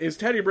 Is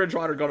Teddy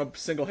Bridgewater going to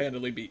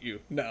single-handedly beat you?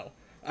 No,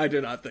 I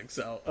do not think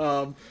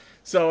so.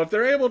 So if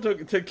they're able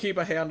to keep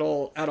a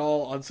handle at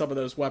all on some of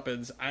those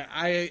weapons,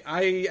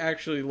 I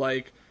actually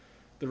like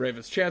the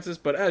Ravens' chances.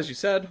 But as you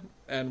said,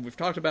 and we've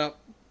talked about,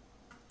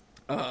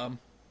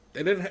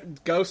 they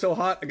didn't go so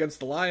hot against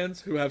the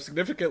Lions, who have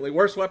significantly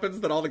worse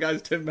weapons than all the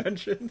guys Tim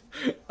mentioned.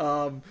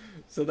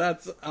 So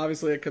that's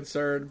obviously a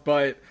concern.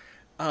 But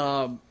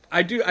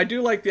I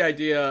do like the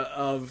idea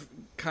of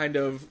kind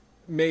of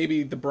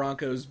maybe the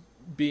Broncos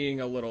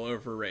being a little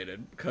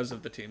overrated because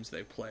of the teams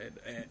they played.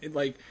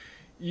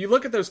 You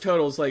look at those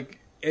totals,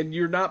 and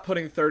you're not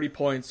putting 30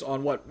 points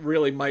on what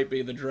really might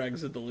be the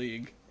dregs of the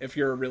league if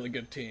you're a really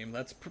good team.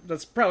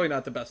 That's probably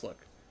not the best look.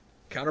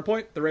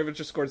 Counterpoint, the Ravens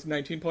just scored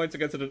 19 points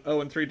against an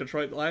 0-3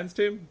 Detroit Lions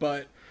team,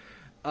 but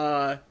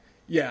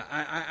yeah,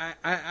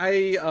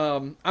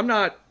 I'm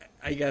not,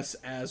 I guess,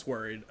 as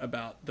worried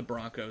about the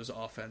Broncos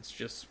offense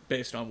just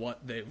based on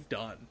what they've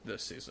done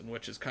this season,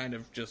 which is kind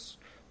of just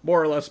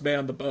more or less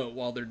man the boat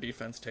while their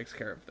defense takes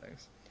care of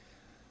things.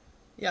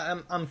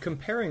 Yeah, I'm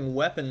comparing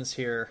weapons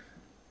here.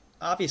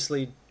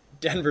 Obviously,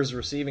 Denver's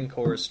receiving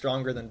core is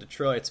stronger than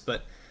Detroit's,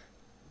 but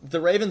the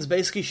Ravens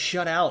basically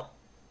shut out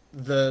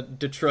the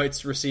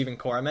Detroit's receiving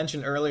core. I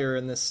mentioned earlier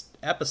in this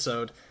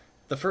episode,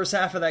 the first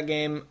half of that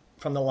game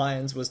from the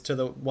Lions was to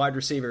the wide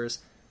receivers.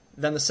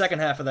 Then the second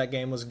half of that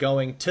game was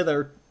going to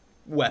their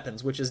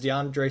weapons, which is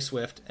DeAndre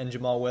Swift and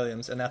Jamal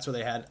Williams, and that's where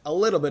they had a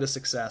little bit of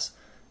success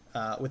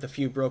with a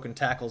few broken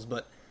tackles.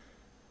 But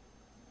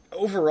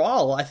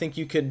overall, I think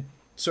you could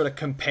sort of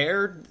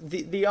compare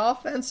the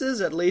offenses,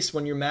 at least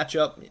when you match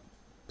up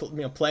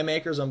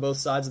playmakers on both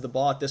sides of the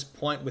ball at this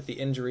point with the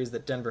injuries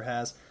that Denver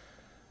has.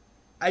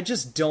 I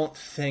just don't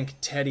think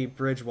Teddy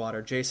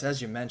Bridgewater, Jace,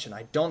 as you mentioned,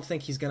 I don't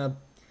think he's going to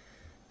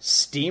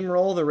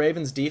steamroll the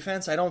Ravens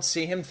defense. I don't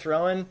see him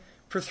throwing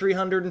for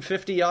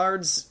 350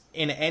 yards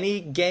in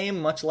any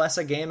game, much less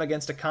a game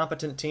against a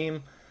competent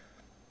team.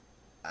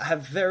 I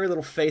have very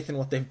little faith in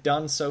what they've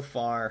done so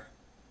far.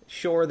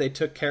 Sure, they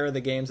took care of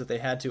the games that they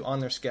had to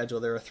on their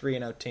schedule. They're a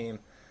 3-0 team.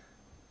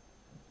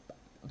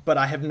 But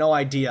I have no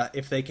idea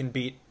if they can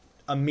beat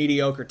a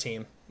mediocre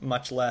team,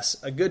 much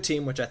less a good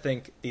team, which I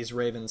think these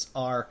Ravens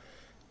are.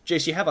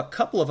 Jace, you have a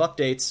couple of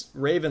updates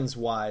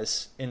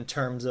Ravens-wise in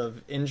terms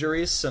of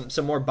injuries,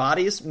 some more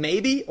bodies,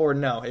 maybe, or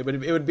no? It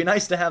would be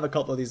nice to have a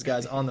couple of these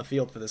guys on the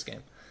field for this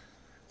game.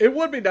 It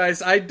would be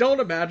nice. I don't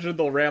imagine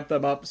they'll ramp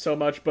them up so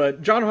much,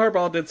 but John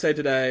Harbaugh did say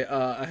today,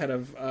 ahead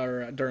of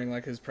during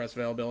his press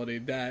availability,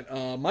 that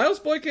Miles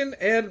Boykin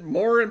and,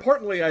 more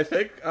importantly, I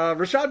think,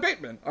 Rashad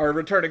Bateman are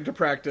returning to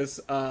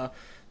practice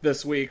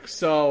this week.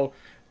 So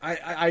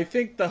I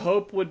think the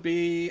hope would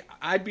be,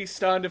 I'd be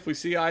stunned if we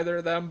see either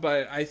of them,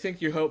 but I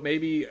think you hope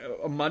maybe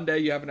on Monday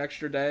you have an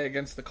extra day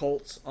against the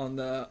Colts in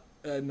the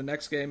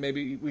next game.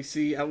 Maybe we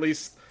see at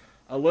least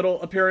a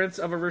little appearance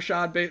of a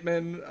Rashad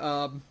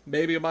Bateman,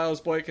 maybe a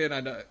Miles Boykin.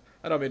 I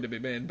don't mean to be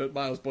mean, but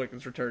Miles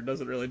Boykin's return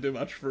doesn't really do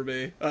much for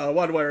me,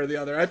 one way or the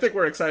other. I think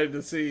we're excited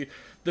to see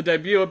the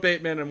debut of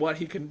Bateman and what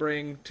he can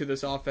bring to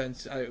this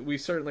offense. We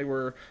certainly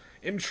were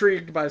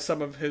intrigued by some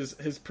of his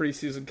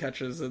preseason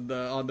catches and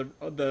on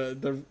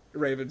the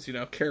Ravens,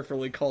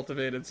 carefully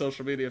cultivated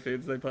social media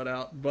feeds they put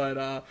out.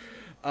 But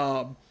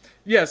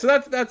yeah, so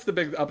that's the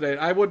big update.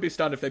 I would be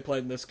stunned if they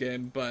played in this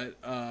game, but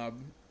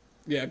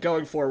yeah,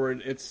 going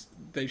forward,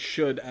 they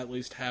should at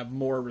least have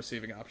more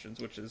receiving options,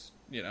 which is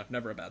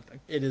never a bad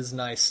thing. It is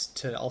nice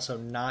to also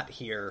not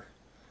hear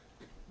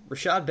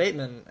Rashad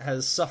Bateman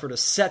has suffered a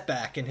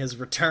setback in his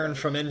return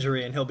from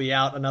injury, and he'll be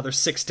out another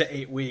 6 to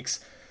 8 weeks.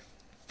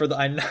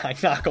 I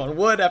knock on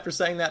wood after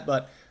saying that,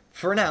 but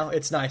for now,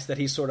 it's nice that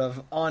he's sort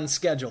of on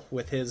schedule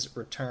with his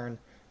return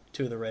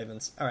to the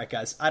Ravens. All right,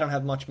 guys, I don't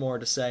have much more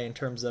to say in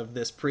terms of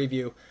this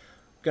preview. I'm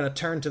going to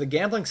turn to the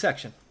gambling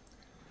section,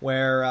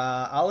 where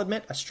I'll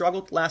admit I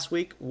struggled last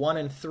week,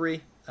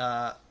 1-3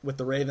 with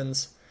the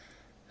Ravens.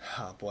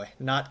 Oh, boy,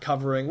 not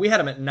covering. We had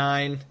them at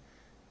 9.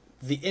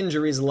 The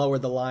injuries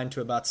lowered the line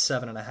to about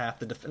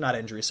 7.5. Not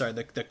injuries, sorry.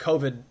 The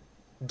COVID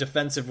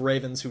defensive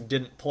Ravens who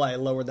didn't play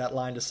lowered that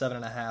line to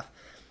 7.5.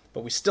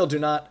 But we still do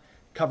not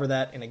cover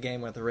that in a game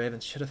where the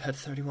Ravens should have had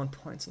 31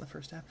 points in the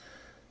first half.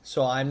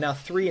 So I'm now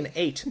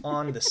 3-8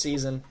 on the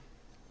season,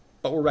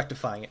 but we're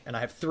rectifying it. And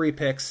I have 3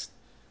 picks.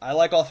 I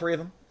like all 3 of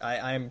them.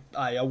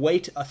 I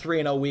await a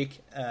 3-0 week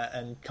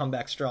and come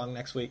back strong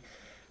next week.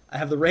 I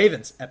have the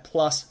Ravens at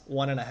plus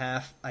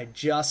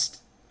 1.5.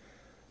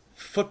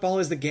 Football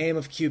is the game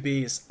of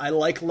QBs. I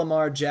like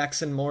Lamar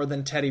Jackson more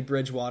than Teddy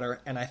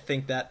Bridgewater, and I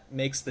think that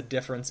makes the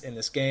difference in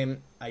this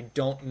game. I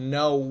don't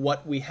know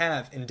what we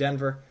have in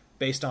Denver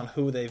based on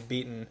who they've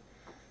beaten,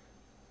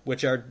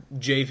 which are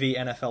JV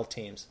NFL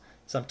teams.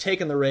 So I'm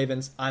taking the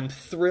Ravens. I'm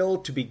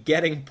thrilled to be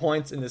getting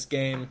points in this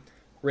game.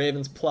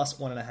 Ravens plus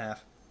 1.5.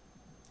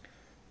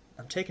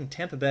 I'm taking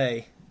Tampa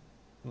Bay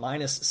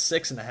minus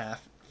 6.5.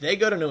 They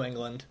go to New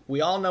England.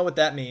 We all know what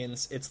that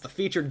means. It's the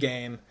featured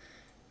game.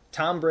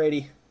 Tom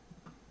Brady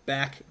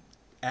back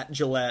at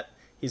Gillette.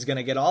 He's going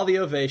to get all the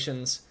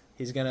ovations.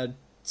 He's going to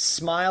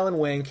smile and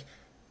wink,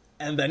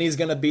 and then he's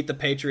going to beat the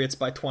Patriots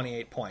by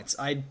 28 points.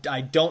 I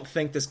don't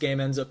think this game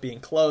ends up being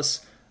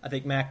close. I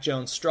think Mac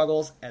Jones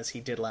struggles, as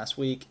he did last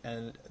week,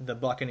 and the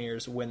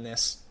Buccaneers win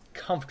this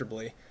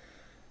comfortably.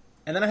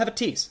 And then I have a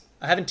tease.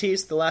 I haven't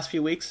teased the last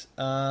few weeks,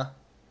 and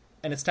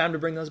it's time to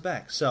bring those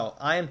back. So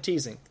I am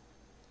teasing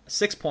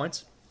 6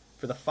 points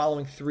for the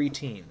following 3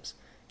 teams.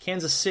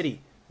 Kansas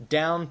City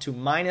down to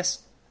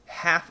minus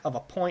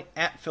 -0.5 point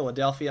at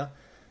Philadelphia.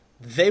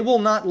 They will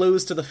not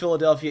lose to the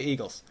Philadelphia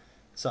Eagles.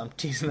 So I'm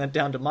teasing that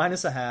down to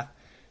 -0.5.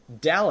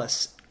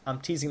 Dallas, I'm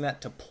teasing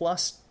that to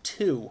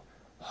 +2,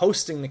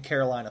 hosting the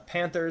Carolina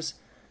Panthers.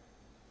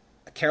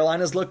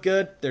 Carolina's look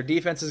good. Their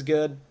defense is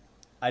good.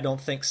 I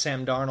don't think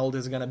Sam Darnold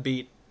is going to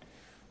beat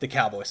the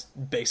Cowboys,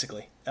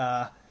 basically.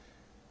 And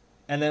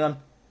then I'm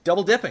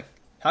double dipping.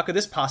 How could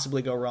this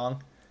possibly go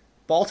wrong?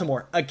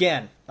 Baltimore,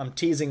 again, I'm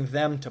teasing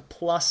them to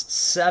plus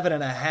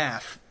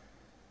 7.5.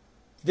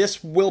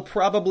 This will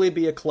probably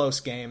be a close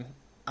game.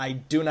 I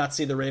do not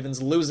see the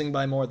Ravens losing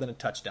by more than a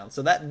touchdown.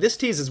 So this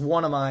tease is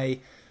one of my,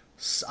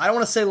 I don't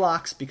want to say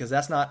locks because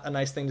that's not a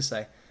nice thing to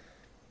say.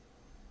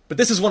 But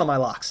this is one of my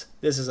locks.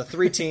 This is a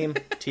 3-team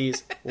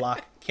tease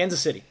lock.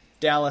 Kansas City,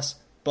 Dallas,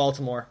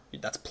 Baltimore.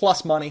 That's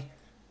plus money.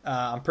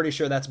 I'm pretty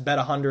sure that's bet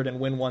 100 and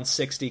win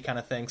 160 kind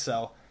of thing.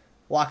 So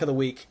lock of the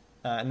week.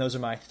 And those are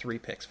my 3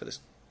 picks for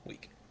this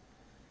week.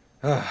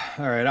 All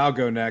right, I'll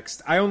go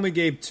next. I only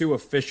gave 2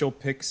 official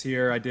picks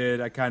here. I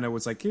kind of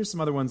was like, here's some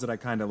other ones that I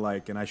kind of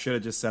like, and I should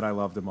have just said I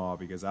loved them all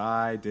because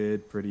I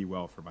did pretty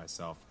well for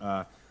myself.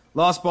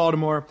 Lost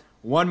Baltimore,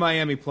 won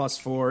Miami plus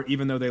 4.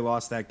 Even though they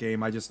lost that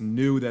game, I just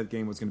knew that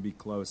game was going to be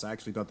close. I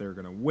actually thought they were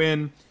going to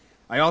win.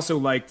 I also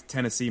liked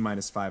Tennessee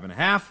minus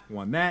 5.5,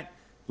 won that.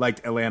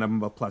 Liked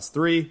Atlanta plus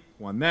 3,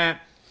 won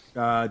that.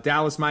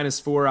 Dallas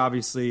minus 4,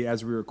 obviously,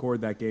 as we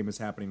record, that game is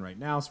happening right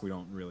now, so we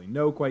don't really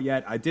know quite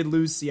yet. I did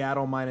lose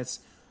Seattle minus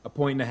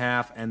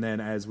 1.5, and then,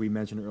 as we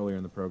mentioned earlier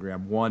in the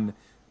program, won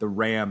the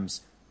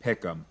Rams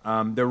pick'em.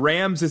 The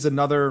Rams is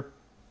another,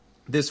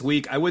 this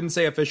week, I wouldn't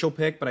say official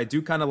pick, but I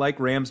do kind of like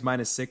Rams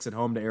minus 6 at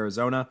home to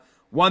Arizona.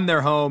 1,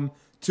 they're home.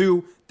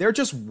 2, they're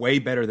just way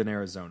better than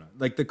Arizona.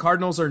 Like, the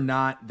Cardinals are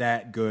not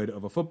that good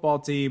of a football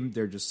team.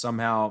 They're just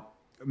somehow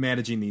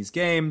managing these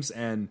games,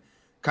 and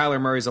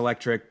Kyler Murray's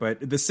electric, but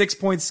the 6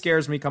 points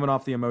scares me coming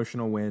off the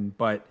emotional win,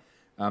 but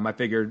I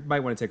figured might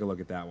want to take a look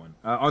at that one.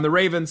 On the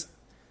Ravens,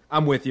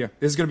 I'm with you.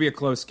 This is going to be a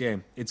close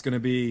game. It's going to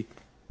be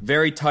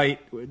very tight.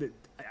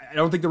 I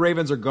don't think the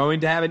Ravens are going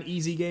to have an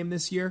easy game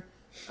this year.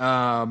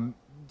 They're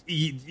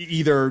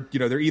either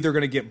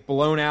going to get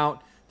blown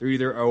out,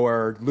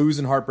 or lose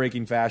in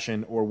heartbreaking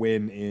fashion, or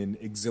win in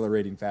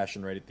exhilarating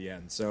fashion right at the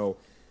end. So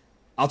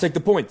I'll take the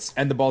points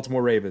and the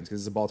Baltimore Ravens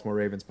because it's a Baltimore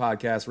Ravens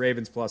podcast.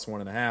 Ravens plus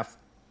 1.5.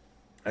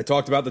 I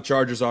talked about the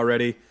Chargers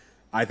already.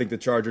 I think the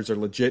Chargers are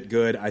legit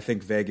good. I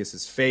think Vegas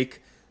is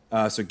fake.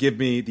 So give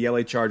me the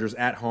LA Chargers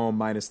at home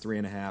minus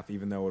 3.5,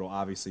 even though it'll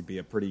obviously be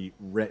a pretty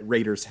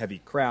Raiders-heavy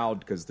crowd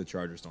because the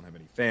Chargers don't have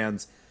any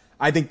fans.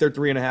 I think they're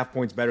 3.5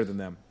 points better than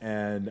them.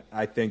 And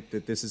I think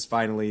that this is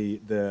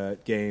finally the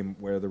game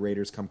where the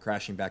Raiders come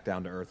crashing back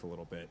down to earth a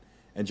little bit.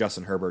 And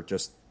Justin Herbert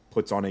just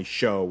puts on a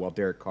show while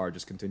Derek Carr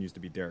just continues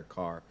to be Derek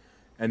Carr.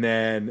 And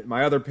then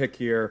my other pick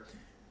here,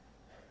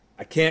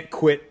 I can't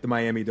quit the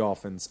Miami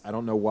Dolphins. I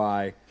don't know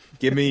why.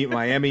 Give me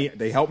Miami.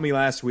 They helped me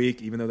last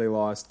week, even though they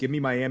lost. Give me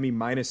Miami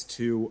minus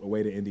 2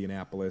 away to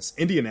Indianapolis.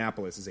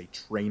 Indianapolis is a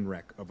train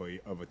wreck of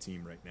a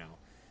team right now.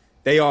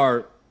 They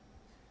are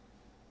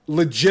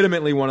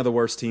legitimately one of the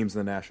worst teams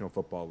in the National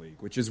Football League,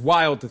 which is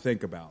wild to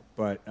think about,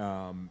 but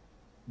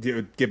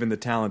given the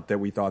talent that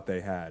we thought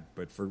they had.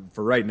 But for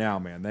right now,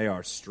 man, they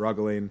are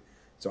struggling.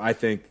 So I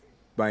think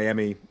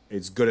Miami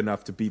is good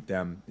enough to beat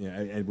them,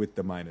 and with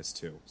the minus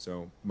 2.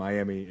 So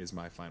Miami is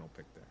my final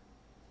pick there.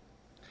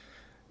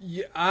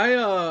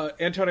 Yeah,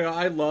 Antonio,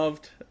 I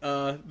loved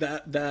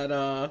that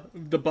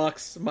the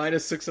Bucs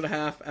minus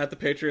 6.5 at the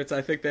Patriots.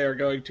 I think they are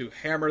going to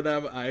hammer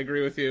them. I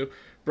agree with you.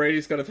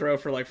 Brady's going to throw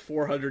for like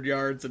 400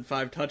 yards and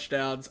 5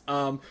 touchdowns.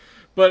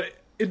 But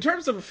in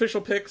terms of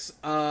official picks,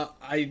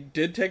 I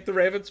did take the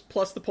Ravens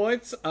plus the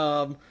points.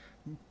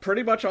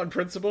 Pretty much on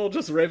principle,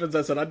 just Ravens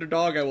as an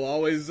underdog. I will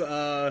always,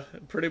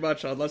 pretty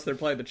much, unless they're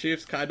playing the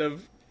Chiefs, kind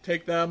of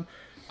take them.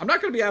 I'm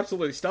not going to be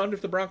absolutely stunned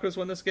if the Broncos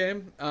win this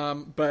game,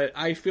 but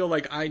I feel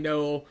like I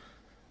know,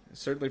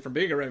 certainly from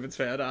being a Ravens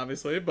fan,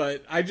 obviously,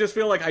 but I just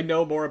feel like I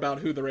know more about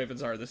who the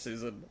Ravens are this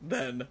season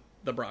than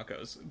the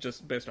Broncos,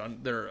 just based on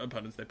their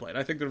opponents they played.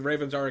 I think the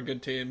Ravens are a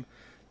good team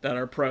that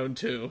are prone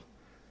to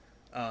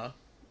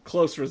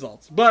close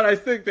results, but I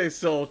think they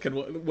still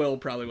will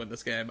probably win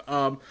this game.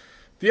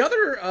 The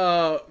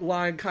other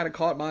line kind of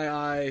caught my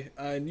eye,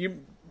 and you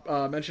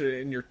mentioned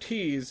it in your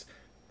tease,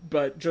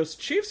 but just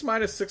Chiefs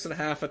minus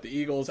 6.5 at the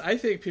Eagles. I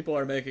think people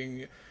are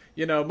making,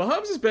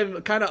 Mahomes has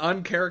been kind of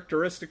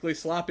uncharacteristically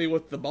sloppy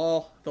with the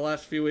ball the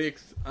last few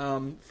weeks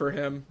for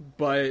him,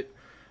 but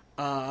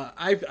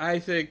I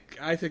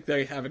think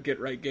they have a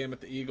get-right game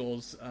at the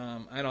Eagles.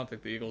 I don't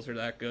think the Eagles are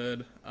that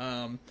good.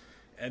 And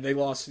they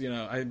lost,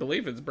 I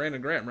believe it's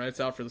Brandon Graham, right? It's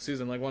out for the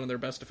season, like one of their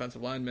best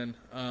defensive linemen.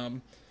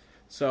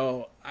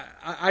 So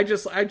I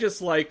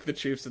just like the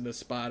Chiefs in this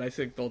spot. I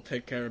think they'll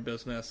take care of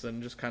business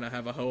and just kind of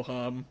have a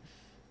ho-hum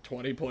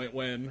 20-point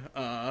win.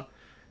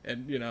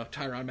 And,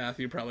 Tyrann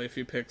Mathieu, probably a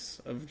few picks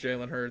of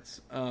Jalen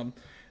Hurts. And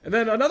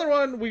then another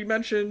one we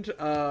mentioned,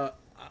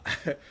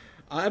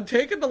 I'm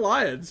taking the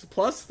Lions,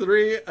 plus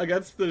 3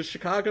 against the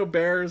Chicago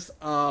Bears.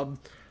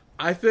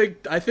 I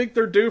think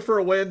they're due for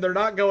a win. They're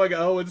not going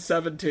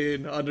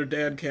 0-17 under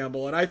Dan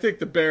Campbell, and I think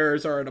the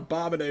Bears are an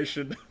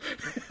abomination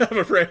of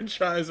a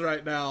franchise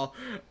right now.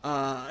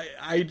 I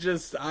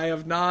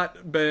have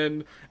not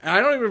been, and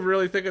I don't even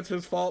really think it's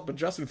his fault, but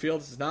Justin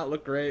Fields does not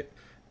look great.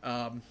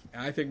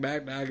 I think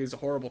Matt Nagy's a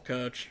horrible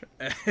coach.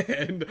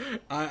 And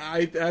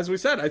I as we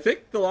said, I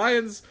think the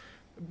Lions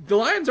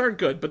aren't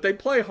good, but they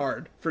play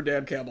hard for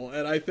Dan Campbell.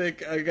 And I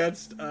think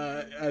against,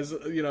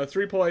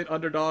 3-point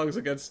underdogs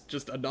against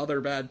just another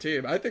bad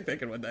team, I think they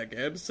can win that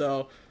game.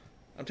 So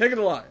I'm taking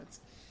the Lions.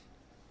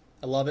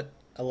 I love it.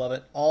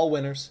 All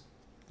winners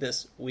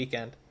this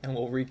weekend, and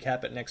we'll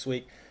recap it next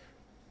week.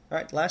 All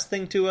right, last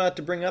thing to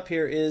bring up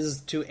here is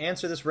to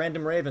answer this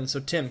random Raven. So,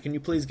 Tim, can you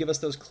please give us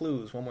those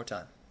clues one more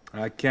time?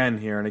 I can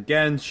here. And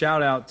again,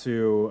 shout out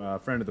to a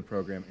friend of the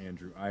program,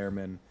 Andrew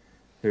Eierman,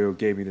 who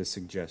gave me this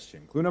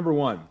suggestion. Clue number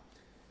 1.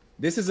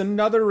 This is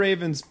another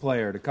Ravens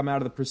player to come out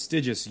of the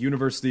prestigious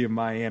University of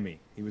Miami.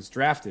 He was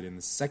drafted in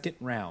the second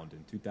round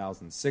in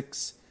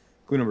 2006.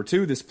 Clue number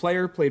 2. This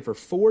player played for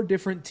 4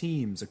 different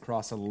teams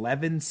across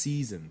 11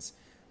 seasons,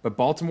 but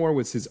Baltimore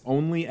was his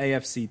only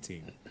AFC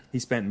team. He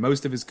spent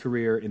most of his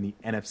career in the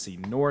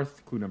NFC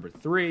North. Clue number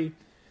 3.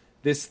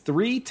 This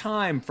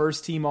 3-time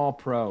first-team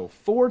All-Pro,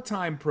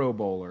 4-time Pro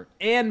Bowler,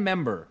 and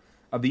member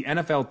of the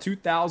NFL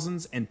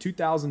 2000s and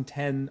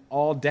 2010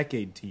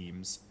 All-Decade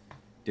teams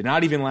did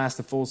not even last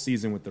a full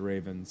season with the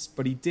Ravens,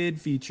 but he did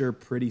feature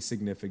pretty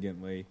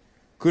significantly.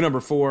 Clue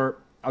number 4,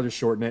 I'll just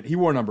shorten it. He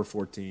wore number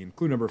 14.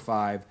 Clue number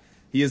 5,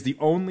 he is the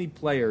only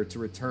player to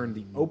return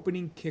the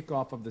opening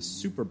kickoff of the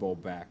Super Bowl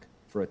back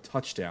for a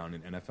touchdown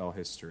in NFL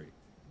history.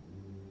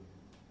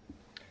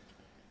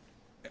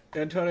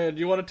 Antonio, do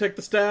you want to take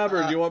the stab,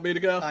 or do you want me to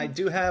go? I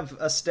do have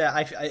a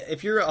stab.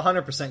 If you're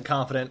 100%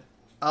 confident,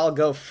 I'll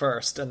go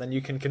first, and then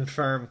you can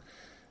confirm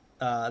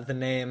the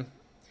name.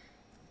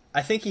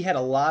 I think he had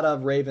a lot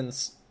of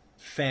Ravens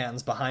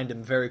fans behind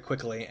him very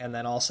quickly, and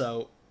then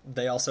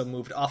they also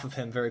moved off of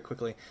him very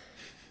quickly.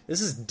 This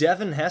is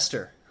Devin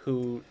Hester,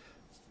 who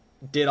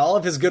did all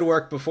of his good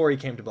work before he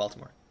came to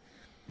Baltimore.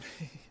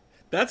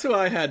 That's who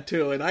I had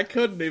too, and I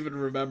couldn't even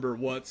remember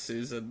what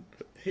season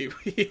he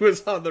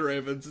was on the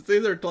Ravens. It's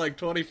either like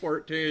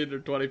 2014 or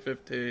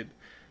 2015,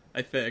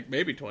 I think,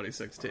 maybe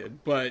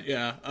 2016. But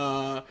yeah,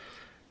 I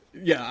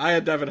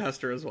had Devin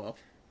Hester as well.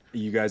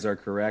 You guys are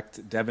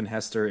correct. Devin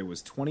Hester, it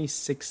was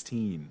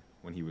 2016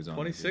 when he was on.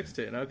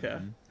 2016, okay.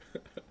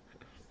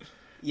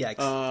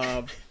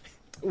 Yikes.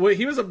 Wait,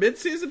 he was a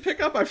mid-season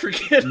pickup? I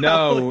forget.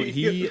 No,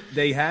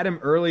 they had him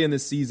early in the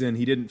season.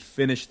 He didn't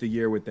finish the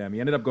year with them. He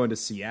ended up going to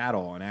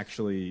Seattle and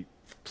actually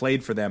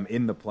played for them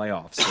in the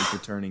playoffs, like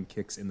returning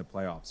kicks in the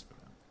playoffs for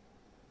them.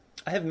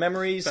 I have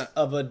memories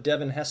of a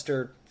Devin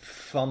Hester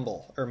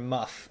fumble or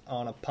muff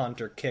on a punt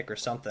or kick or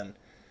something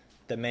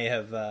that may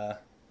have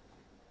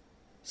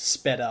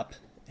sped up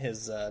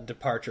his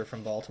departure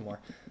from Baltimore.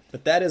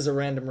 But that is a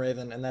random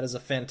Raven, and that is a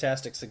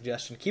fantastic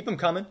suggestion. Keep them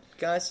coming,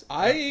 guys.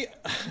 To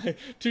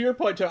your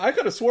point, Joe, I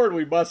could have sworn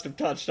we must have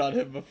touched on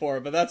him before,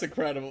 but that's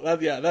incredible.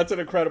 That's an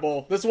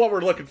incredible... This is what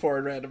we're looking for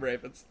in Random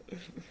Ravens.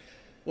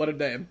 What a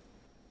name.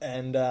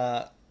 And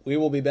we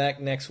will be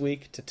back next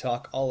week to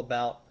talk all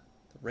about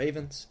the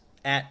Ravens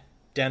at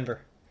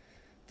Denver.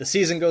 The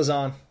season goes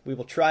on. We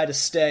will try to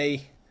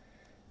stay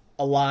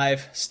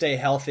alive, stay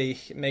healthy,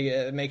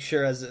 make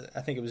sure, as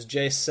I think it was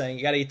Jace saying,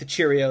 you got to eat the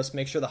Cheerios,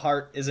 make sure the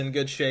heart is in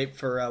good shape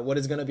for what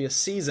is going to be a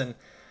season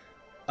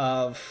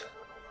of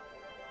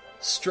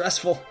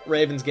stressful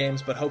Ravens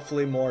games, but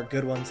hopefully more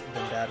good ones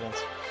than bad ones.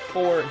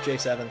 For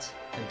Jace Evans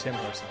and Tim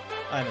Horson,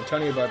 I'm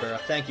Antonio Barbera.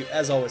 Thank you,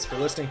 as always, for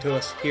listening to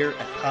us here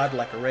at Pod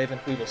Like a Raven.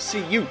 We will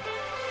see you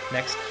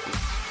next week.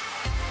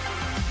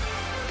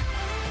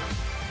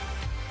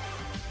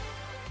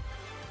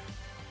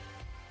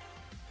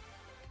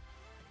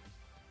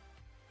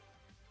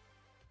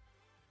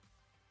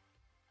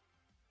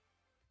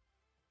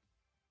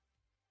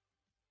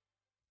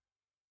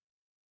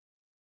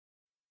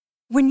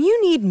 When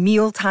you need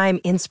mealtime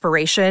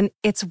inspiration,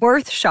 it's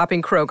worth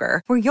shopping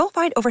Kroger, where you'll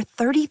find over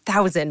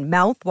 30,000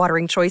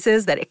 mouth-watering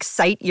choices that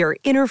excite your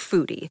inner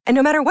foodie. And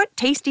no matter what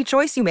tasty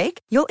choice you make,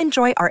 you'll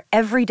enjoy our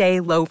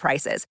everyday low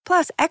prices,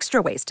 plus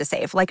extra ways to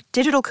save, like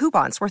digital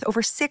coupons worth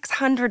over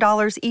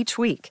 $600 each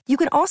week. You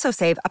can also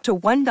save up to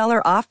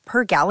 $1 off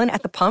per gallon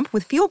at the pump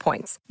with fuel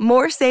points.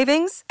 More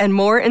savings and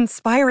more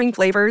inspiring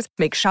flavors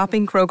make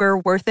shopping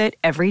Kroger worth it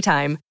every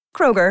time.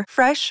 Kroger,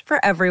 fresh for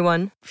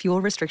everyone.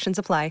 Fuel restrictions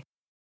apply.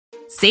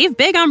 Save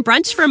big on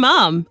brunch for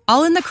mom,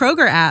 all in the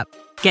Kroger app.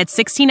 Get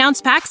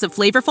 16-ounce packs of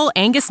flavorful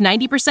Angus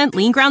 90%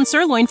 lean ground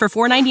sirloin for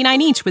 $4.99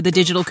 each with a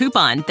digital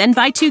coupon. Then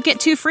buy 2, get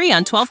 2 free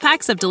on 12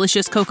 packs of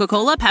delicious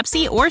Coca-Cola,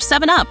 Pepsi, or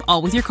 7-Up,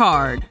 all with your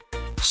card.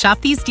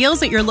 Shop these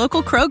deals at your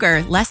local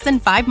Kroger, less than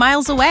 5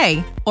 miles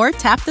away. Or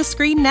tap the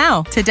screen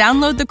now to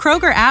download the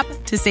Kroger app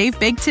to save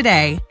big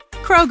today.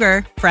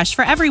 Kroger, fresh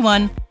for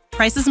everyone.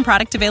 Prices and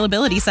product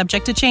availability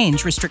subject to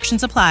change.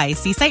 Restrictions apply.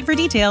 See site for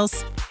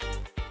details.